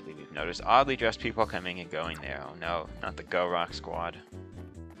was, but lately we've noticed oddly dressed people coming and going there. Oh no, not the Go Rock Squad.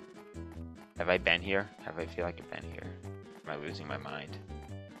 Have I been here? Have I feel like I've been here? Am I losing my mind?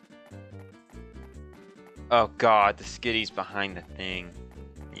 Oh god, the skitty's behind the thing.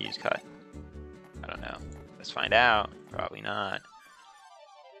 Use cut. I don't know. Let's find out. Probably not.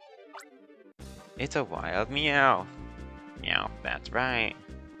 It's a wild meow. Meow, that's right.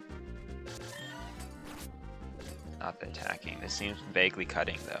 Not the attacking. This seems vaguely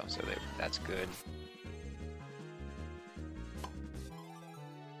cutting though, so that's good.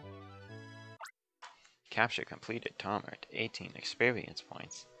 Capture completed. Tom earned 18 experience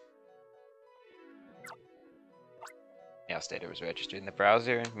points. Meowth data was registered in the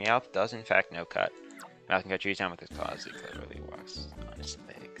browser. Meowth does in fact no cut. Meowth can cut trees down with his claws. He cleverly walks on his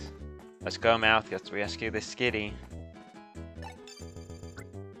legs. Let's go, Meowth. Let's rescue the skitty.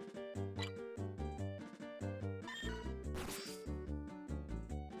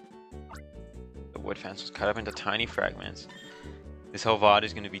 The wood fence was cut up into tiny fragments. This whole VOD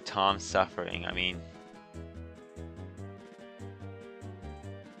is going to be Tom suffering. I mean,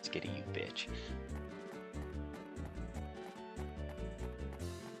 skitty, you bitch.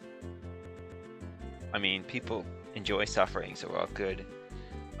 I mean, people enjoy suffering, so we're all good.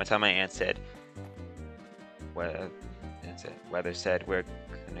 One time my aunt said, weather said we're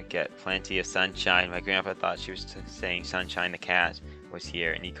gonna get plenty of sunshine. My grandpa thought she was saying Sunshine the cat was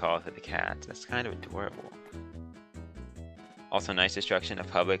here, and he called her the cat. That's kind of adorable. Also, nice destruction of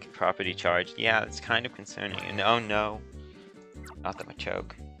public property charged. Yeah, it's kind of concerning. And oh no, not the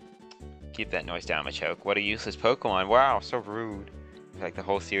Machoke. Keep that noise down, Machoke. What a useless Pokemon. Wow, so rude. I feel like the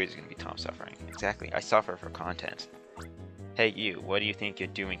whole series is going to be Tom suffering. Exactly, I suffer for content. Hey you, what do you think you're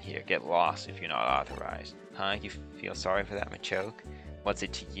doing here? Get lost if you're not authorized. Huh? You feel sorry for that Machoke? What's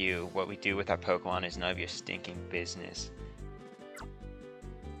it to you? What we do with our Pokemon is none of your stinking business.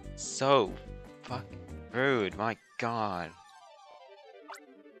 So fucking rude, my god.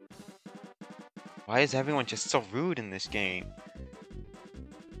 Why is everyone just so rude in this game?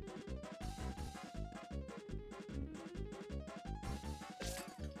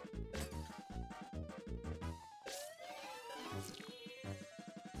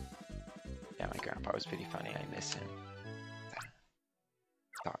 Yeah, my grandpa was pretty funny. I miss him.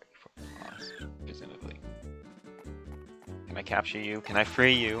 Sorry for the loss, presumably. Can I capture you? Can I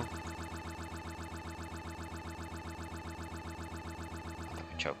free you?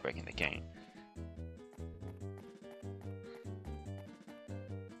 Choke breaking the game.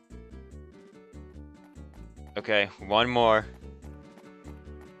 Okay, one more.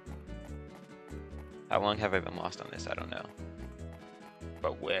 How long have I been lost on this? I don't know.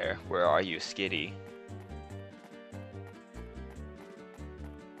 But where? Where are you, Skitty?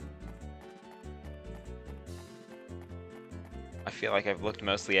 I feel like I've looked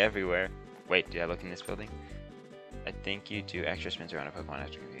mostly everywhere. Wait, did I look in this building? I think you do extra spins around a Pokemon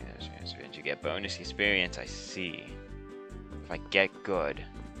after completing this experience. You get bonus experience, I see. If I get good,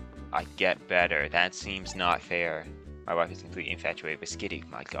 I get better. That seems not fair. My wife is completely infatuated with Skitty.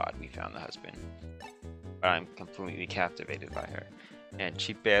 My god, we found the husband. I'm completely captivated by her. And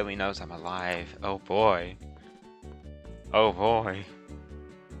she barely knows I'm alive. Oh boy. Oh boy.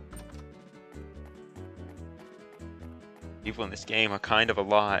 People in this game are kind of a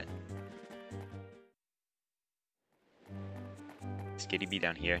lot. Skitty be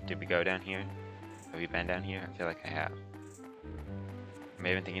down here? Did we go down here? Have we been down here? I feel like I have. I may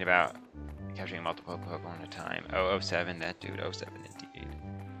have been thinking about capturing multiple Pokemon at a time. Oh, 07, that dude. 07 indeed.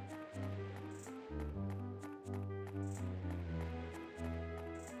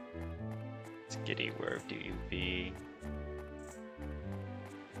 Skitty, where do you be?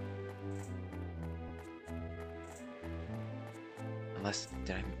 Unless,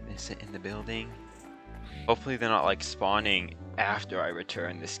 did I miss it in the building? Hopefully they're not like spawning after I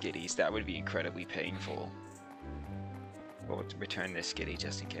return the skitties. That would be incredibly painful. We'll return this skitty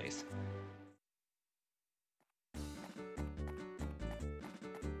just in case.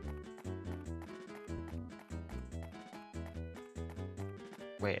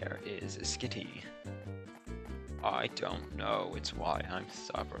 Where is a skitty? I don't know. It's why I'm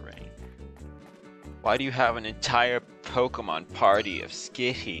suffering. Why do you have an entire Pokemon party of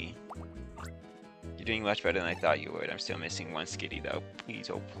skitty? You're doing much better than I thought you would. I'm still missing one skitty though. Please,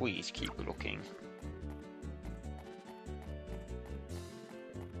 oh please, keep looking.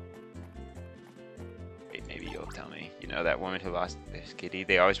 Wait, maybe you'll tell me. You know that woman who lost the skitty?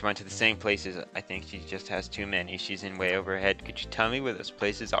 They always run to the same places. I think she just has too many. She's in way over her head. Could you tell me where those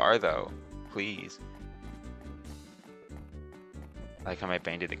places are though? Please. I like how my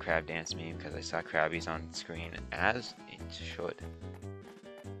brain did the crab dance meme because I saw Krabbies on screen, as it should.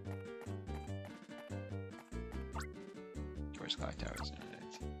 Where's Clock Towers?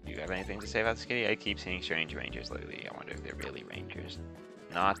 Do you have anything to say about the skitty? I keep seeing strange rangers lately. I wonder if they're really rangers.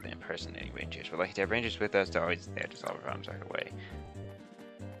 Not the impersonating rangers. We're lucky to have rangers with us. They're always there to solve our problems right away.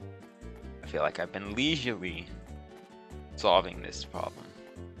 I feel like I've been leisurely solving this problem.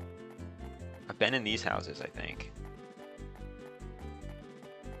 I've been in these houses, I think.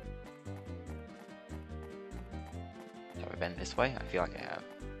 Have I been this way? I feel like I have.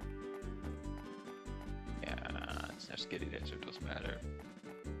 Yeah, it's no skitty there, so it doesn't matter.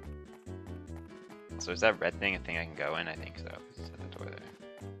 So is that red thing a thing I can go in? I think so. It's at the door there.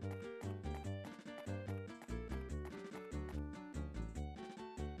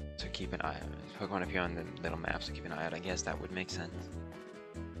 So keep an eye out. Pokemon appear on the little map, so keep an eye out. I guess that would make sense.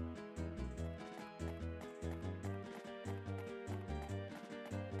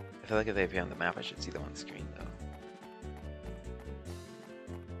 I feel like if they appear on the map, I should see them on the screen though.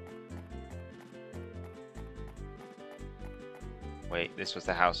 Wait, this was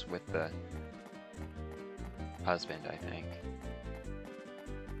the house with the husband, I think.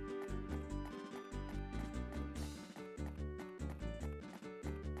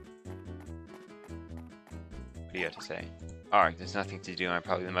 What do you have to say? Ark, there's nothing to do. I'm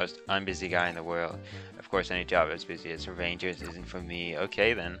probably the most unbusy guy in the world. Of course, any job as busy as a Rangers isn't for me.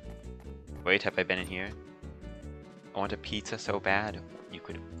 Okay, then. Wait, have I been in here? I want a pizza so bad. You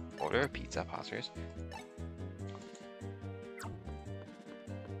could order a pizza, Possers.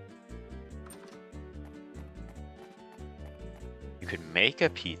 You could make a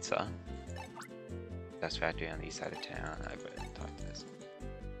pizza. That's factory on the east side of town. I better talk to this.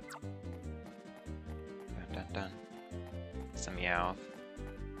 Dun dun dun. Some Meowth.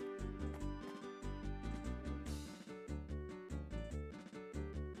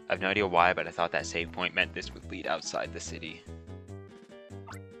 I have no idea why, but I thought that save point meant this would lead outside the city.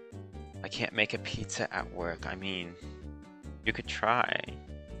 I can't make a pizza at work. I mean, you could try.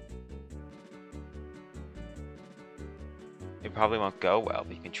 It probably won't go well,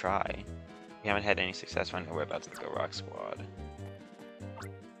 but you can try. We haven't had any success finding our way back to the Go Rock Squad.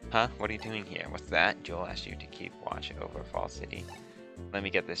 Huh? What are you doing here? What's that? Joel asked you to keep watch over Fall City. Let me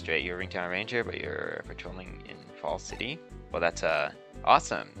get this straight. You're a Ringtown Ranger, but you're patrolling in Fall City? Well, that's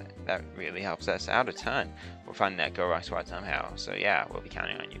awesome. That really helps us out a ton. We'll find that Go Rock Squad somehow. So yeah, we'll be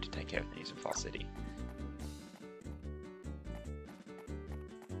counting on you to take care of things in Fall City.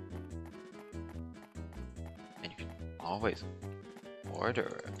 And you can always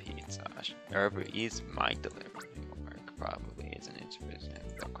order a pizza. Uber Eats might deliver to your work. Probably isn't it?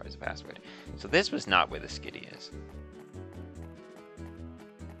 That requires a password. So this was not where the skitty is.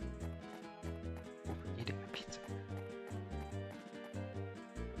 Eating a pizza.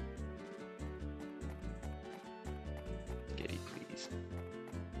 Skitty, please.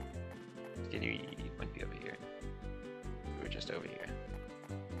 Skitty wouldn't be over here. We were just over here.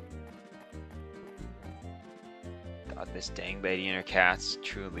 God, this dang lady and her cats,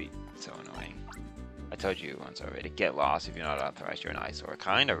 truly so annoying. I told you once already, get lost if you're not authorized, you're an eyesore.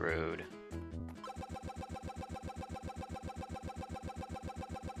 Kinda rude.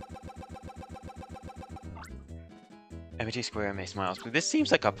 MT Square, May Smiles. But this seems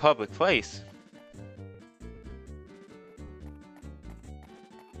like a public place.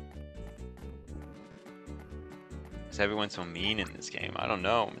 Is everyone so mean in this game? I don't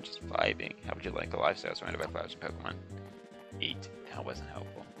know, I'm just vibing. How would you like a lifestyle surrounded by flowers and Pokemon? 8. That wasn't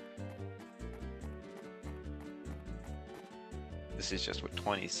helpful. This is just what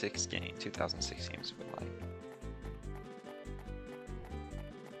 2006 games were like.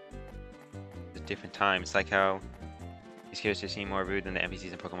 It's a different time. It's like how these characters seem more rude than the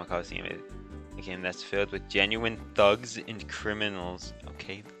NPCs in Pokemon Coliseum. A game that's filled with genuine thugs and criminals.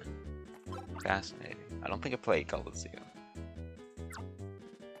 Okay. Fascinating. I don't think I played Coliseum.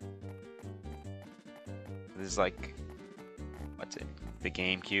 This is like, what's it? The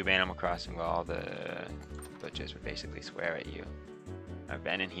GameCube Animal Crossing where all the glitches would basically swear at you. I've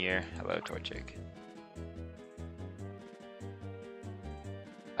been in here. Hello, Torchic.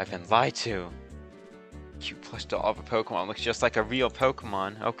 I've been lied to. Q plush doll of a Pokemon looks just like a real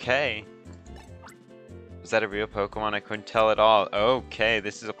Pokemon. Okay. Was that a real Pokemon? I couldn't tell at all. Okay,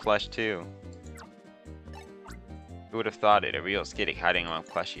 this is a plush too. Who would have thought it? A real Skitty hiding among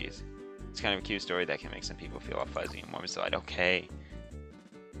plushies. It's kind of a cute story that can make some people feel all fuzzy and warm inside. Okay.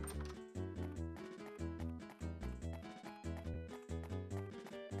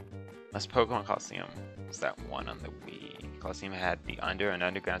 Last Pokemon Coliseum was that one on the Wii. Coliseum had the an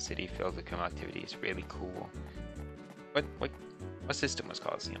underground city filled with Kuma activities. Really cool. What system was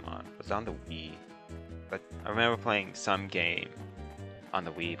Coliseum on? It was on the Wii. But I remember playing some game on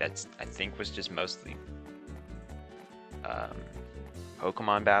the Wii that's I think was just mostly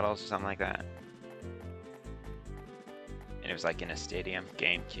Pokemon battles or something like that. And it was like in a stadium.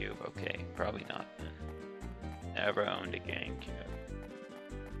 GameCube, okay, probably not. Never owned a GameCube.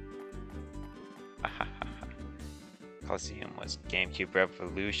 Coliseum was GameCube.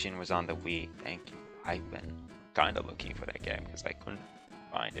 Revolution was on the Wii. Thank you. I've been kind of looking for that game because I couldn't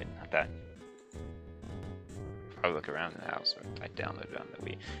find it. Not that. I'll look around the house. I downloaded it on the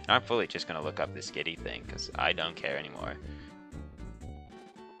Wii. And I'm fully just gonna look up this Skitty thing because I don't care anymore.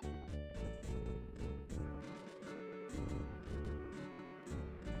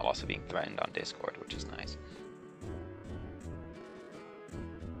 I'm also being threatened on Discord, which is nice.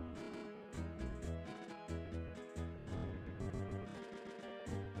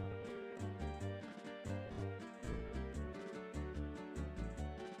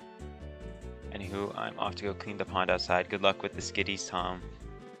 Anywho, I'm off to go clean the pond outside. Good luck with the Skitties, Tom.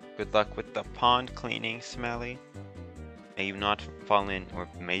 Good luck with the pond cleaning, Smelly. May you not fall in, or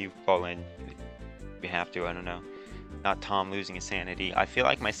may you fall in. You have to, I don't know. Not Tom losing his sanity. I feel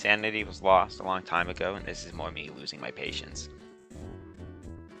like my sanity was lost a long time ago, and this is more me losing my patience.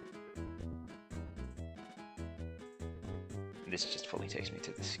 This just fully takes me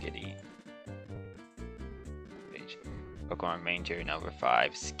to the Skitty page. Pokemon Ranger number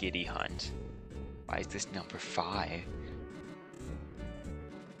 5, Skitty Hunt. Why is this number 5?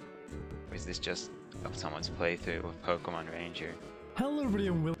 Or is this just of someone's playthrough of Pokemon Ranger? Hello,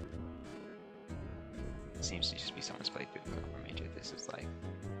 everyone. It seems to just be someone's playthrough of Pokemon Ranger. This is like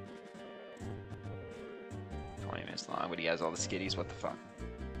 20 minutes long, but he has all the Skitties. What the fuck?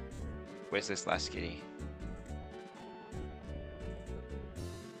 Where's this last Skitty?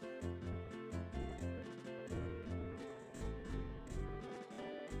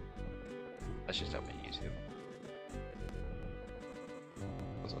 Let's just open YouTube.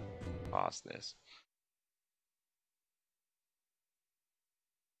 Let's pause this.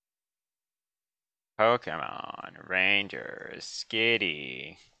 Pokemon Ranger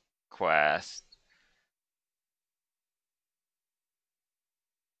Skitty Quest.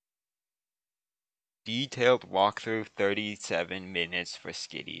 Detailed walkthrough, 37 minutes for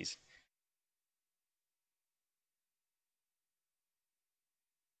Skitties.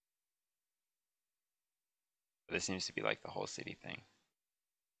 This seems to be like the whole city thing.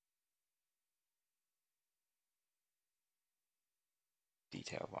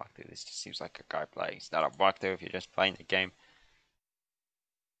 Detailed walkthrough. This just seems like a guy playing. It's not a walkthrough if you're just playing the game.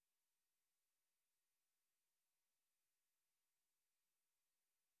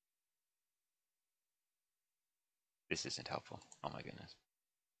 This isn't helpful. Oh my goodness.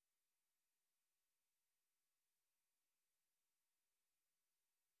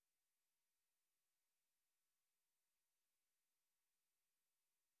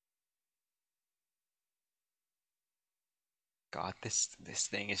 God, this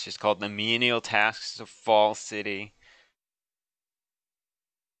thing is just called the menial tasks of Fall City.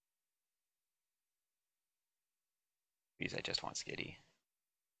 Please, I just want Skitty.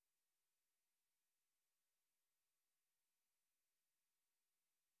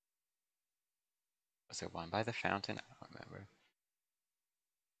 Was there one by the fountain? I don't remember.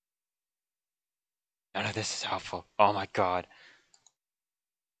 None of this is helpful. Oh my god.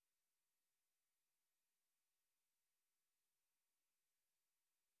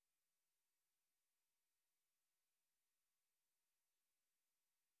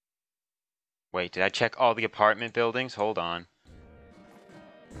 Wait, did I check all the apartment buildings? Hold on.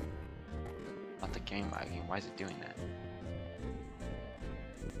 Not the game lagging. Why is it doing that?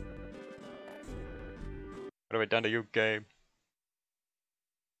 What have I done to you, game?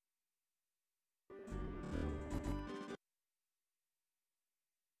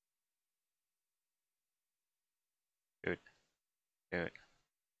 Dude.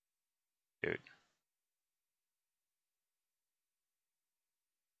 Dude.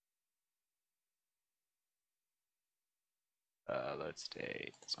 Let's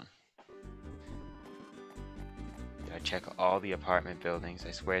take this one. I check all the apartment buildings.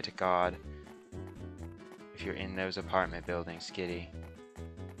 I swear to God, if you're in those apartment buildings, Skitty.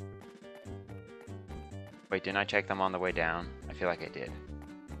 Wait, didn't I check them on the way down? I feel like I did.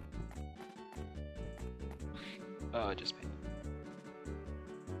 Oh, just pain.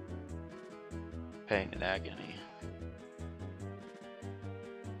 Pain and agony.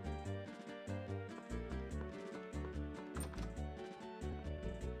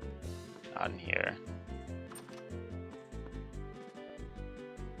 Not in here.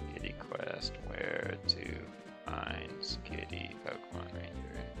 Skitty quest, where to find Skitty Pokemon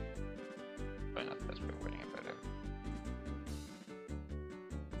Ranger. Probably not the best way of wording it, but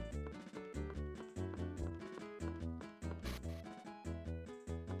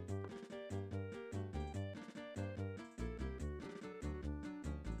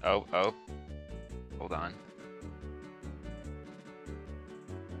oh, hold on.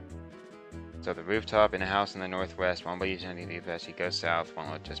 So the rooftop in a house in the northwest, one by using the west, you go south, one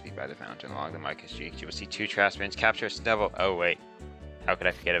will just be by the fountain along the Micah Street. You will see 2 trash bins, capture a Snubbull. Oh wait, how could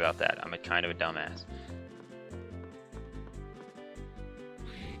I forget about that? I'm a kind of a dumbass.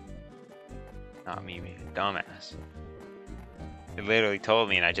 Not me being a dumbass. It literally told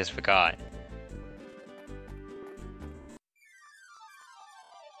me and I just forgot.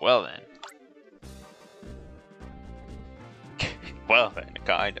 Well then. Well then,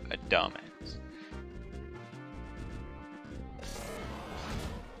 kind of a dumbass.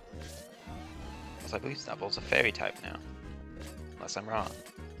 I believe Snubbull's a fairy type now. Unless I'm wrong.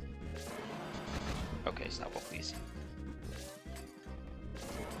 Okay, Snubbull, please.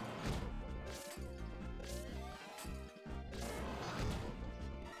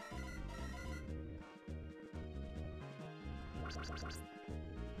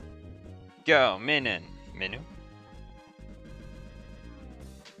 Go, Minun! Minu?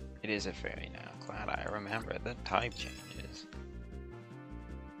 It is a fairy now. Glad I remember the type changes.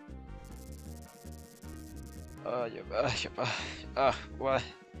 What?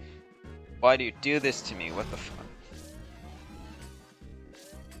 Why do you do this to me? What the fuck?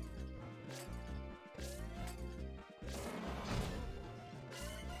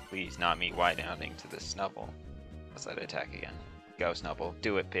 Please, not me wide-outing to the Snubbull. Let's let it attack again. Go, Snubbull.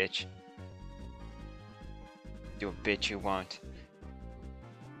 Do it, bitch. Do a bitch you want.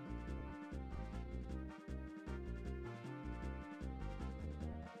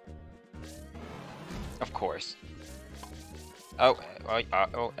 Of course.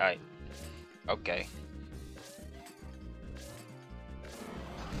 Okay.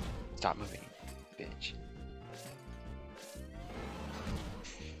 Stop moving, bitch.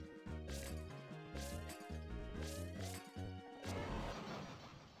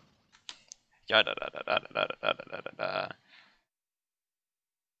 Ya da da da da da da da da da.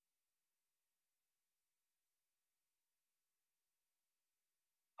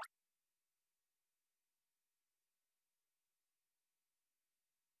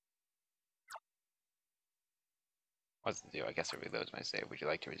 What's the deal? I guess it reloads my save. Would you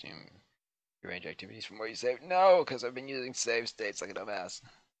like to resume your range activities from where you saved? No, because I've been using save states like a dumbass.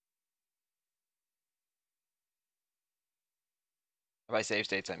 By save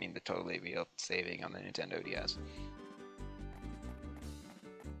states, I mean the totally real saving on the Nintendo DS.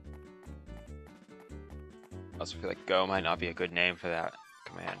 I also feel like Go might not be a good name for that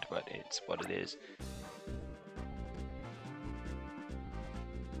command, but it's what it is.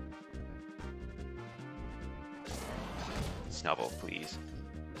 Snubbull, please.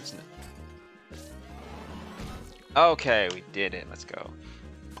 Okay, we did it. Let's go.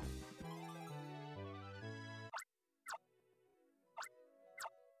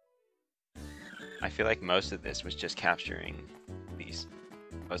 I feel like most of this was just capturing these.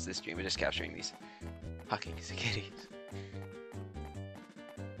 Most of this stream was just capturing these fucking kitties.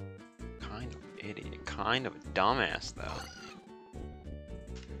 Kind of idiot. Kind of a dumbass, though.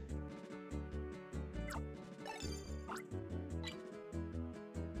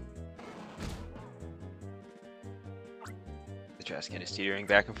 The trash can is teetering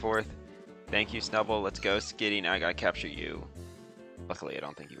back and forth. Thank you, Snubbull. Let's go, Skitty. Now I gotta capture you. Luckily, I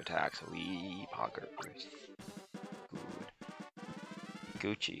don't think you attack, so we poggers.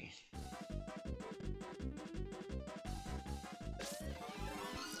 Good. Gucci.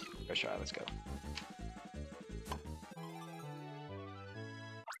 First try, let's go.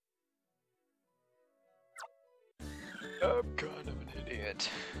 I'm kind of an idiot.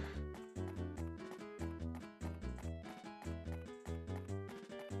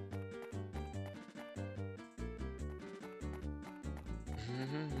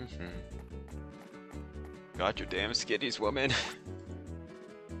 Got your damn skitties, woman.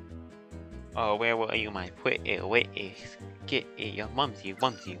 Oh, where were you, my pretty witty skitty? Your mumsy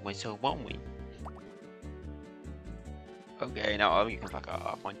was so lonely. Okay, now all you can fuck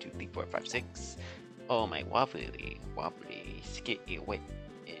off. 1, 2, 3, 4, 5, 6. Oh, my wobbly skitty wit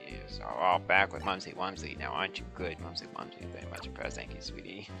is all back with Mumsy Wumsy. Now, aren't you good, Mumsy Wumsy? Very much impressed. Thank you,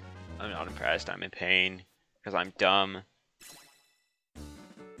 sweetie. I'm not impressed. I'm in pain because I'm dumb.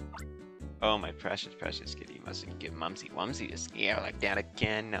 Oh, my precious skitty, you mustn't give Mumsy Wumsy a scare like that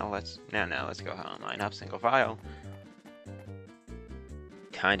again. Now let's go home. Line up, single file.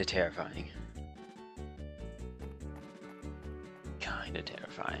 Kinda terrifying. Kinda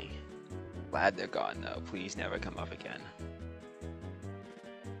terrifying. Glad they're gone though. Please never come up again.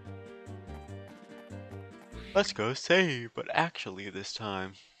 Let's go save, but actually this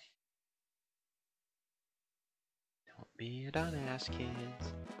time. Don't be a dumbass,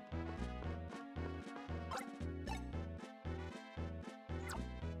 kids.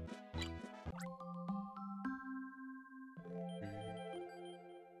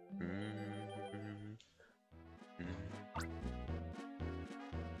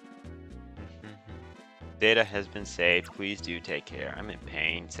 Data has been saved. Please do take care. I'm in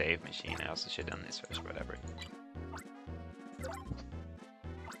pain. Save machine. I also should have done this first. Whatever.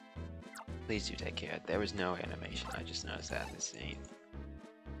 Please do take care. There was no animation. I just noticed that.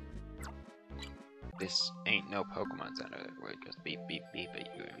 This ain't no Pokemon Center. We're just beep beep beep at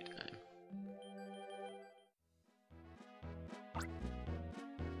you every time.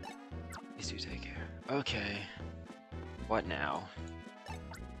 Please do take care. Okay. What now?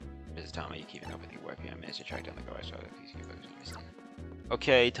 Mrs. Tommy, you keeping up with your work? I managed to track down the garage. Please keep focusing.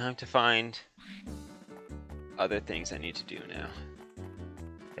 Okay, time to find other things I need to do now.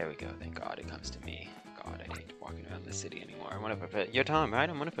 There we go. Thank God it comes to me. God, I hate walking around the city anymore. You're Tom, right?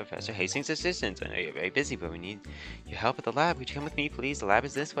 I'm one of Professor Hastings' assistants. I know you're very busy, but we need your help at the lab. Would you come with me, please? The lab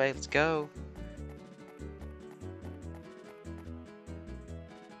is this way. Let's go.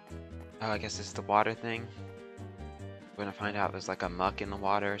 Oh, I guess it's the water thing. We're gonna find out there's like a muck in the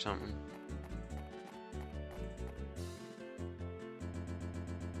water or something.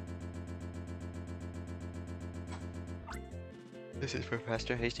 This is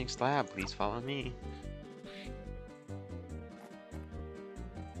Professor Hastings' lab. Please follow me.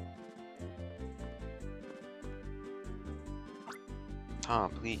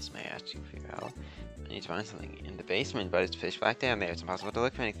 Tom, please, may I ask you for your help? I need to find something in the basement, but it's pitch black down there. It's impossible to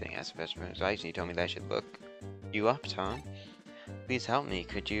look for anything. As Professor advised, you told me that I should look you up, Tom. Please help me.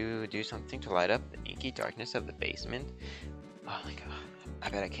 Could you do something to light up the inky darkness of the basement? Oh my god. I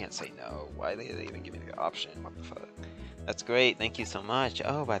bet I can't say no. Why did they even give me the option? What the fuck? That's great. Thank you so much.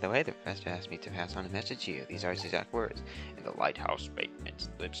 Oh, by the way, the professor asked me to pass on a message to you. These are his exact words. In the lighthouse basement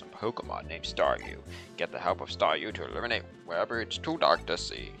lives some Pokemon named Staryu. Get the help of Staryu to eliminate wherever it's too dark to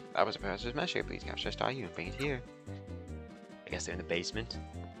see. That was the professor's message. Please capture Staryu and bring it here. I guess they're in the basement.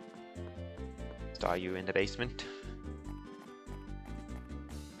 Staryu in the basement.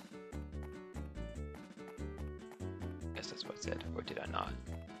 Guess that's what it said, or did I not?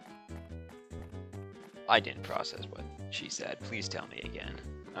 I didn't process what she said. Please tell me again.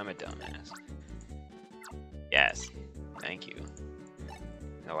 I'm a dumbass. Yes. Thank you.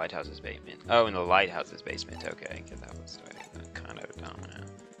 In the lighthouse's basement. Oh, in the lighthouse's basement. Okay, because that was kind of dumb now.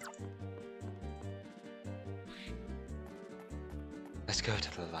 Let's go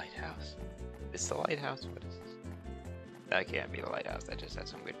to the lighthouse. Is the lighthouse? What is this? That can't be the lighthouse. That just has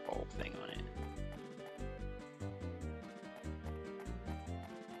some weird bulb thing on it.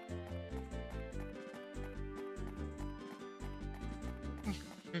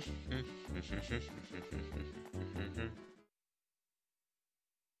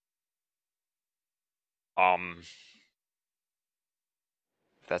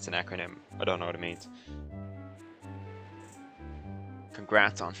 That's an acronym. I don't know what it means.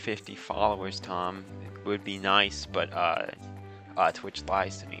 Congrats on 50 followers, Tom. It would be nice, but Twitch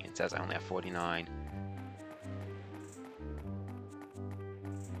lies to me. It says I only have 49.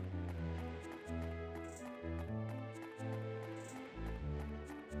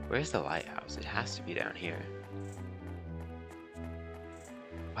 Where's the lighthouse? It has to be down here.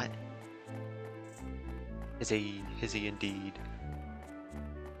 What? Is he indeed?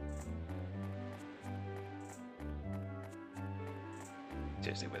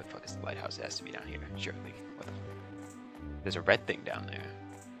 Seriously, where the fuck is the lighthouse? It has to be down here, surely. What the fuck? There's a red thing down there.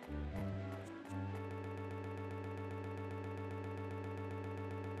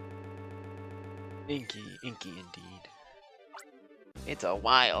 Inky indeed. It's a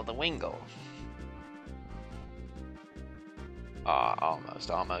wild wingle. Ah,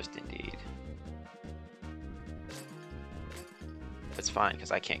 almost indeed. It's fine,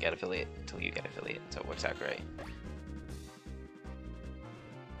 because I can't get affiliate until you get affiliate, so it works out great.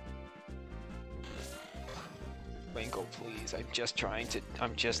 Wingle, please.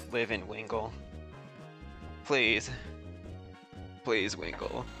 I'm just living, Wingle. Please. Please,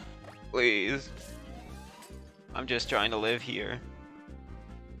 Wingle. Please. I'm just trying to live here.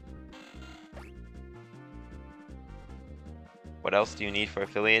 What else do you need for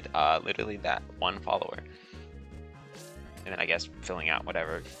affiliate? Literally that one follower. And then I guess filling out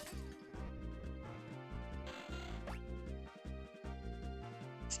whatever.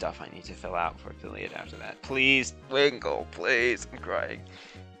 Stuff I need to fill out for affiliate after that. Please, Wingle, please. I'm crying.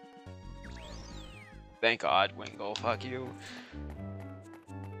 Thank God, Wingle. Fuck you.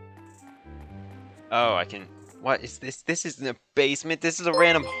 Oh, I can... What is this? This is in the basement. This is a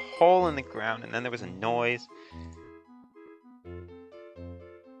random hole in the ground, and then there was a noise.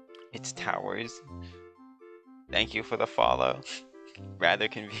 It's towers. Thank you for the follow. Rather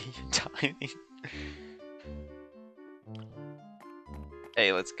convenient timing.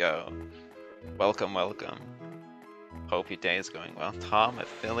 Hey, let's go. Welcome, welcome. Hope your day is going well. Tom,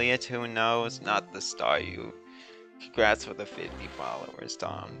 affiliate, who knows? Not the star you. Congrats for the 50 followers,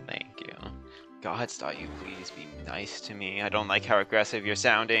 Tom. Thank you. God, star you, please be nice to me. I don't like how aggressive you're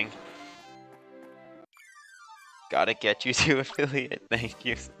sounding. Gotta get you to affiliate. Thank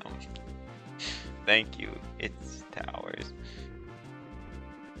you so much. Thank you. It's towers.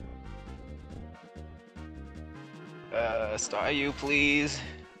 Star you, please.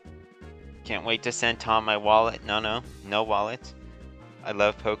 Can't wait to send Tom my wallet. No wallet. I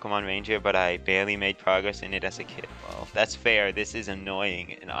love Pokemon Ranger, but I barely made progress in it as a kid. Well, that's fair. This is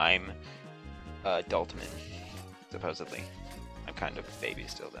annoying, and I'm Adultman, supposedly. I'm kind of a baby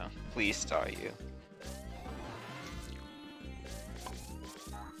still, though. Please star you.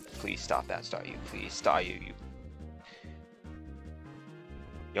 Please stop that, star you. Please star you.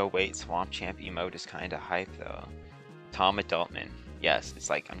 Yo, wait, Swamp Champ emote is kinda hype, though. Tom Adultman. Yes, it's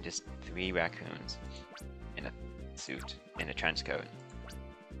like I'm just 3 raccoons in a suit, in a trench coat.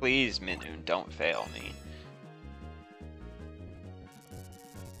 Please, Minoon, don't fail me.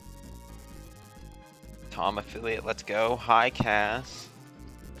 Tom affiliate, let's go. Hi, Cass.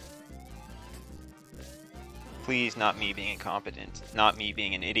 Please, not me being incompetent. Not me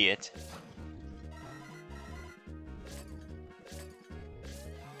being an idiot.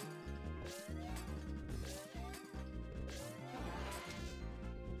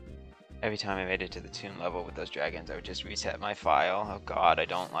 Every time I made it to the toon level with those dragons, I would just reset my file. Oh god, I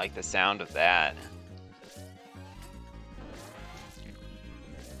don't like the sound of that.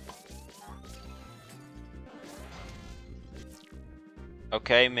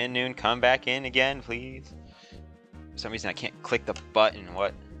 Okay, Minoon, come back in again, please. For some reason I can't click the button,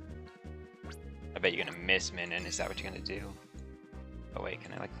 what? I bet you're gonna miss Minoon, is that what you're gonna do? Oh wait,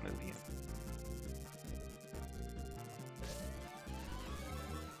 can I like move you?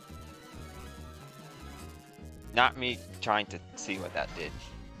 Not me trying to see what that did.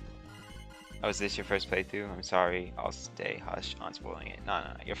 Oh, is this your first playthrough? I'm sorry, I'll stay hush on spoiling it. No,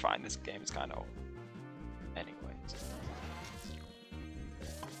 you're fine, this game is kinda old. Anyways.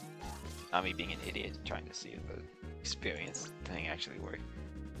 Not me being an idiot trying to see if the experience thing actually worked.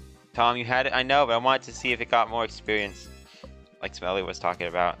 Tom, you had it? I know, but I wanted to see if it got more experience. Like Smelly was talking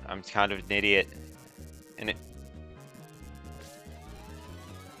about. I'm kind of an idiot.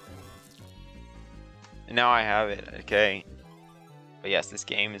 And now I have it, okay. But yes, this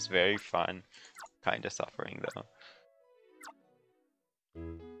game is very fun. Kinda suffering though.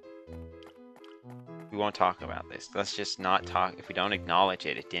 We won't talk about this. Let's just not talk. If we don't acknowledge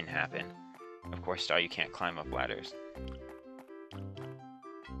it, it didn't happen. Of course, Star, you can't climb up ladders.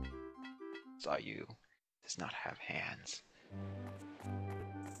 Star, you does not have hands.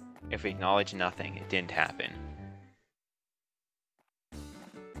 If we acknowledge nothing, it didn't happen.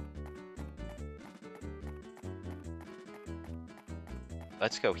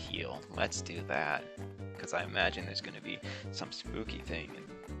 Let's go heal. Let's do that. Because I imagine there's going to be some spooky thing in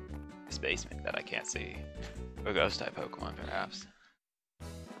this basement that I can't see. Or ghost type Pokemon, perhaps.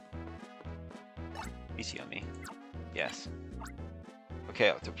 Please heal me. Yes. Okay,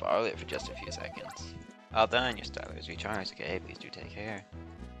 I'll have to borrow it for just a few seconds. All done, your style is recharged. Okay, please do take care.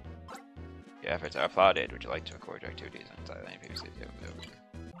 Your efforts are applauded. Would you like to record your activities on Thailand previously?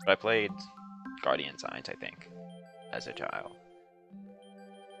 But I played Guardian Science, I think, as a child.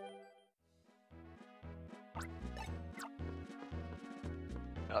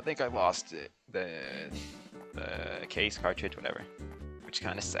 I think I lost it, the case, cartridge, whatever, which is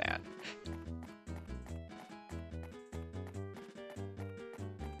kind of sad.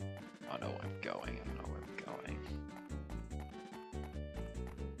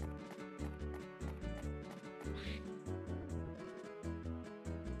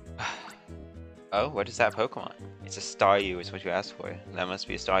 Oh, what is that Pokemon? It's a Staryu, is what you asked for. That must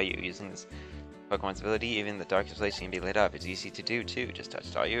be a Staryu. Using this Pokemon's ability, even the darkest place can be lit up. It's easy to do, too. Just touch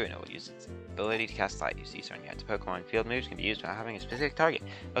Staryu and it will use its ability to cast light. You see, certain types of Pokemon field moves can be used by having a specific target.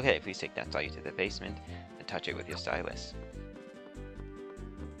 Okay, please take that Staryu to the basement and touch it with your stylus.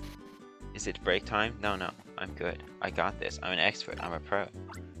 Is it break time? No, I'm good. I got this. I'm an expert. I'm a pro.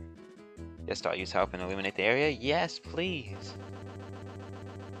 Yes, Staryu's help and illuminate the area? Yes, please.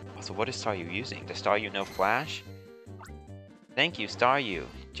 Also, what is Staryu using? Does Staryu know Flash? Thank you, Staryu.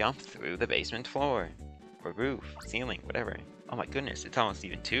 Jump through the basement floor. Or roof, ceiling, whatever. Oh my goodness, it's almost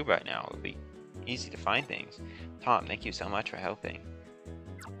even 2 right now. It'll be easy to find things. Tom, thank you so much for helping.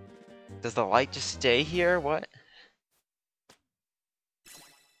 Does the light just stay here? What?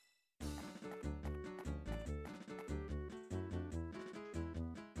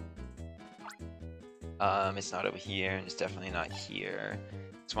 It's not over here, and it's definitely not here.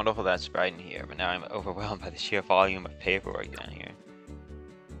 It's wonderful that it's bright in here, but now I'm overwhelmed by the sheer volume of paperwork down here.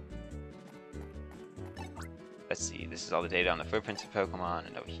 Let's see, this is all the data on the footprints of Pokemon,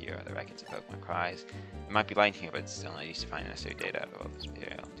 and over here are the records of Pokemon cries. It might be light in here, but it's still not used to find necessary data out of all this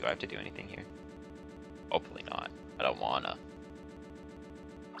material. Do I have to do anything here? Hopefully not. I don't wanna.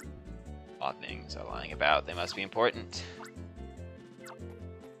 Odd things are lying about. They must be important.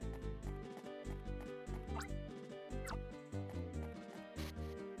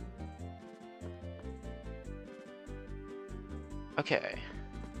 Okay.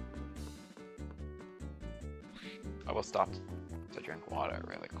 I will stop to drink water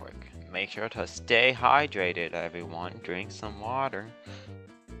really quick. Make sure to stay hydrated, everyone. Drink some water.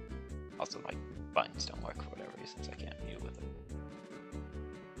 Also, my buttons don't work for whatever reasons. I can't mute with it.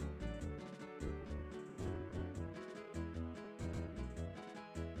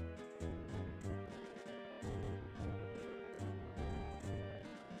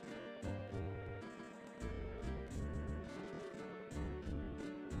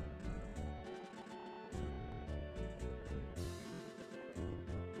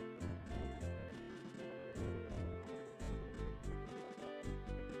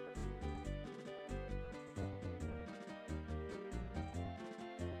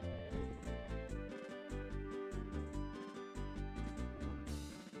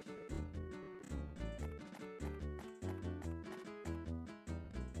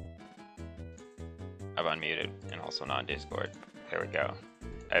 I've unmuted and also not Discord. There we go.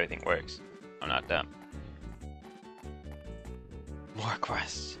 Everything works. I'm not dumb. More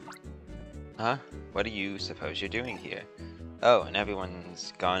quests. Huh? What do you suppose you're doing here? Oh, and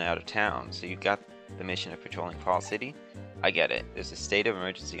everyone's gone out of town, so you got the mission of patrolling Fall City? I get it. There's a state of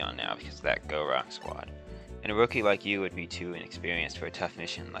emergency on now because of that Go Rock squad. And a rookie like you would be too inexperienced for a tough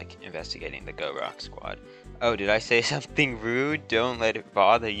mission like investigating the Go Rock squad. Oh, did I say something rude? Don't let it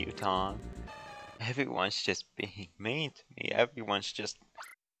bother you, Tom. Everyone's just being mean to me. Everyone's just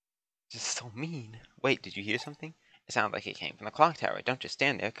so mean. Wait, did you hear something? It sounded like it came from the clock tower. Don't just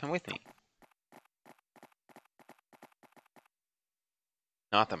stand there. Come with me.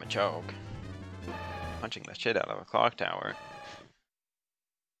 Not the Machoke. Punching the shit out of a clock tower.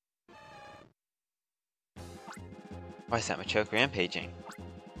 Why is that Machoke rampaging?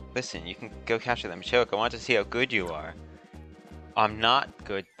 Listen, you can go capture the Machoke. I want to see how good you are. I'm not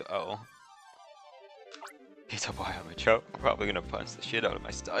good, though. He's a wild Machoke. I'm probably gonna punch the shit out of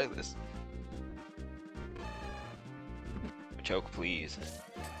my stylus. Machoke, please.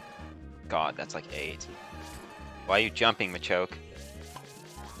 God, that's like 8. Why are you jumping, Machoke?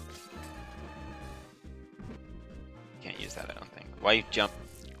 Can't use that, I don't think. Why you jump?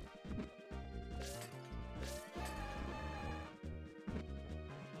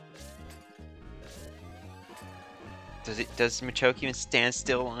 Does Machoke even stand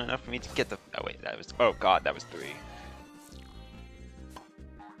still long enough for me to get the... Oh wait, that was... Oh god, that was 3.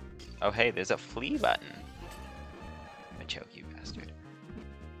 Oh hey, there's a flee button. Machoke, you bastard.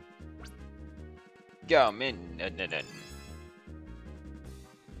 Go, min...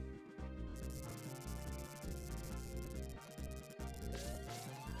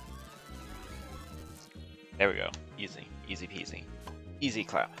 There we go. Easy. Easy peasy. Easy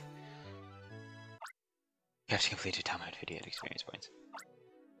clap. You have to complete a time out 58 experience points.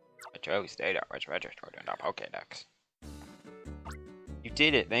 Machoke's data was registered in the Pokédex. You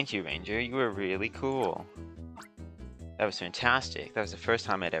did it! Thank you, Ranger. You were really cool. That was fantastic. That was the first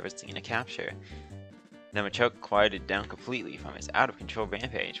time I'd ever seen a capture. The Machoke quieted down completely from its out-of-control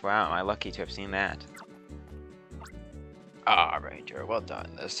rampage. Wow, am I lucky to have seen that. Ah, Ranger, well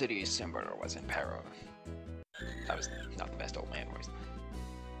done. The city's symbol was in peril. That was not the best old man voice.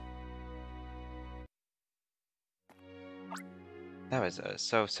 That was a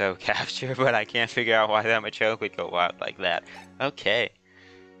so-so capture, but I can't figure out why that Machoke would go wild like that. Okay.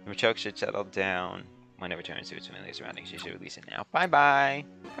 The Machoke should settle down. When it returns to its familiar surroundings, you should release it now. Bye-bye.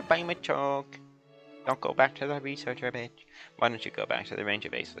 Bye-bye, Machoke. Don't go back to the researcher, bitch. Why don't you go back to the ranger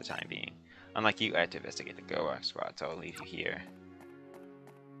base for the time being? Unlike you, I had to investigate the Gorak squad, so I'll leave you here.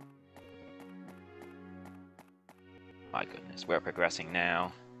 My goodness, we're progressing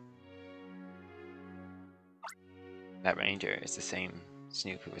now. That ranger is the same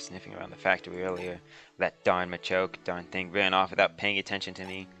snoop who was sniffing around the factory earlier. That darn Machoke, darn thing, ran off without paying attention to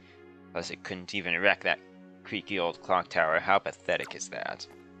me. Plus, it couldn't even wreck that creaky old clock tower. How pathetic is that?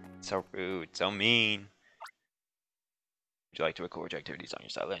 So rude, so mean. Would you like to record your activities on your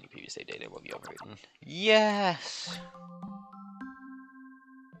silo and your previous save data will be overwritten? Yes!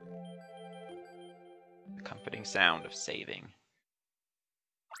 The comforting sound of saving.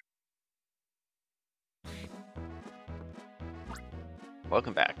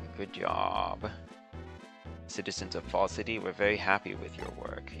 Welcome back. Good job. Citizens of Fall City, we're very happy with your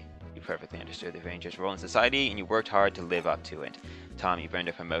work. You perfectly understood the Ranger's role in society, and you worked hard to live up to it. Tom, you've earned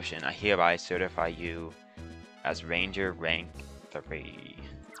a promotion. I hereby certify you as Ranger Rank 3.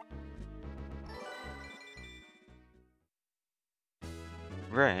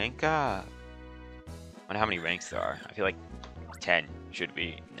 Rank up! I wonder how many ranks there are. I feel like 10 should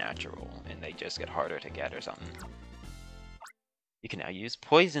be natural, and they just get harder to get or something. You can now use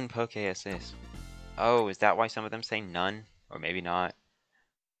Poison Poke Assist. Oh, is that why some of them say none? Or maybe not.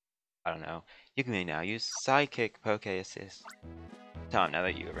 I don't know. You can now use Psychic Poke Assist. Tom, now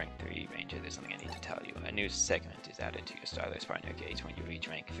that you are rank 3 Ranger, there's something I need to tell you. A new segment is added to your Stylers partner gauge when you reach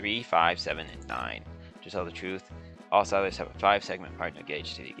rank 3, 5, 7, and 9. To tell the truth, all Stylers have a 5-segment partner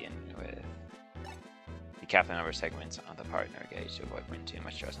gauge to begin with. You cap the number of segments on the partner gauge to avoid putting too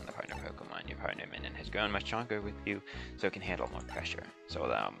much stress on the partner Pokemon. Your partner Minun has grown much stronger with you, so it can handle more pressure. So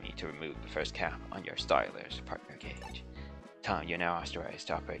allow me to remove the first cap on your Stylers partner gauge. Tom, you're now authorized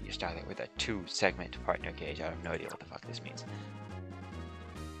to operate your Styler with a 2-segment partner gauge. I have no idea what the fuck this means.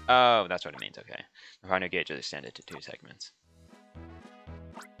 Oh, that's what it means, okay. The partner gauge is extended to 2 segments.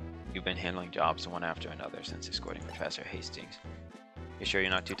 You've been handling jobs one after another since escorting Professor Hastings. You sure you're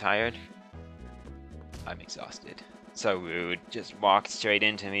not too tired? I'm exhausted. So rude. Just walked straight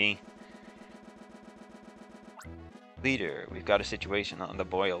into me. Leader, we've got a situation on the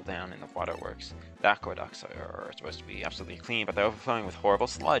boil down in the waterworks. The aqueducts are supposed to be absolutely clean, but they're overflowing with horrible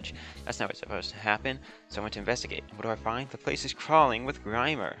sludge. That's not what's supposed to happen, so I went to investigate. And what do I find? The place is crawling with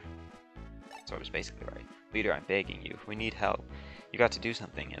Grimer. So I was basically right. Leader, I'm begging you. We need help. You got to do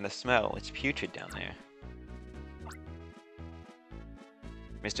something, and the smell, it's putrid down there.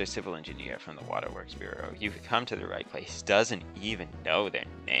 Mr. Civil Engineer from the Waterworks Bureau, you've come to the right place. Doesn't even know their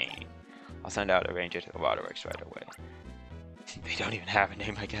name. I'll send out a ranger to the Waterworks right away. They don't even have a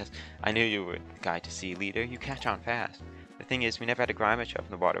name, I guess. I knew you were the guy to see, Leader. You catch on fast. The thing is, we never had a Grimer show up in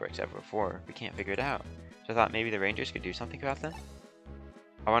the Waterworks ever before. We can't figure it out. So I thought maybe the rangers could do something about them?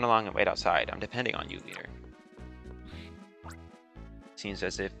 I'll run along and wait outside. I'm depending on you, Leader. Seems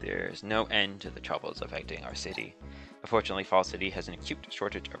as if there's no end to the troubles affecting our city. Unfortunately, Fall City has an acute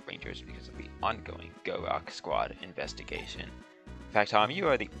shortage of rangers because of the ongoing Gorak squad investigation. In fact, Tom, you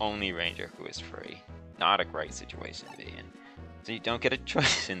are the only ranger who is free. Not a great situation to be in. So you don't get a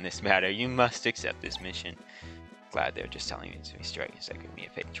choice in this matter. You must accept this mission. Glad they're just telling me to be straight instead of giving me a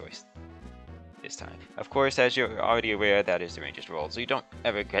fake choice this time. Of course, as you're already aware, that is the ranger's role, so you don't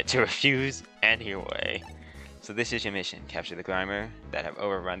ever get to refuse anyway. So this is your mission. Capture the Grimer that have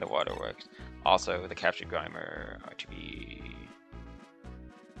overrun the waterworks. Also, the captured Grimer are to be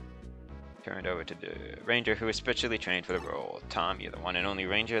turned over to the ranger who is specially trained for the role. Tom, you're the one and only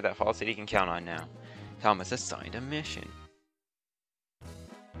ranger that Fall City can count on now. Tom has assigned a mission.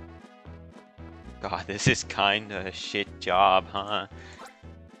 God, this is kinda a shit job, huh?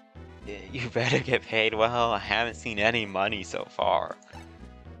 You better get paid well. I haven't seen any money so far.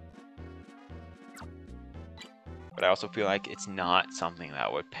 But I also feel like it's not something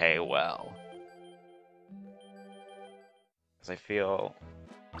that would pay well. Because I feel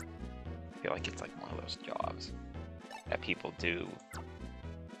like it's like one of those jobs that people do.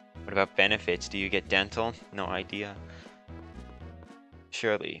 What about benefits? Do you get dental? No idea.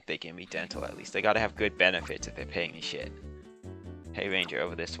 Surely they give me dental at least. They gotta have good benefits if they're paying me shit. Hey Ranger,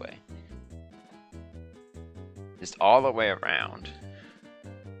 over this way. Just all the way around.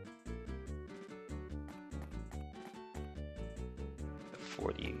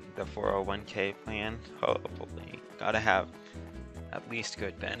 The 401k plan, hopefully. Gotta have at least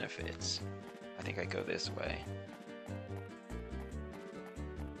good benefits. I think I go this way.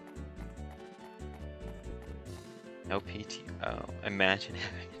 No PTO. Imagine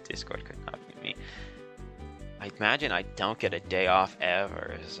having a Discord could not be me. I imagine I don't get a day off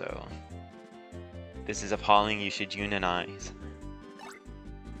ever, so... This is appalling, you should unionize.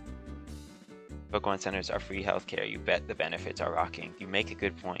 Pokemon centers are free healthcare, you bet the benefits are rocking. You make a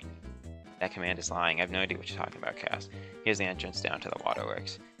good point. That command is lying, I have no idea what you're talking about, Cass. Here's the entrance down to the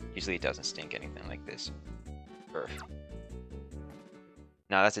waterworks. Usually it doesn't stink anything like this. Earth.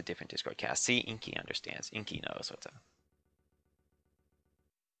 No, that's a different Discord cast. See, Inky understands. Inky knows what's up.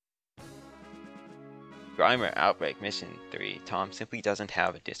 Grimer Outbreak Mission 3. Tom simply doesn't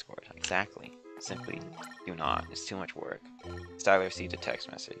have a Discord. Exactly. Simply do not. It's too much work. Styler received a text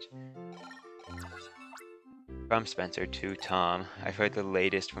message. From Spencer to Tom. I've heard the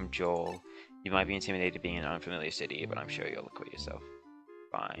latest from Joel. You might be intimidated being in an unfamiliar city, but I'm sure you'll acquit yourself.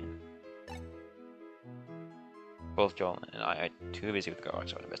 Fine. Both Joel and I are too busy with the Go-Rock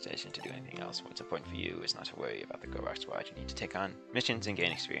Squad investigation to do anything else. What's important for you is not to worry about the Go-Rock Squad. You need to take on missions and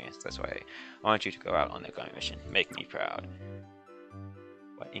gain experience. That's why I want you to go out on that going mission. Make me proud.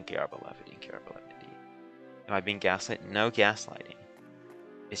 What? Inky our beloved. Inky our beloved indeed. Am I being gaslit? No gaslighting.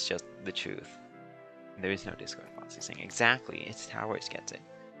 It's just the truth. There is no Discord policy saying exactly. It's Towers gets it.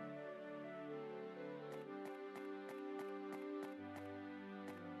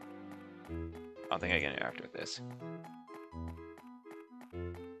 I don't think I can interact with this.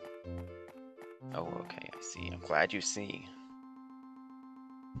 Oh, okay, I see. I'm glad you see.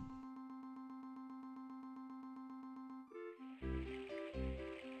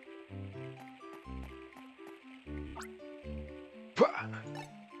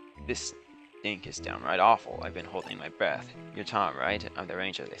 This stink is downright awful. I've been holding my breath. You're Tom, right? I'm the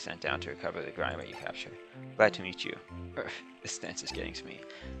ranger they sent down to recover the Grimer you captured. Glad to meet you. This stench is getting to me.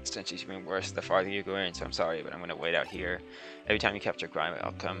 The stench is even worse the farther you go in, so I'm sorry, but I'm gonna wait out here. Every time you capture Grimer,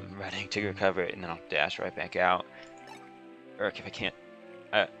 I'll come running to recover it, and then I'll dash right back out. If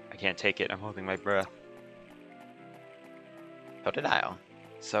I can't take it, I'm holding my breath. Totodile.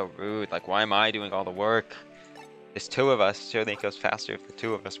 So rude. Like, why am I doing all the work? There's two of us. Surely it goes faster if the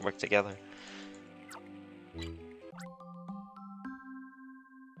two of us work together.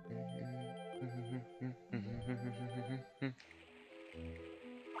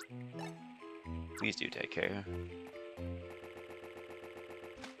 Please do take care.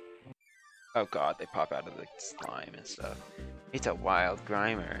 Oh god, they pop out of the slime and stuff. It's a wild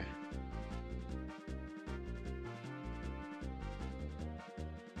Grimer.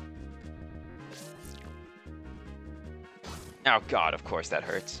 Oh god, of course that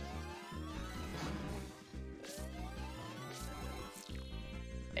hurts.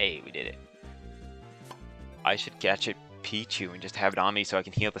 Hey, we did it. I should catch a Pichu and just have it on me so I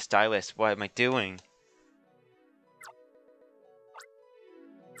can heal the stylus. What am I doing?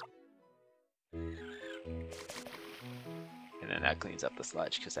 And then that cleans up the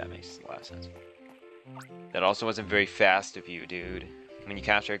sludge, because that makes a lot of sense. That also wasn't very fast of you, dude. When you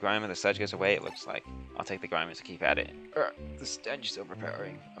capture a Grimer, the sludge goes away, it looks like. I'll take the Grimers to keep at it. The stench is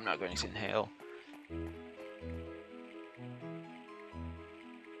overpowering. I'm not going to inhale.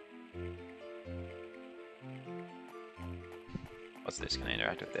 What's this? Can I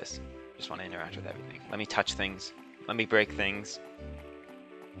interact with this? Just want to interact with everything. Let me touch things. Let me break things.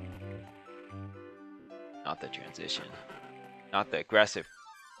 Not the transition. Not the aggressive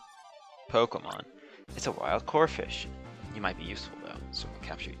Pokemon. It's a wild Corphish. You might be useful though, so we'll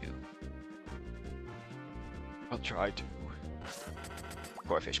capture you. I'll try to.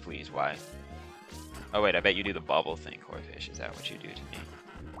 Corphish, please. Why? Oh wait, I bet you do the bubble thing, Corphish. Is that what you do to me?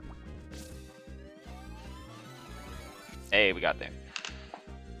 Hey, we got there.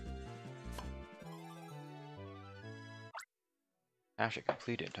 After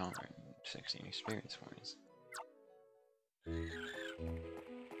completed, Tom earned 16 experience points.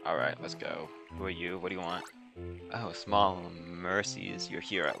 Alright, let's go. Who are you? What do you want? Oh, small mercies. You're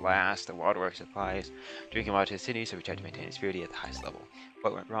here at last. The waterworks supplies. Drinking water to the city, so we tried to maintain its purity at the highest level.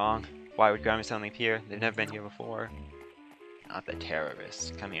 What went wrong? Why would Grimer suddenly appear? They've never been here before. Not the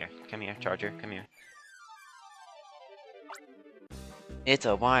terrorists. Come here. Come here, Charger. Come here. It's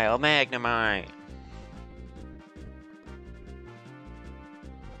a wild Magnemite!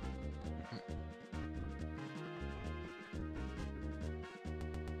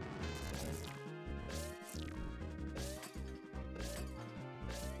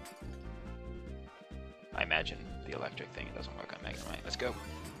 I imagine the electric thing doesn't work on Magnemite. Let's go.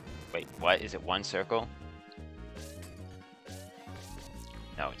 Wait, what? Is it one circle?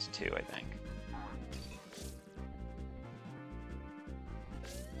 No, it's two, I think.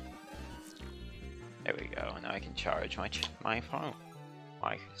 There we go. Now I can charge my phone,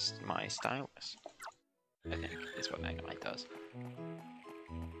 my stylus. I think is what Magnemite does.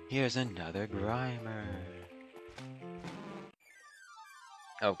 Here's another Grimer.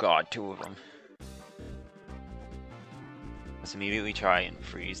 Oh god, 2 of them. Let's immediately try and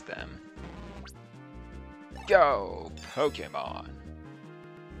freeze them. Go, Pokemon!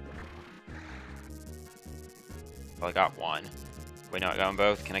 Well, I got one. Wait, no, I got them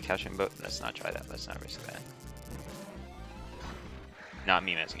both. Can I catch them both? Let's not try that. Let's not risk that. Not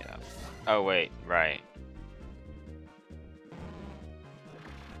me messing it up. Oh, wait, right.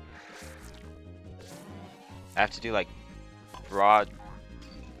 I have to do, like, broad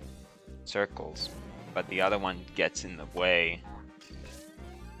circles, but the other one gets in the way.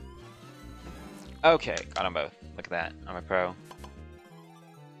 Okay, got them both. Look at that. I'm a pro.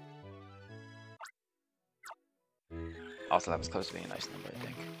 Also, that was close to being a nice number, I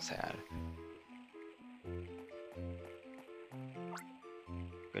think. Sad.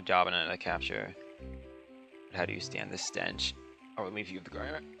 Good job on another capture. But how do you stand this stench? I will leave you with the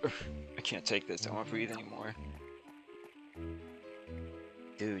Grimer. I can't take this. I won't breathe anymore.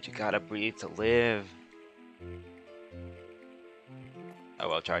 Dude, you gotta breathe to live. Oh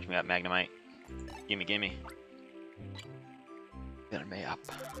well, charge me up, Magnemite. Gimme, gimme. Fill me up.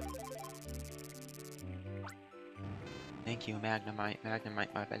 Thank you, Magnemite.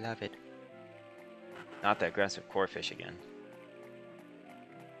 Magnemite, my beloved. Not the aggressive Corphish again.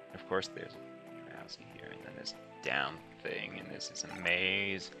 Of course, there's Drowsy here, and then this down thing, and this is a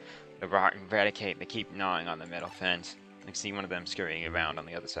maze. The Rock and Eradicate, they keep gnawing on the metal fence. I can see one of them scurrying around on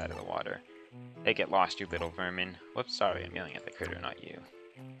the other side of the water. Hey, get lost, you little vermin. Whoops, sorry, I'm yelling at the critter, not you.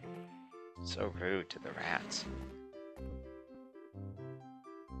 So rude to the rats.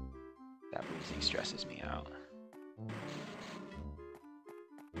 That breathing stresses me out.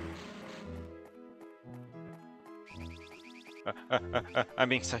 I'm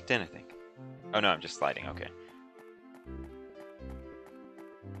being sucked in, I think. Oh no, I'm just sliding, okay.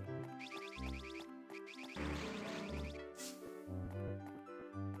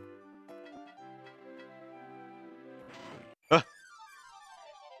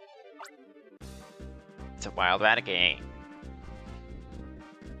 It's a wild Raticate.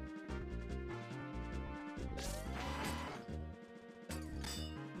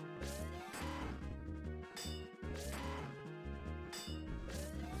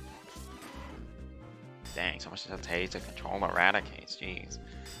 Dang, so much does it take to control the Raticates, jeez.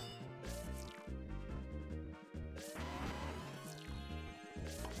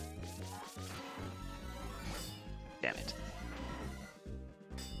 Damn it.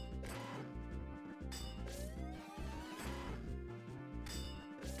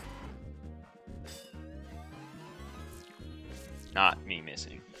 Not me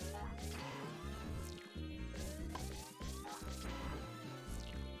missing.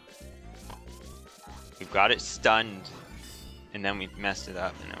 We've got it stunned, and then we messed it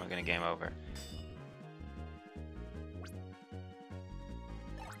up, and then we're gonna game over.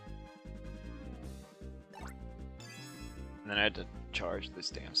 And then I had to charge this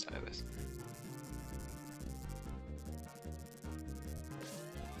damn stylus.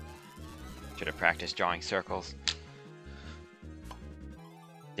 Should have practiced drawing circles.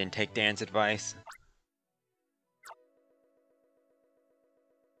 Didn't take Dan's advice.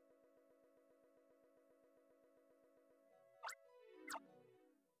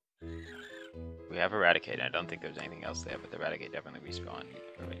 We have Eradicate. I don't think there's anything else there, but the Eradicate definitely respawned.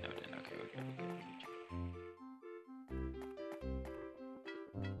 Oh, wait, no, it didn't. Okay,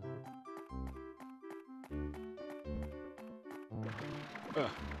 we're good.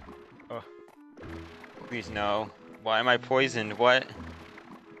 Oh. Please no. Why am I poisoned? What?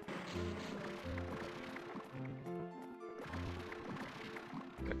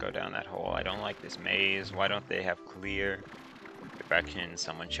 Go down that hole. I don't like this maze. Why don't they have clear directions?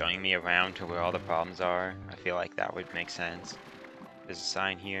 Someone showing me around to where all the problems are. I feel like that would make sense. There's a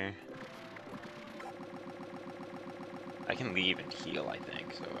sign here. I can leave and heal, I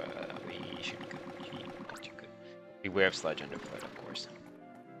think, so we should be good. Beware of sludge underfoot, of course.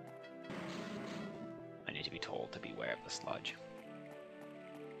 I need to be told to beware of the sludge.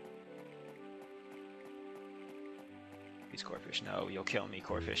 Please, Corphish, no. You'll kill me,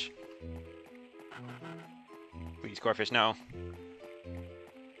 Corphish. Please, Corphish, no.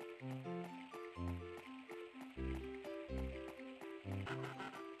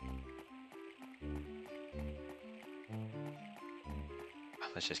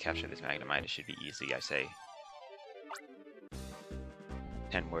 Let's just capture this Magnemite. It should be easy, I say.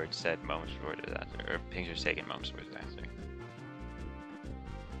 10 words said, moments before disaster. Or pictures taken, moments before disaster.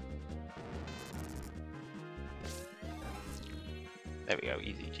 There we go,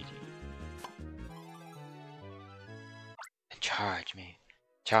 easy, GG. Charge me.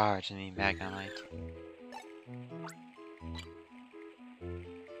 Charge me, Magnemite.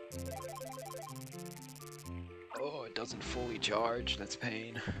 Oh, it doesn't fully charge. That's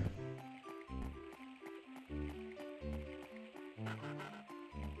pain.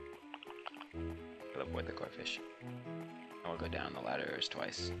 I'll avoid the Corphish. I will go down the ladders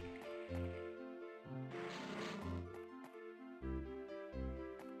twice.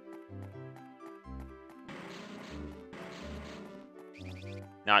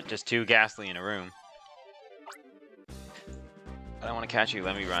 Not just 2 Ghastly in a room. I don't want to catch you.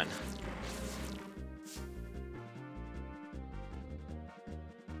 Let me run.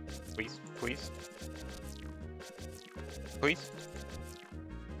 Please, please. Please.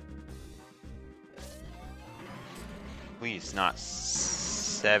 Please, not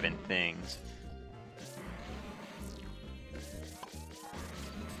 7 things.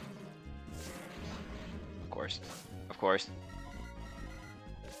 Of course. Of course.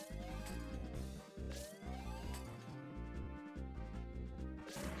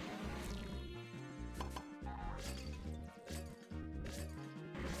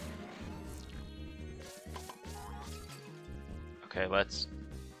 Okay, let's...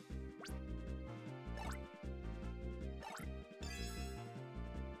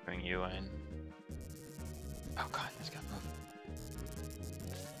 bring you in. Oh god, this got moved.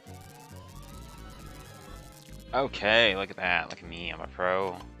 Okay, look at that. Look at me, I'm a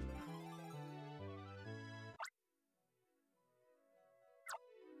pro.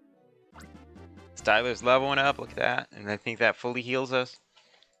 Styler's leveling up, look at that. And I think that fully heals us.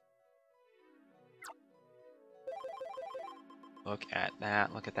 Look at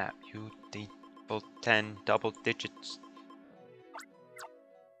that, look at that. Beautiful 10 double digits.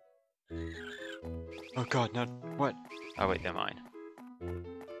 Oh god, no, what? Oh wait, never mind.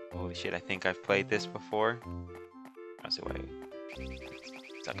 Holy shit, I think I've played this before. Oh, so wait.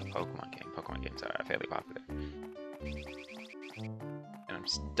 It's like a Pokemon game. Pokemon games are fairly popular. And I'm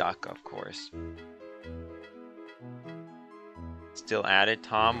stuck, of course. Still added,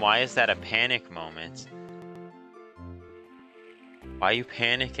 Tom? Why is that a panic moment? Why are you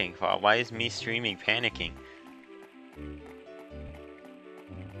panicking? Why is me streaming panicking?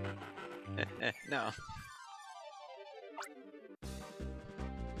 No.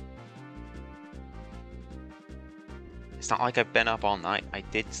 It's not like I've been up all night. I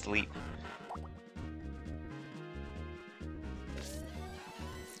did sleep.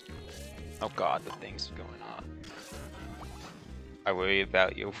 Oh god, the things going on. I worry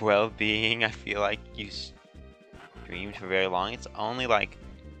about your well-being. I feel like you streamed for very long. It's only like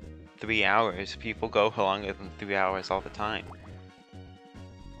 3 hours. People go longer than 3 hours all the time.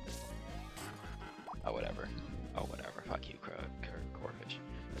 Oh, whatever. Oh, whatever. Fuck you, Corphish.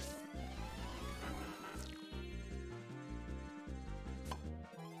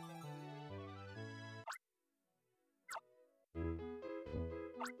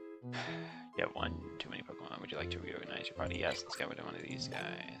 You have one too many Pokemon. Would you like to reorganize your party? Yes, let's get rid of one of these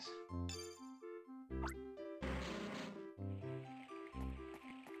guys.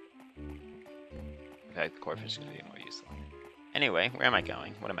 In fact, the Corphish is going to be more useful. Anyway, where am I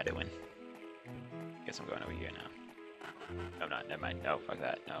going? What am I doing? Guess I'm going over here now. No, not. Never mind. No, fuck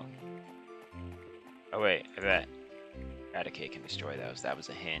that. No. Oh wait, I bet Eradicate can destroy those. That was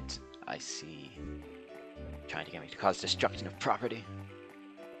a hint. I see. Trying to get me to cause destruction of property.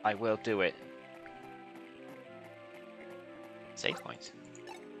 I will do it. Save points.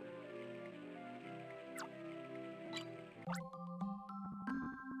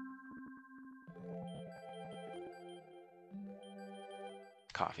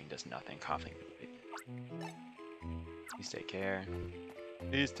 Coughing does nothing. Coughing. Please take care.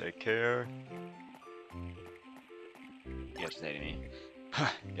 Please take care. You have to say to me,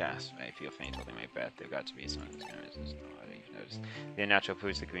 gas. I feel faint holding my breath. There got to be some experiences. I don't even notice. The unnatural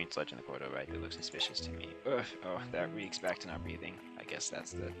poo's the green sludge in the corridor, right? That looks suspicious to me. Ugh. Oh, that reeks back to not breathing. I guess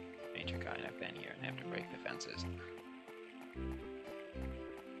that's the nature guy, and I've been here and have to break the fences.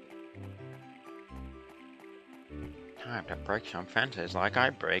 Time to break some fences like I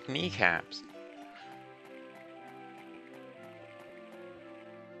break kneecaps.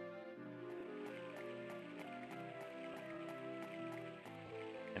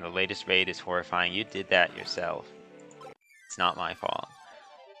 And the latest raid is horrifying. You did that yourself. It's not my fault.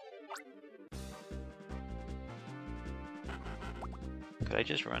 Could I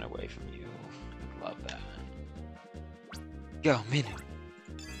just run away from you? I'd love that. Go, Minu!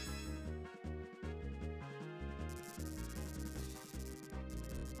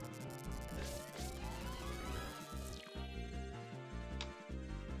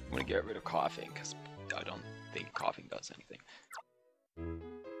 I'm gonna get rid of coughing, because I don't think coughing does anything.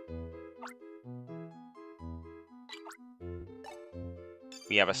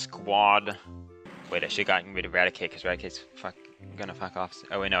 We have a squad. Wait, I should've gotten rid of Raticate, because Raticate's gonna fuck off.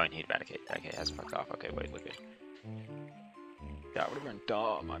 Oh wait, no, I need Raticate. Raticate has fucked off. Okay, wait, look at it. That would've been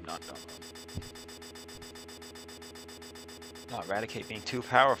dumb. I'm not dumb. Not Raticate being too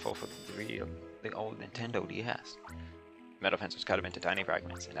powerful for the old Nintendo DS. Metal fence was cut up into tiny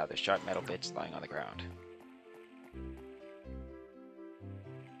fragments, and now there's sharp metal bits lying on the ground.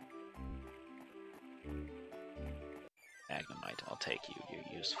 Magnemite, I'll take you.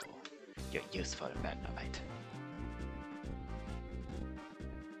 You're useful. You're useful in Magnemite.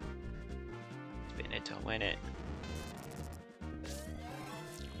 Spin it to win it.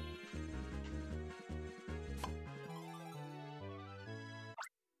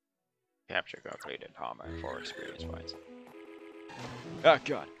 Capture got created Palmer for experience points. Oh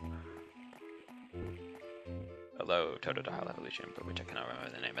god! Hello, Totodile Evolution, but which I cannot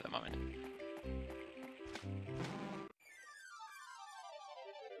remember the name at the moment.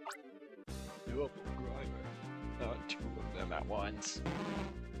 Doable Grimer. Not two of them at once.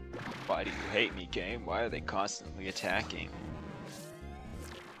 Why do you hate me, game? Why are they constantly attacking?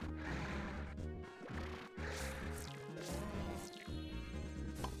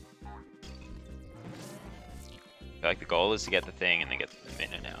 I feel like the goal is to get the thing and then get the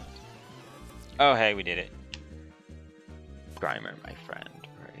minute now. Oh hey, we did it. Grimer, my friend,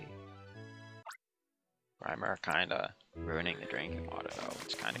 right? Grimer kinda ruining the drinking water though,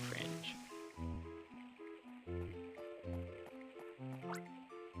 it's kinda cringe.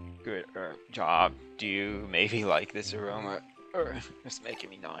 Good job. Do you maybe like this aroma? It's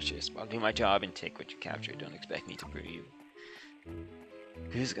making me nauseous. I'll do my job and take what you captured. Don't expect me to breathe.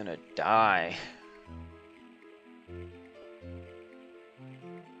 Who's gonna die?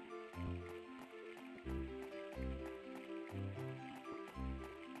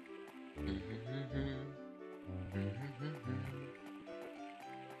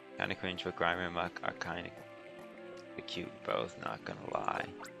 Kinda cringe, but Grimer and Muck are kinda cute both, not gonna lie.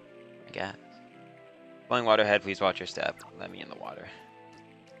 I guess. Flowing water ahead, please watch your step. Let me in the water.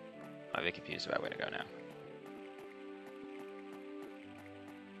 I'm a bit confused about where to go now.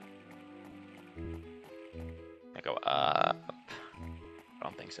 I go up. I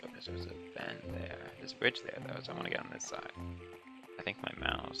don't think so, because there's a bend there. There's a bridge there, though, so I want to get on this side. I think my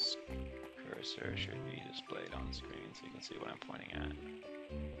mouse cursor should be displayed on the screen so you can see what I'm pointing at.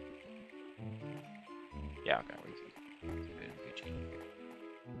 Yeah, okay.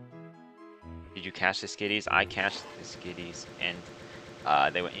 Did you catch the skitties? I catched the skitties, and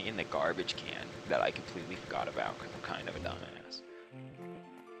they were in the garbage can that I completely forgot about because I'm kind of a dumbass.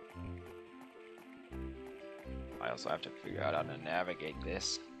 I also have to figure out how to navigate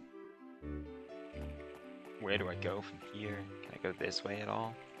this. Where do I go from here? Can I go this way at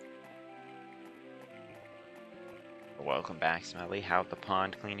all? Welcome back, Smelly. How'd the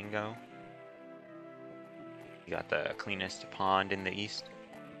pond cleaning go? You got the cleanest pond in the east.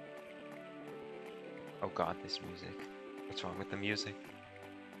 Oh god, this music. What's wrong with the music?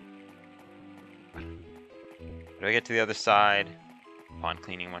 How do I get to the other side? Pond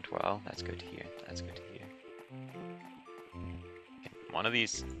cleaning went well. That's good to hear. That's good to hear. Okay, one of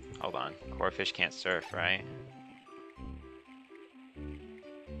these... Hold on. Core fish can't surf, right?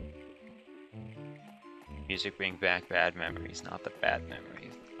 Music bring back bad memories, not the bad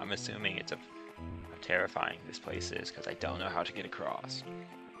memories. I'm assuming it's how terrifying this place is, because I don't know how to get across.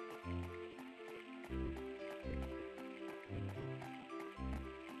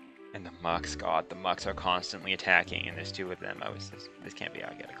 And the mucks, god, the mucks are constantly attacking, and there's two of them. This can't be how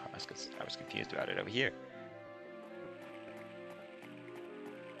I get across, because I was confused about it over here.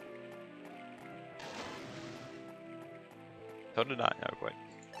 So did I. Oh, wait.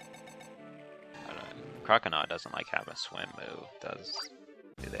 I don't know. Croconaut doesn't like having a swim move,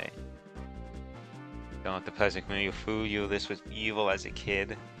 do they? Don't let the pleasant familiar fool you. This was evil as a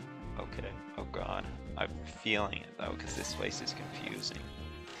kid. Okay. Oh god. I'm feeling it though, because this place is confusing.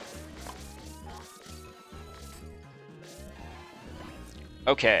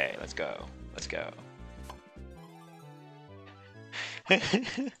 Okay, let's go. Let's go. Not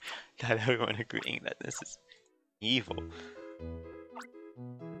everyone agreeing that this is evil.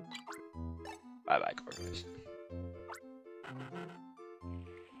 Bye bye, Corvus.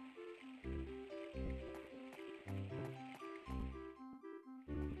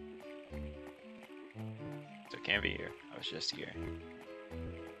 So it can't be here. I was just here.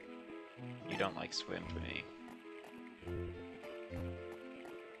 You don't like swim for me. I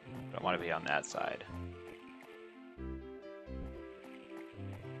don't want to be on that side.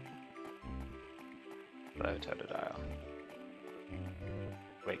 Hello, Totodile.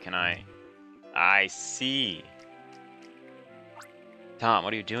 Wait, can I? I see! Tom,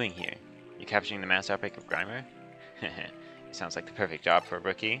 what are you doing here? You capturing the mass outbreak of Grimer? It sounds like the perfect job for a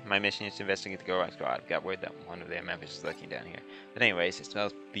rookie. My mission is to investigate the Gorak Squad. I've got word that one of their members is lurking down here. But anyways, it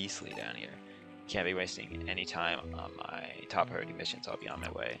smells beastly down here. Can't be wasting any time on my top priority missions. I'll be on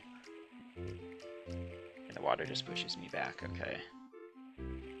my way. And the water just pushes me back, okay.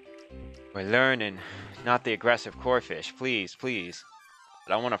 We're learning, not the aggressive core fish. Please, please. I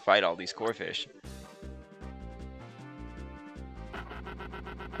don't want to fight all these core fish.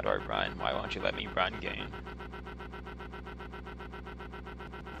 How do I run? Why won't you let me run, game?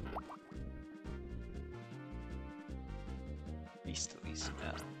 Beastly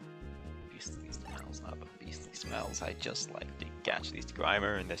smell. Beastly smells, not the beastly smells. I just like to catch these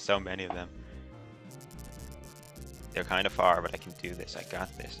Grimer, and there's so many of them. They're kind of far, but I can do this. I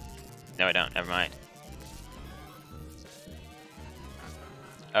got this. No, I don't. Never mind.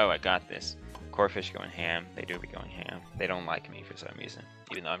 Oh, I got this. Corefish going ham. They do be going ham. They don't like me for some reason.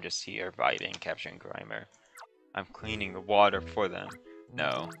 Even though I'm just here biting, capturing Grimer. I'm cleaning the water for them.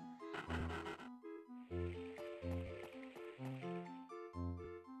 No.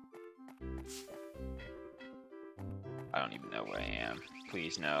 I don't even know where I am.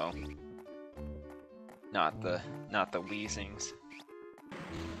 Please, no. Not the wheezings.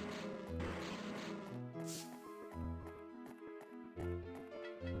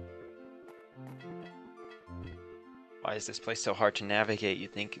 Why is this place so hard to navigate?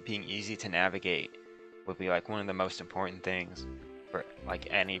 You'd think being easy to navigate would be like one of the most important things for like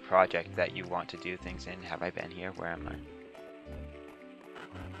any project that you want to do things in. Have I been here? Where am I?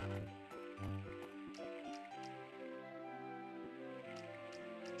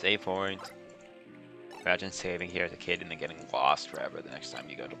 Save point. Imagine saving here as a kid and then getting lost forever the next time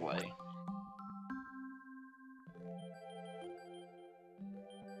you go to play.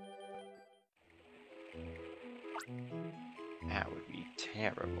 That would be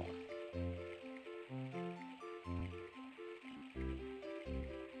terrible.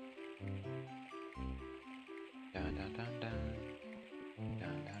 Dun dun dun dun.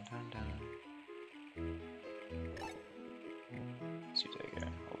 Dun dun dun dun. Sutega,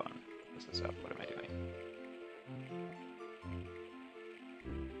 hold on. This is up. What am I doing?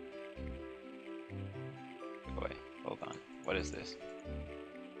 Wait, hold on. What is this?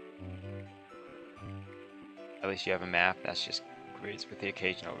 At least you have a map. That's just grids with the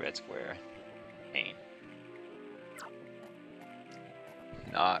occasional red square. Pain.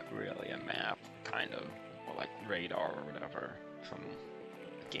 Not really a map, kind of. Or like radar or whatever from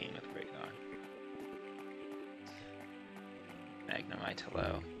a game with radar. Magnemite,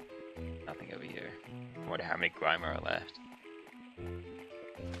 hello. Nothing over here. I wonder how many Grimer are left.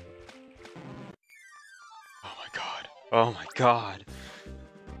 Oh my god. Oh my god.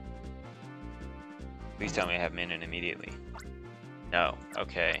 Please tell me I have Minun immediately. No.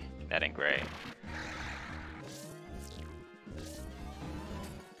 Okay. That ain't great.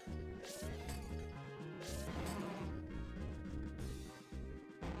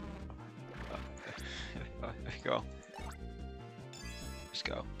 Go. Just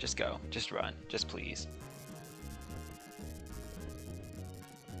go. Just go. Just run. Just please.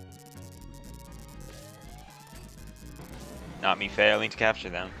 Not me failing to capture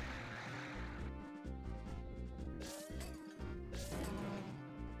them.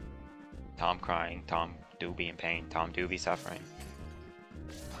 Tom crying. Tom do be in pain. Tom do be suffering.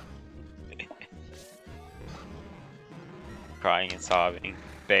 Crying and sobbing.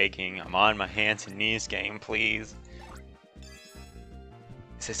 Begging. I'm on my hands and knees, game, please.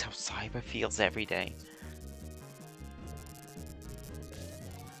 Is this how Cyber feels every day?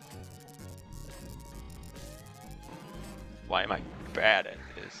 Why am I bad at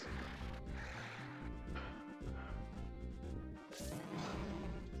this?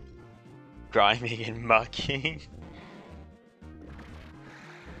 Grinding and mucking.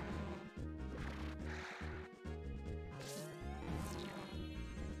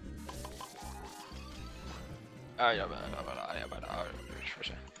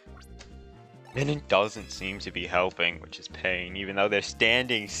 Minun doesn't seem to be helping, which is pain, even though they're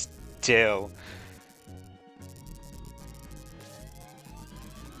standing still.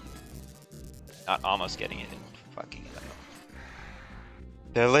 Not almost getting it and fucking it up.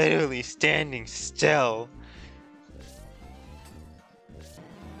 They're literally standing still.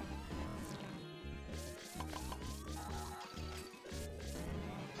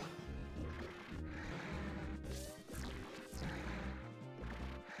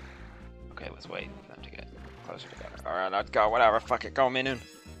 Okay, let's wait for them to get closer together. Alright, let's go. Whatever. Fuck it. Go, Minun.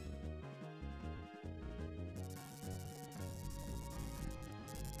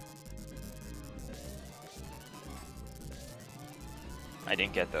 I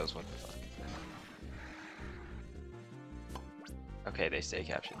didn't get those. What the fuck? Okay, they stay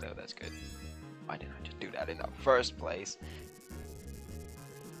captured though. That's good. Why didn't I just do that in the first place?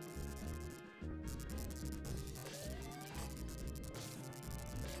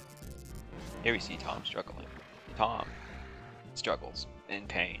 Here we see Tom struggling. Tom struggles in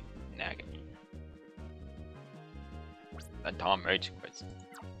pain and agony. And Tom rage quits.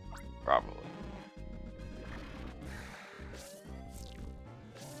 Probably.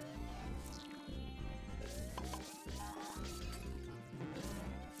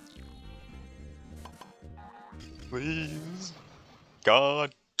 Please.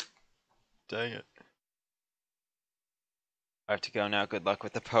 God. Dang it. I have to go now. Good luck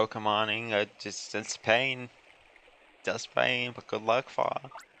with the Pokemoning. It's pain. Just pain, but good luck for.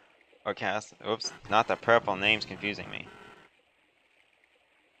 Or cast. Oops. Not the purple name's confusing me.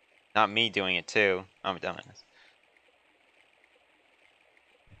 Not me doing it too. I'm a dumbass.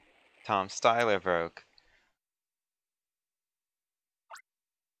 Tom Styler broke.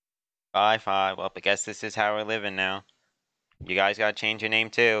 Bye, Five. Well, I guess this is how we're living now. You guys gotta change your name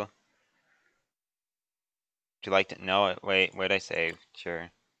too. Would you like to know it? Wait, where'd I save?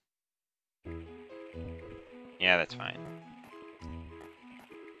 Sure. Yeah, that's fine.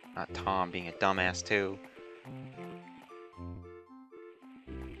 Not Tom being a dumbass too.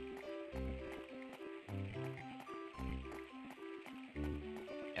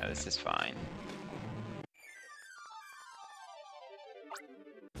 Yeah, this is fine.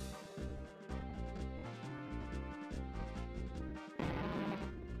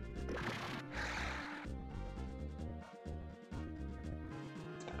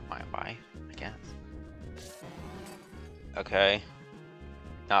 Why? I guess. Okay.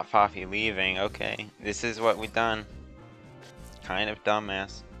 Not Fafi leaving. Okay. This is what we've done. Kind of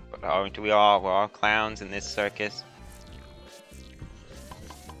dumbass. But aren't we all? We're all clowns in this circus.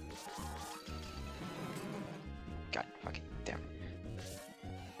 God fucking damn it.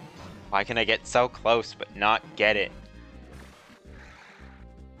 Why can I get so close but not get it?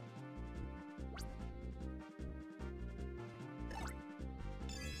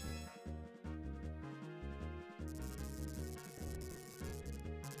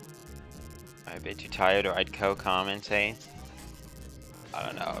 I'm a bit too tired, or I'd co-commentate. I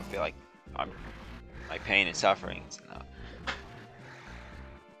don't know. I feel like my pain and suffering is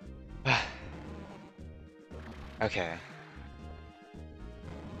enough. Okay.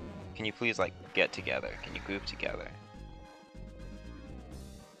 Can you please like get together? Can you group together?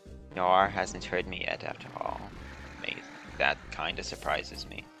 Noir hasn't heard me yet after all. Amazing. That kinda surprises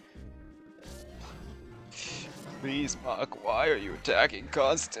me. Please, Mach, why are you attacking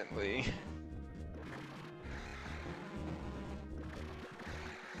constantly?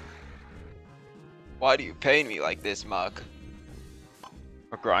 Why do you pain me like this, Mach?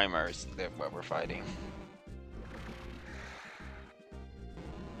 Or Grimers, that's what we're fighting.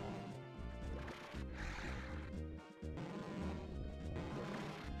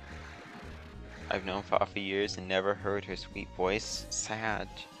 I've known Fa for years and never heard her sweet voice. Sad.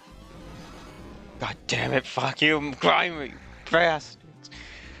 God damn it, fuck you, Grimer, you bastards.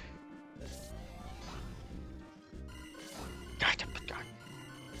 God.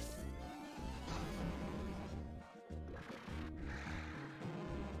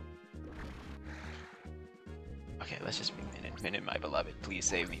 Okay, let's just be Minun. Minun, my beloved, please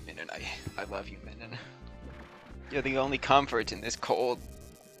save me, Minun. I love you, Minun. You're the only comfort in this cold,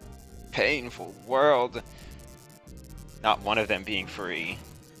 painful world. Not one of them being free.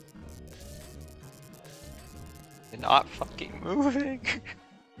 They're not fucking moving.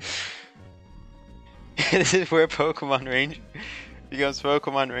 This is where Pokemon Ranger becomes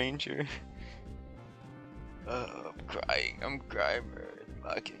Pokemon Ranger. Oh, I'm crying. I'm Grimer and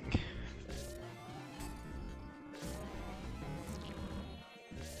mucking.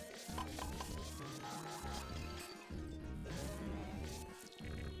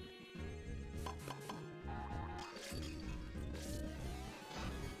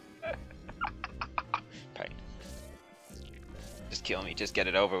 Just kill me. Just get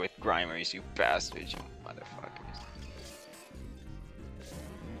it over with, Grimers, you bastards, you motherfuckers.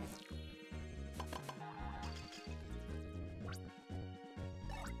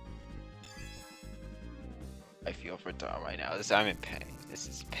 I feel for Tom right now. I'm in pain. This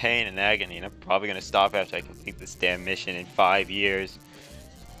is pain and agony, and I'm probably gonna stop after I complete this damn mission in 5 years.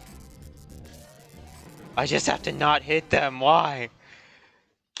 I just have to not hit them. Why?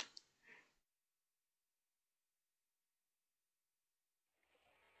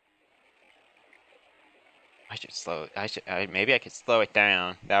 I should maybe I could slow it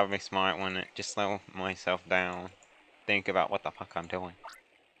down. That would be smart, wouldn't it? Just slow myself down. think about what the fuck I'm doing.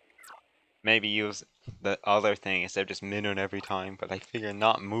 Maybe use the other thing instead of just Minun every time, but I figure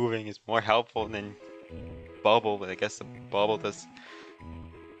not moving is more helpful than bubble, but I guess the bubble does.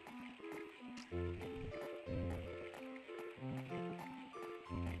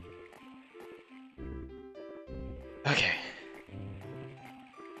 Okay.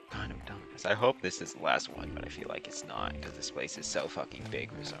 Kind of done this. I hope this is the last one, but I feel like it's not, because this place is so fucking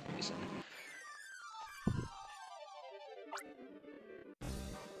big for some reason.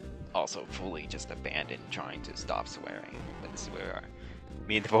 Also fully just abandoned trying to stop swearing. But this is where we are.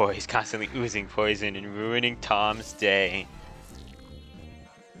 Me and the boys constantly oozing poison and ruining Tom's day.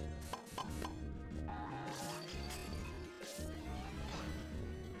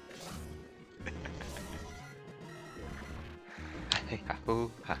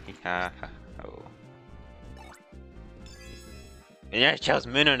 And yeah, it chose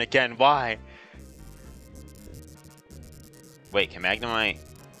Minun again, why? Wait, can Magnemite...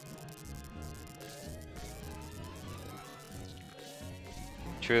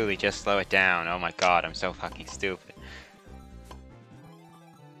 Truly, just slow it down. Oh my god, I'm so fucking stupid.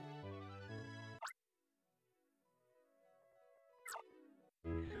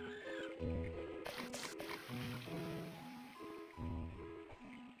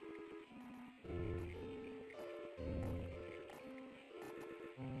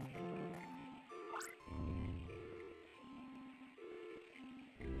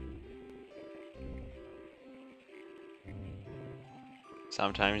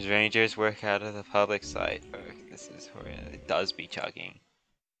 Sometimes rangers work out of the public site. This is where it does be chugging.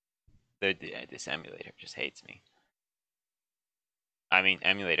 This emulator just hates me. I mean,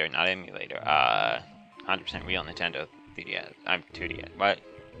 emulator, not emulator. 100% real Nintendo 3DS. I'm 2DS. What?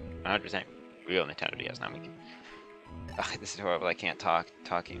 100% real Nintendo DS. Not me. Ugh, this is horrible. I can't talk.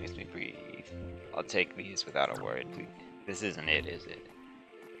 Talking makes me breathe. I'll take these without a word. Please. This isn't it, is it?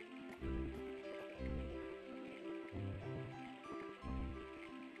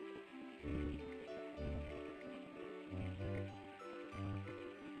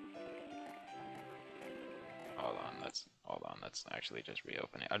 Hold on, let's actually just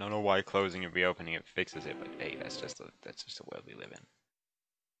reopen it. I don't know why closing and reopening it fixes it, but hey, that's just the world we live in.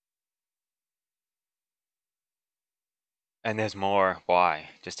 And there's more.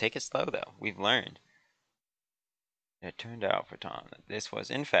 Why? Just take it slow though. We've learned. It turned out for Tom that this was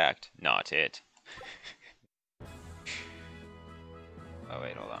in fact not it. Oh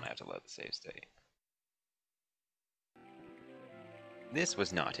wait, hold on, I have to load the save state. This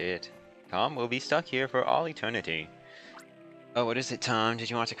was not it. Tom will be stuck here for all eternity. Oh, what is it, Tom? Did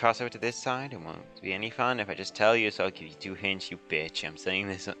you want to cross over to this side? It won't be any fun if I just tell you, so I'll give you 2 hints, you bitch. I'm saying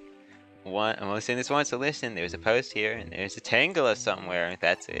this I'm only saying this once, so listen. There's a post here, and there's a Tangela somewhere.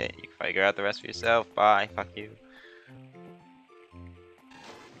 That's it. You can figure out the rest for yourself. Bye. Fuck you.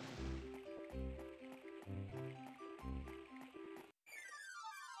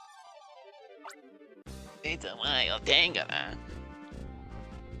 It's a wild Tangela.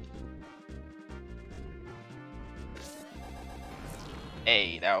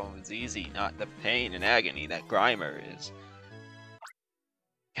 Hey, that one was easy, not the pain and agony that Grimer is.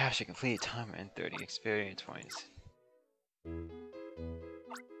 Gosh, I completed timer and 30 experience points.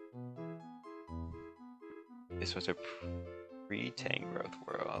 This was a pre-Tangrowth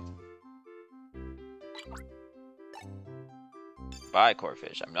world. Bye,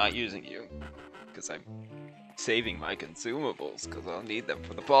 Corphish. I'm not using you, because I'm saving my consumables, because I'll need them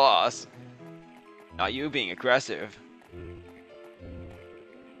for the boss. Not you being aggressive.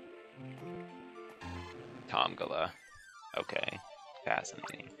 Tomgala. Okay.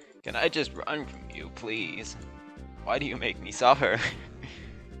 Fascinating. Can I just run from you, please? Why do you make me suffer?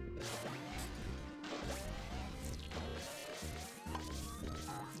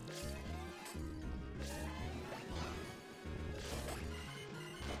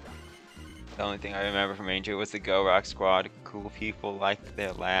 The only thing I remember from Ranger was the Go Rock Squad. Cool people liked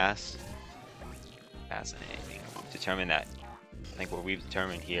their last. Fascinating. Determined that. I think what we've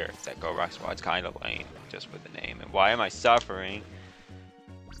determined here is that Go Rock Squad's kind of lame, just with the name. And why am I suffering?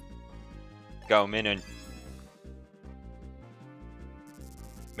 Go, Minun.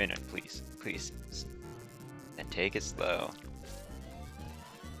 Minun, please. Please. And take it slow.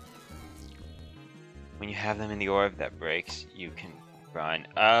 When you have them in the orb that breaks, you can run.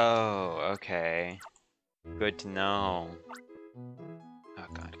 Oh, okay. Good to know. Oh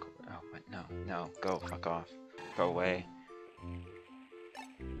god, oh, but no, go, fuck off. Go away.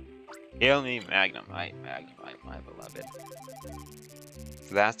 Heal me, Magnemite, my beloved.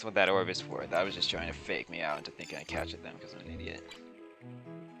 So that's what that orb is for. That was just trying to fake me out into thinking I catch at them because I'm an idiot.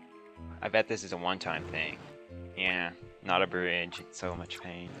 I bet this is a one-time thing. Yeah, not a bridge. It's so much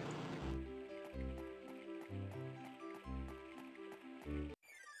pain.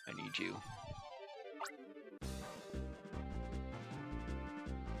 I need you.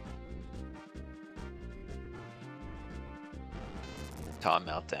 Tom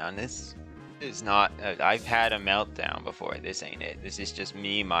meltdown. This is not. I've had a meltdown before. This ain't it. This is just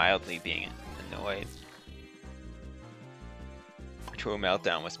me mildly being annoyed. True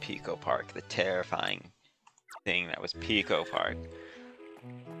meltdown was Pico Park, the terrifying thing that was Pico Park.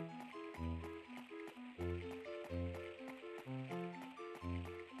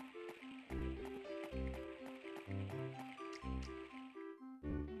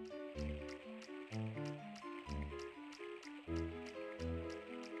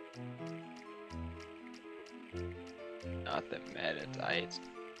 Not the meta diet.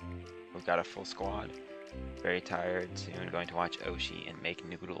 We've got a full squad. Very tired, soon going to watch Oshi and make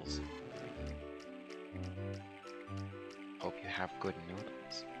noodles. Hope you have good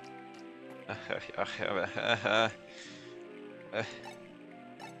noodles.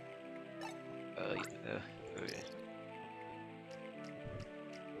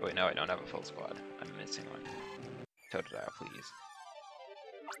 Wait, no, I don't have a full squad. I'm missing one. Totodile, please.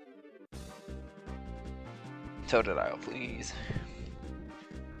 Totodile, please.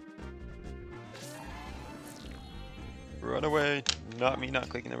 Run away! Not me not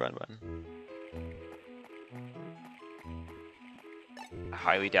clicking the run button. I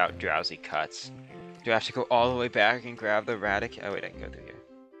highly doubt Drowsy cuts. Do I have to go all the way back and grab the Radic? Oh wait, I can go through here.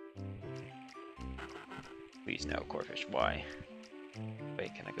 Please no, Corfish. Why?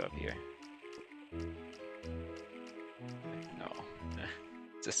 Wait, can I go up here? No.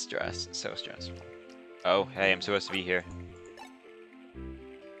 It's a stress. It's so stressful. Oh, hey, I'm supposed to be here.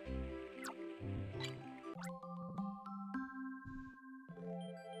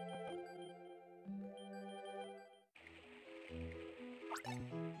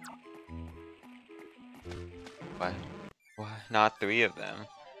 What? What? Not three of them.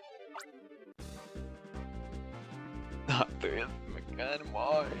 Not three of them again,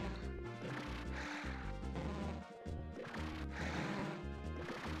 why?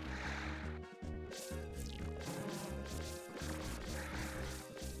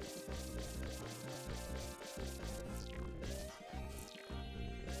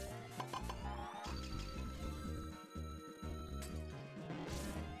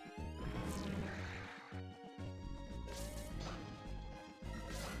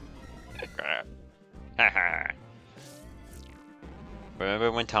 Crap. Haha.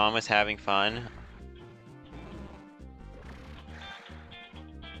 Remember when Tom was having fun?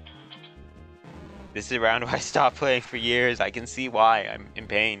 This is a round where I stopped playing for years. I can see why. I'm in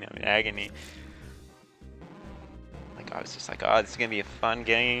pain. I'm in agony. Like, I was just like, oh, this is gonna be a fun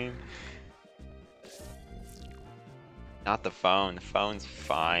game. Not the phone. The phone's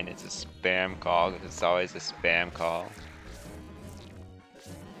fine. It's a spam call. It's always a spam call.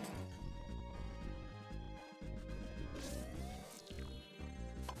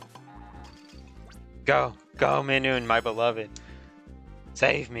 Go! Go, Minun, my beloved!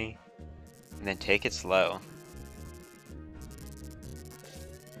 Save me! And then take it slow.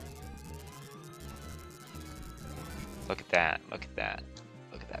 Look at that, look at that,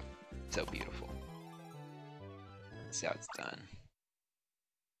 look at that. So beautiful. Let's see how it's done.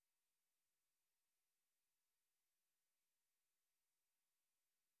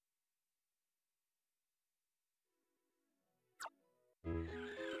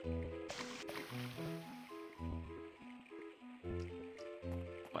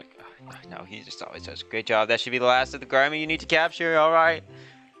 No, he just always does a great job. That should be the last of the Grimy you need to capture, alright?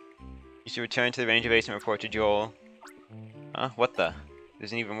 You should return to the Ranger base and report to Joel. Huh? What the?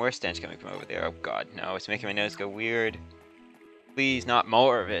 There's an even worse stench coming from over there. Oh god, no, it's making my nose go weird. Please, not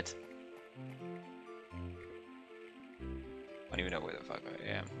more of it. I don't even know where the fuck I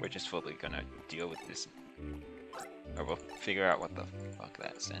am. We're just fully gonna deal with this. Or we'll figure out what the fuck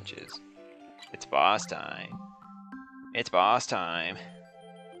that stench is. It's boss time. It's boss time.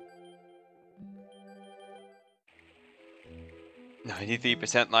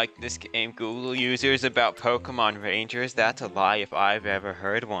 93% like this game, Google users, about Pokemon Rangers. That's a lie if I've ever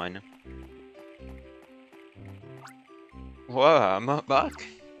heard one. Whoa, muck.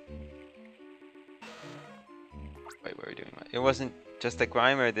 Wait, what are we doing? It wasn't just a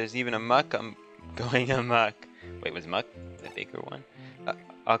Grimer, there's even a muck going amok. Wait, was muck the bigger one?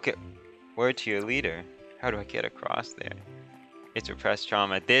 I'll get word to your leader. How do I get across there? It's repressed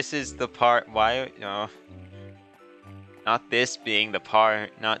trauma. This is the part, why, no. Not this being the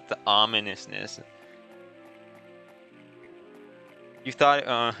part, not the ominousness. You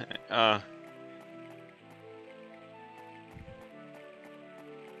thought,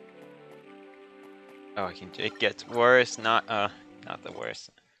 Oh, it gets worse, not the worst.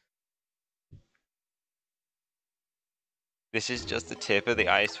 This is just the tip of the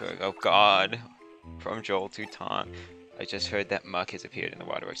iceberg. Oh god. From Joel to Tom. I just heard that muck has appeared in the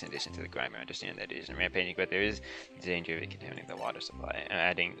waterworks in addition to the grime. I understand that it isn't rampaging, but there is the danger of it contaminating the water supply and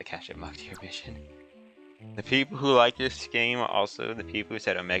adding the cache of muck to your mission. The people who like this game are also the people who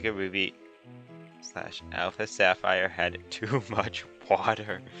said Omega Ruby / Alpha Sapphire had too much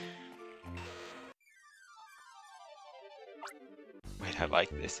water. Wait, I like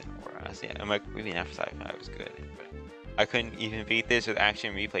this in Horaz. Yeah, Omega Ruby and Alpha Sapphire was good, but I couldn't even beat this with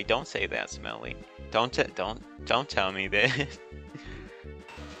action replay. Don't say that, Smelly. Don't tell me this.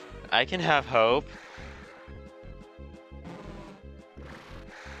 I can have hope.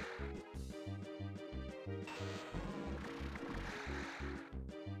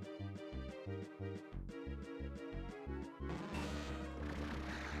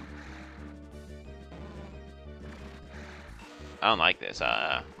 I don't like this.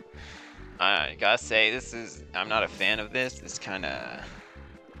 I gotta say, I'm not a fan of this. This kind of,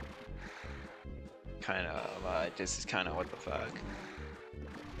 this is kind of what the fuck.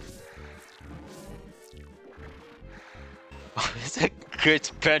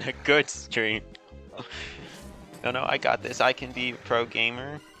 It's been a good stream. No, I got this. I can be a pro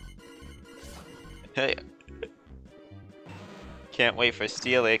gamer. Hey, can't wait for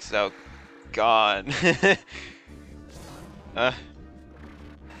Steelix. Oh, God.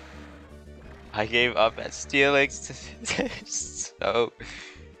 I gave up at Steelix. So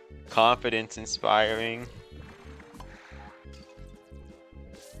confidence inspiring.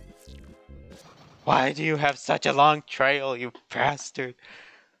 Why do you have such a long trail, you bastard?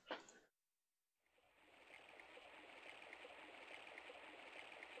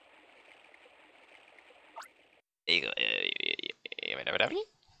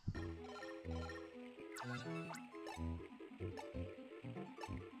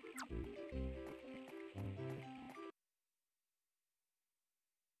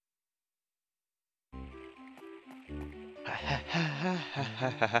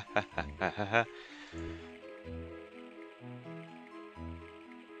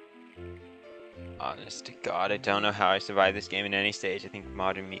 Honest to God, I don't know how I survived this game in any stage. I think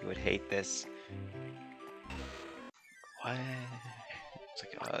modern me would hate this. What? It's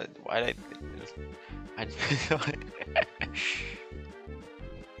like, why did I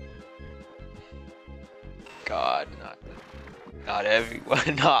God, not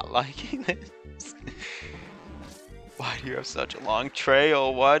everyone not liking this. Why do you have such a long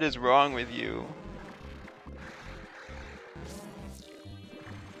trail? What is wrong with you?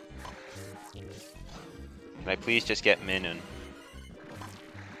 Can I please just get Minun?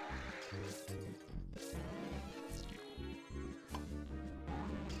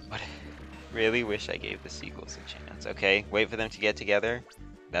 What? Really wish I gave the sequels a chance. Okay, wait for them to get together.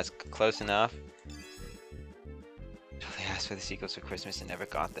 That's close enough. They asked for the sequels for Christmas and never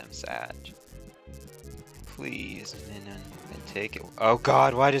got them. Sad. Please, Minun, then take it. Oh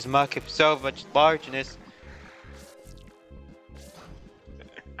God, why does Muck have so much largeness?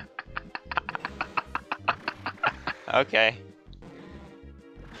 Okay.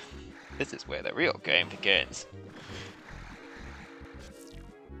 This is where the real game begins.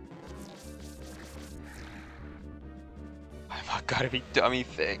 Why Muck gotta be dummy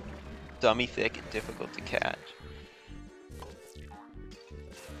thick? Dummy thick and difficult to catch.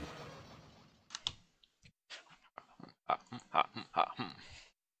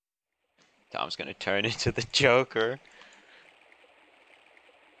 Tom's gonna turn into the Joker.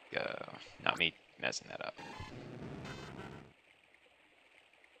 Go. Not me messing that up.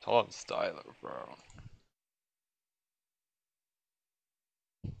 Tom Styler, bro.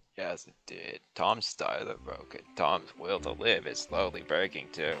 Yes, it did. Tom Styler broke it. Tom's will to live is slowly breaking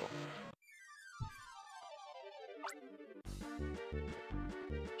too.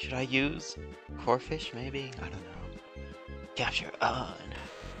 Should I use Corphish maybe? I don't know. Capture on.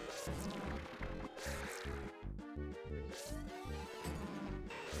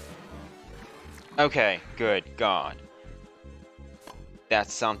 Okay, good. God.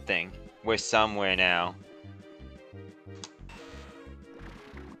 That's something. We're somewhere now.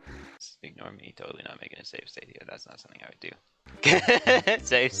 Ignore me. Totally not making a save state here. That's not something I would do.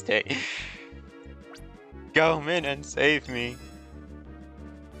 Save state. Go, Min, and save me.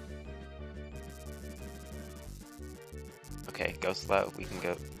 Okay, go slow. We can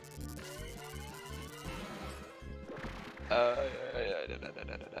go.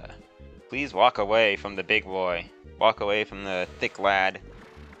 Please walk away from the big boy. Walk away from the thick lad.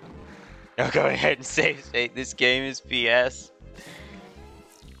 Now go ahead and save state. This game is BS.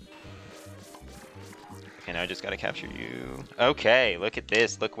 Okay, now I just gotta capture you. Okay, look at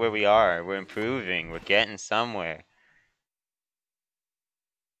this. Look where we are. We're improving. We're getting somewhere.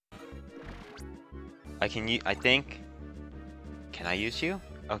 I think... Can I use you?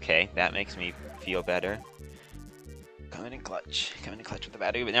 Okay, that makes me feel better. Coming in clutch. Coming in clutch with the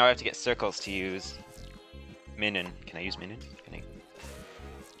battery, but now I have to get circles to use. Minun. Can I use Minun? Can I...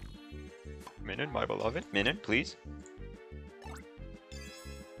 Minun, my beloved. Minun, please.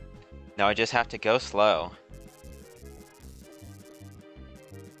 Now I just have to go slow.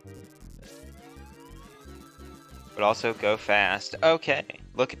 But also go fast. Okay,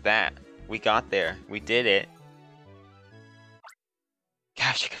 look at that. We got there. We did it.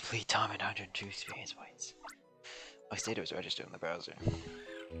 Capture complete, Tom, and 102 experience points. My data was registered in the browser.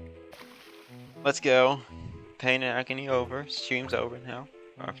 Let's go. Pain and agony over. Stream's over now.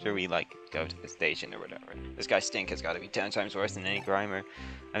 After we, like, go to the station or whatever. This guy's stink has got to be 10 times worse than any Grimer.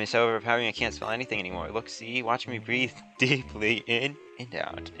 I mean, so overpowering I can't smell anything anymore. Look, see? Watch me breathe deeply. In and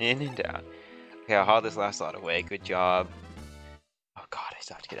out. In and out. Okay, I'll haul this last lot away. Good job. Oh god, I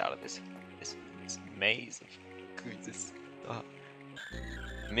still have to get out of this maze of this stuff.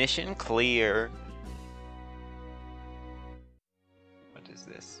 Mission clear. What is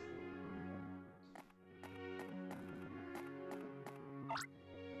this?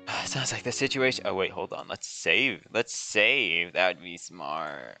 Sounds like the situation. Oh wait, hold on. Let's save. Let's save. That would be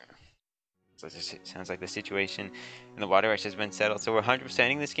smart. So it sounds like the situation in the water rush has been settled. So we're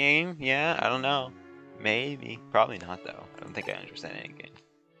 100%ing this game? Yeah, I don't know. Maybe. Probably not though. I don't think I 100% any game.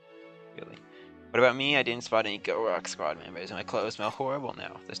 Really. What about me? I didn't spot any Go Rock Squad members. My clothes smell horrible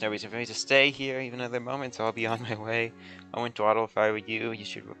now. There's no reason for me to stay here even other moments. I'll be on my way. I went Dwaddle, if I were you, you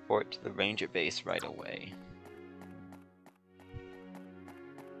should report to the ranger base right away.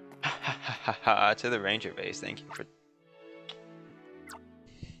 Ha ha ha ha ha, to the ranger base. Thank you for...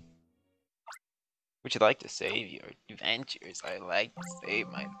 Would you like to save your adventures? I like to save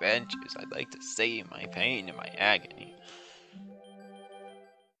my adventures. I'd like to save my pain and my agony.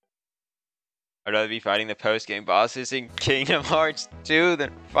 I'd rather be fighting the post-game bosses in Kingdom Hearts 2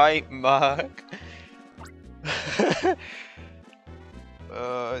 than fight Muk.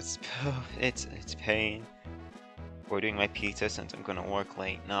 Oh, it's pain. Ordering my pizza since I'm gonna work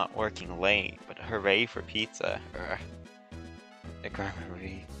late. Not working late, but hooray for pizza. That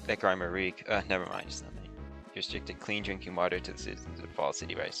Grimer reek. Never mind, just nothing. You restricted clean drinking water to the citizens of Fall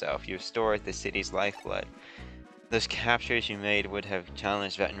City by itself. You restored the city's lifeblood. Those captures you made would have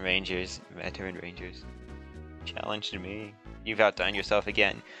challenged veteran rangers. Challenged me. You've outdone yourself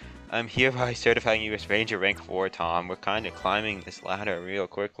again. I'm hereby certifying you as Ranger Rank 4, Tom. We're kind of climbing this ladder real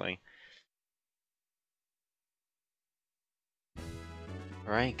quickly.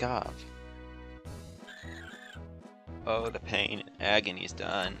 Rank up. Oh, the pain and agony is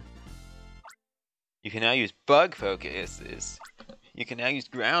done. You can now use bug focuses. You can now use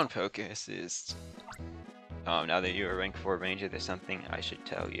ground focuses. Now that you're a rank 4 ranger, there's something I should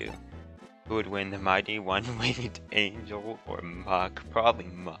tell you. Who would win, the mighty one-winged angel or Muk? Probably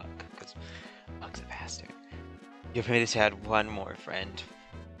Muk, because Muk's a bastard. You're permitted to add one more friend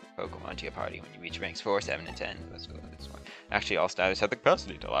Pokemon to your party when you reach ranks 4, 7, and 10. Let's go with this one. Actually, all starters have the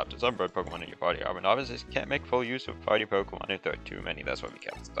capacity to allow some bred Pokemon in your party. Our novices can't make full use of party Pokemon if there are too many. That's why we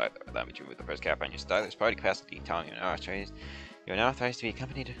kept the starter. Allow me to remove the first cap on your starter's party capacity, telling you now, you're now authorized to be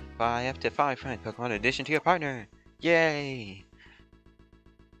accompanied by up to 5 friend Pokemon in addition to your partner. Yay!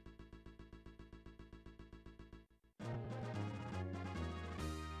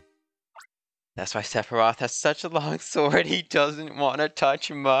 That's why Sephiroth has such a long sword. He doesn't want to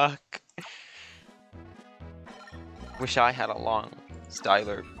touch Muk. Wish I had a long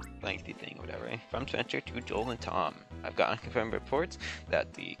styler lengthy thing or whatever. From Spencer to Joel and Tom. I've got unconfirmed reports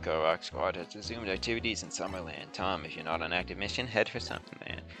that the Go Rock Squad has resumed activities in Summerland. Tom, if you're not on active mission, head for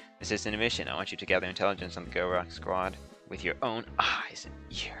Summerland. This isn't a mission. I want you to gather intelligence on the Go Rock Squad with your own eyes and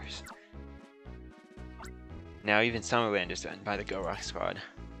ears. Now even Summerland is threatened by the Go Rock Squad.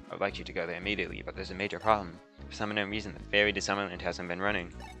 I would like you to go there immediately, but there's a major problem. For some unknown reason, the ferry to Summerland hasn't been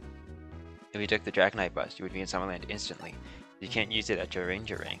running. If you took the Dragonite bus, you would be in Summerland instantly. You can't use it at your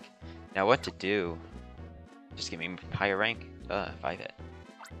ranger rank. Now what to do? Just give me higher rank? 5-hit.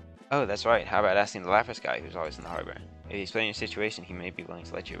 Oh, that's right. How about asking the Lapras guy who's always in the harbor? If you explain your situation, he may be willing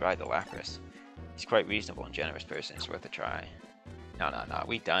to let you ride the Lapras. He's quite reasonable and generous person. It's worth a try. No.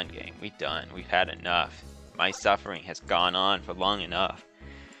 We done, game. We done. We've had enough. My suffering has gone on for long enough.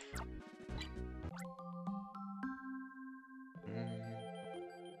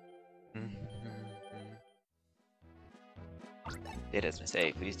 It has been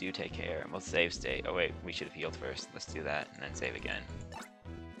saved. Please do take care. And we'll save state. Oh wait, we should have healed first. Let's do that and then save again.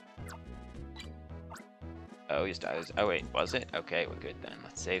 Oh, your style is. Oh wait, was it? Okay, we're good then.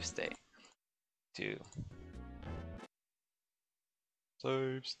 Let's save state. 2.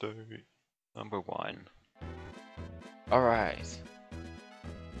 Save state. Number 1. Alright.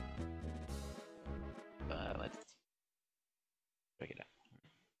 Let's check it out.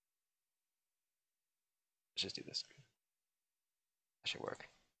 Let's just do this. That should work.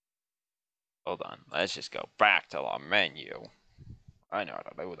 Hold on. Let's just go back to our menu. I know how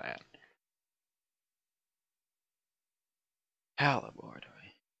to do that. Halibut.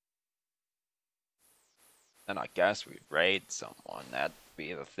 And I guess we'd raid someone. That'd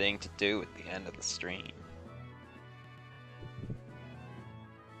be the thing to do at the end of the stream.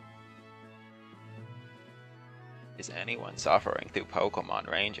 Is anyone suffering through Pokemon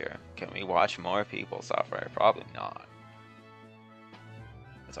Ranger? Can we watch more people suffer? Probably not.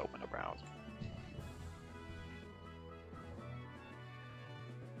 Let's open a browser.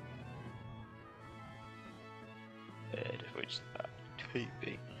 Which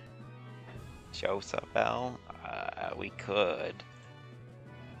TV? Joseph Bell? We could.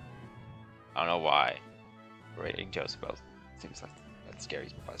 I don't know why. Rating Joseph Bell seems like that scary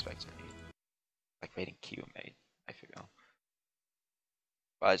prospect to me. Like rating Q made, I feel.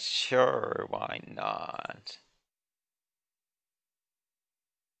 But sure, why not?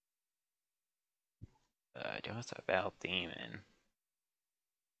 Joseph Bell Demon.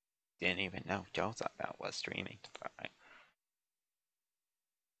 Didn't even know Joseph Bell was streaming. Right.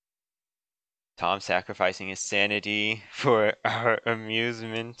 Tom sacrificing his sanity for our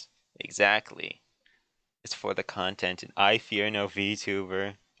amusement. Exactly. It's for the content, and I fear no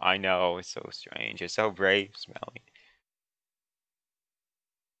VTuber. I know, it's so strange. It's so brave, Smelly.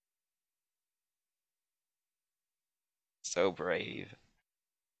 So brave.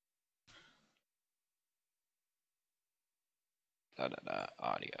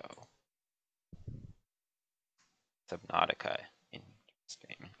 Audio. Subnautica.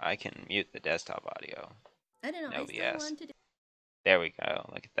 Interesting. I can mute the desktop audio. I don't know. No I still BS. want to do. There we go.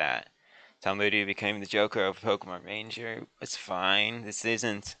 Look at that. Tom Moody became the Joker of Pokemon Ranger. It's fine. This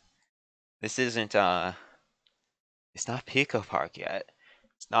isn't. It's not Pico Park yet.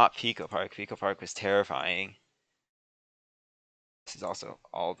 It's not Pico Park. Pico Park was terrifying. This is also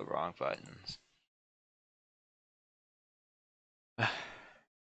all the wrong buttons.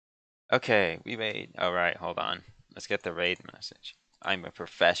 Okay, we made. Alright, hold on. Let's get the raid message. I'm a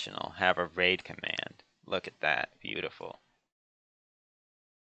professional. Have a raid command. Look at that. Beautiful.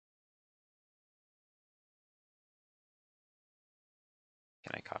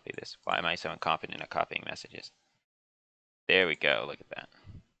 Can I copy this? Why am I so incompetent at copying messages? There we go. Look at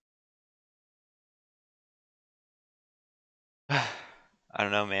that. I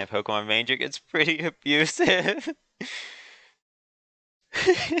don't know, man. Pokemon Ranger gets pretty abusive.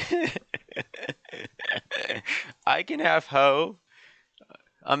 I can have hope.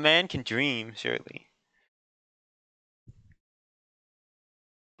 A man can dream, surely.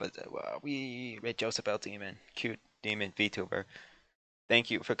 But we read Joseph L. Demon, cute demon VTuber.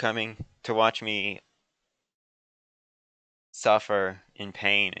 Thank you for coming to watch me suffer in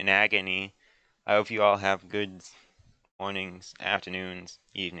pain and agony. I hope you all have good mornings, afternoons,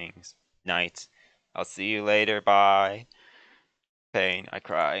 evenings, nights. I'll see you later. Bye. Pain. I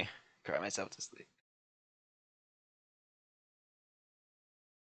cry. Cry myself to sleep.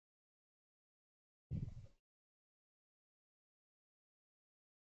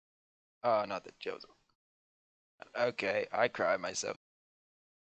 Oh, not the Joseph. Okay, I cry myself.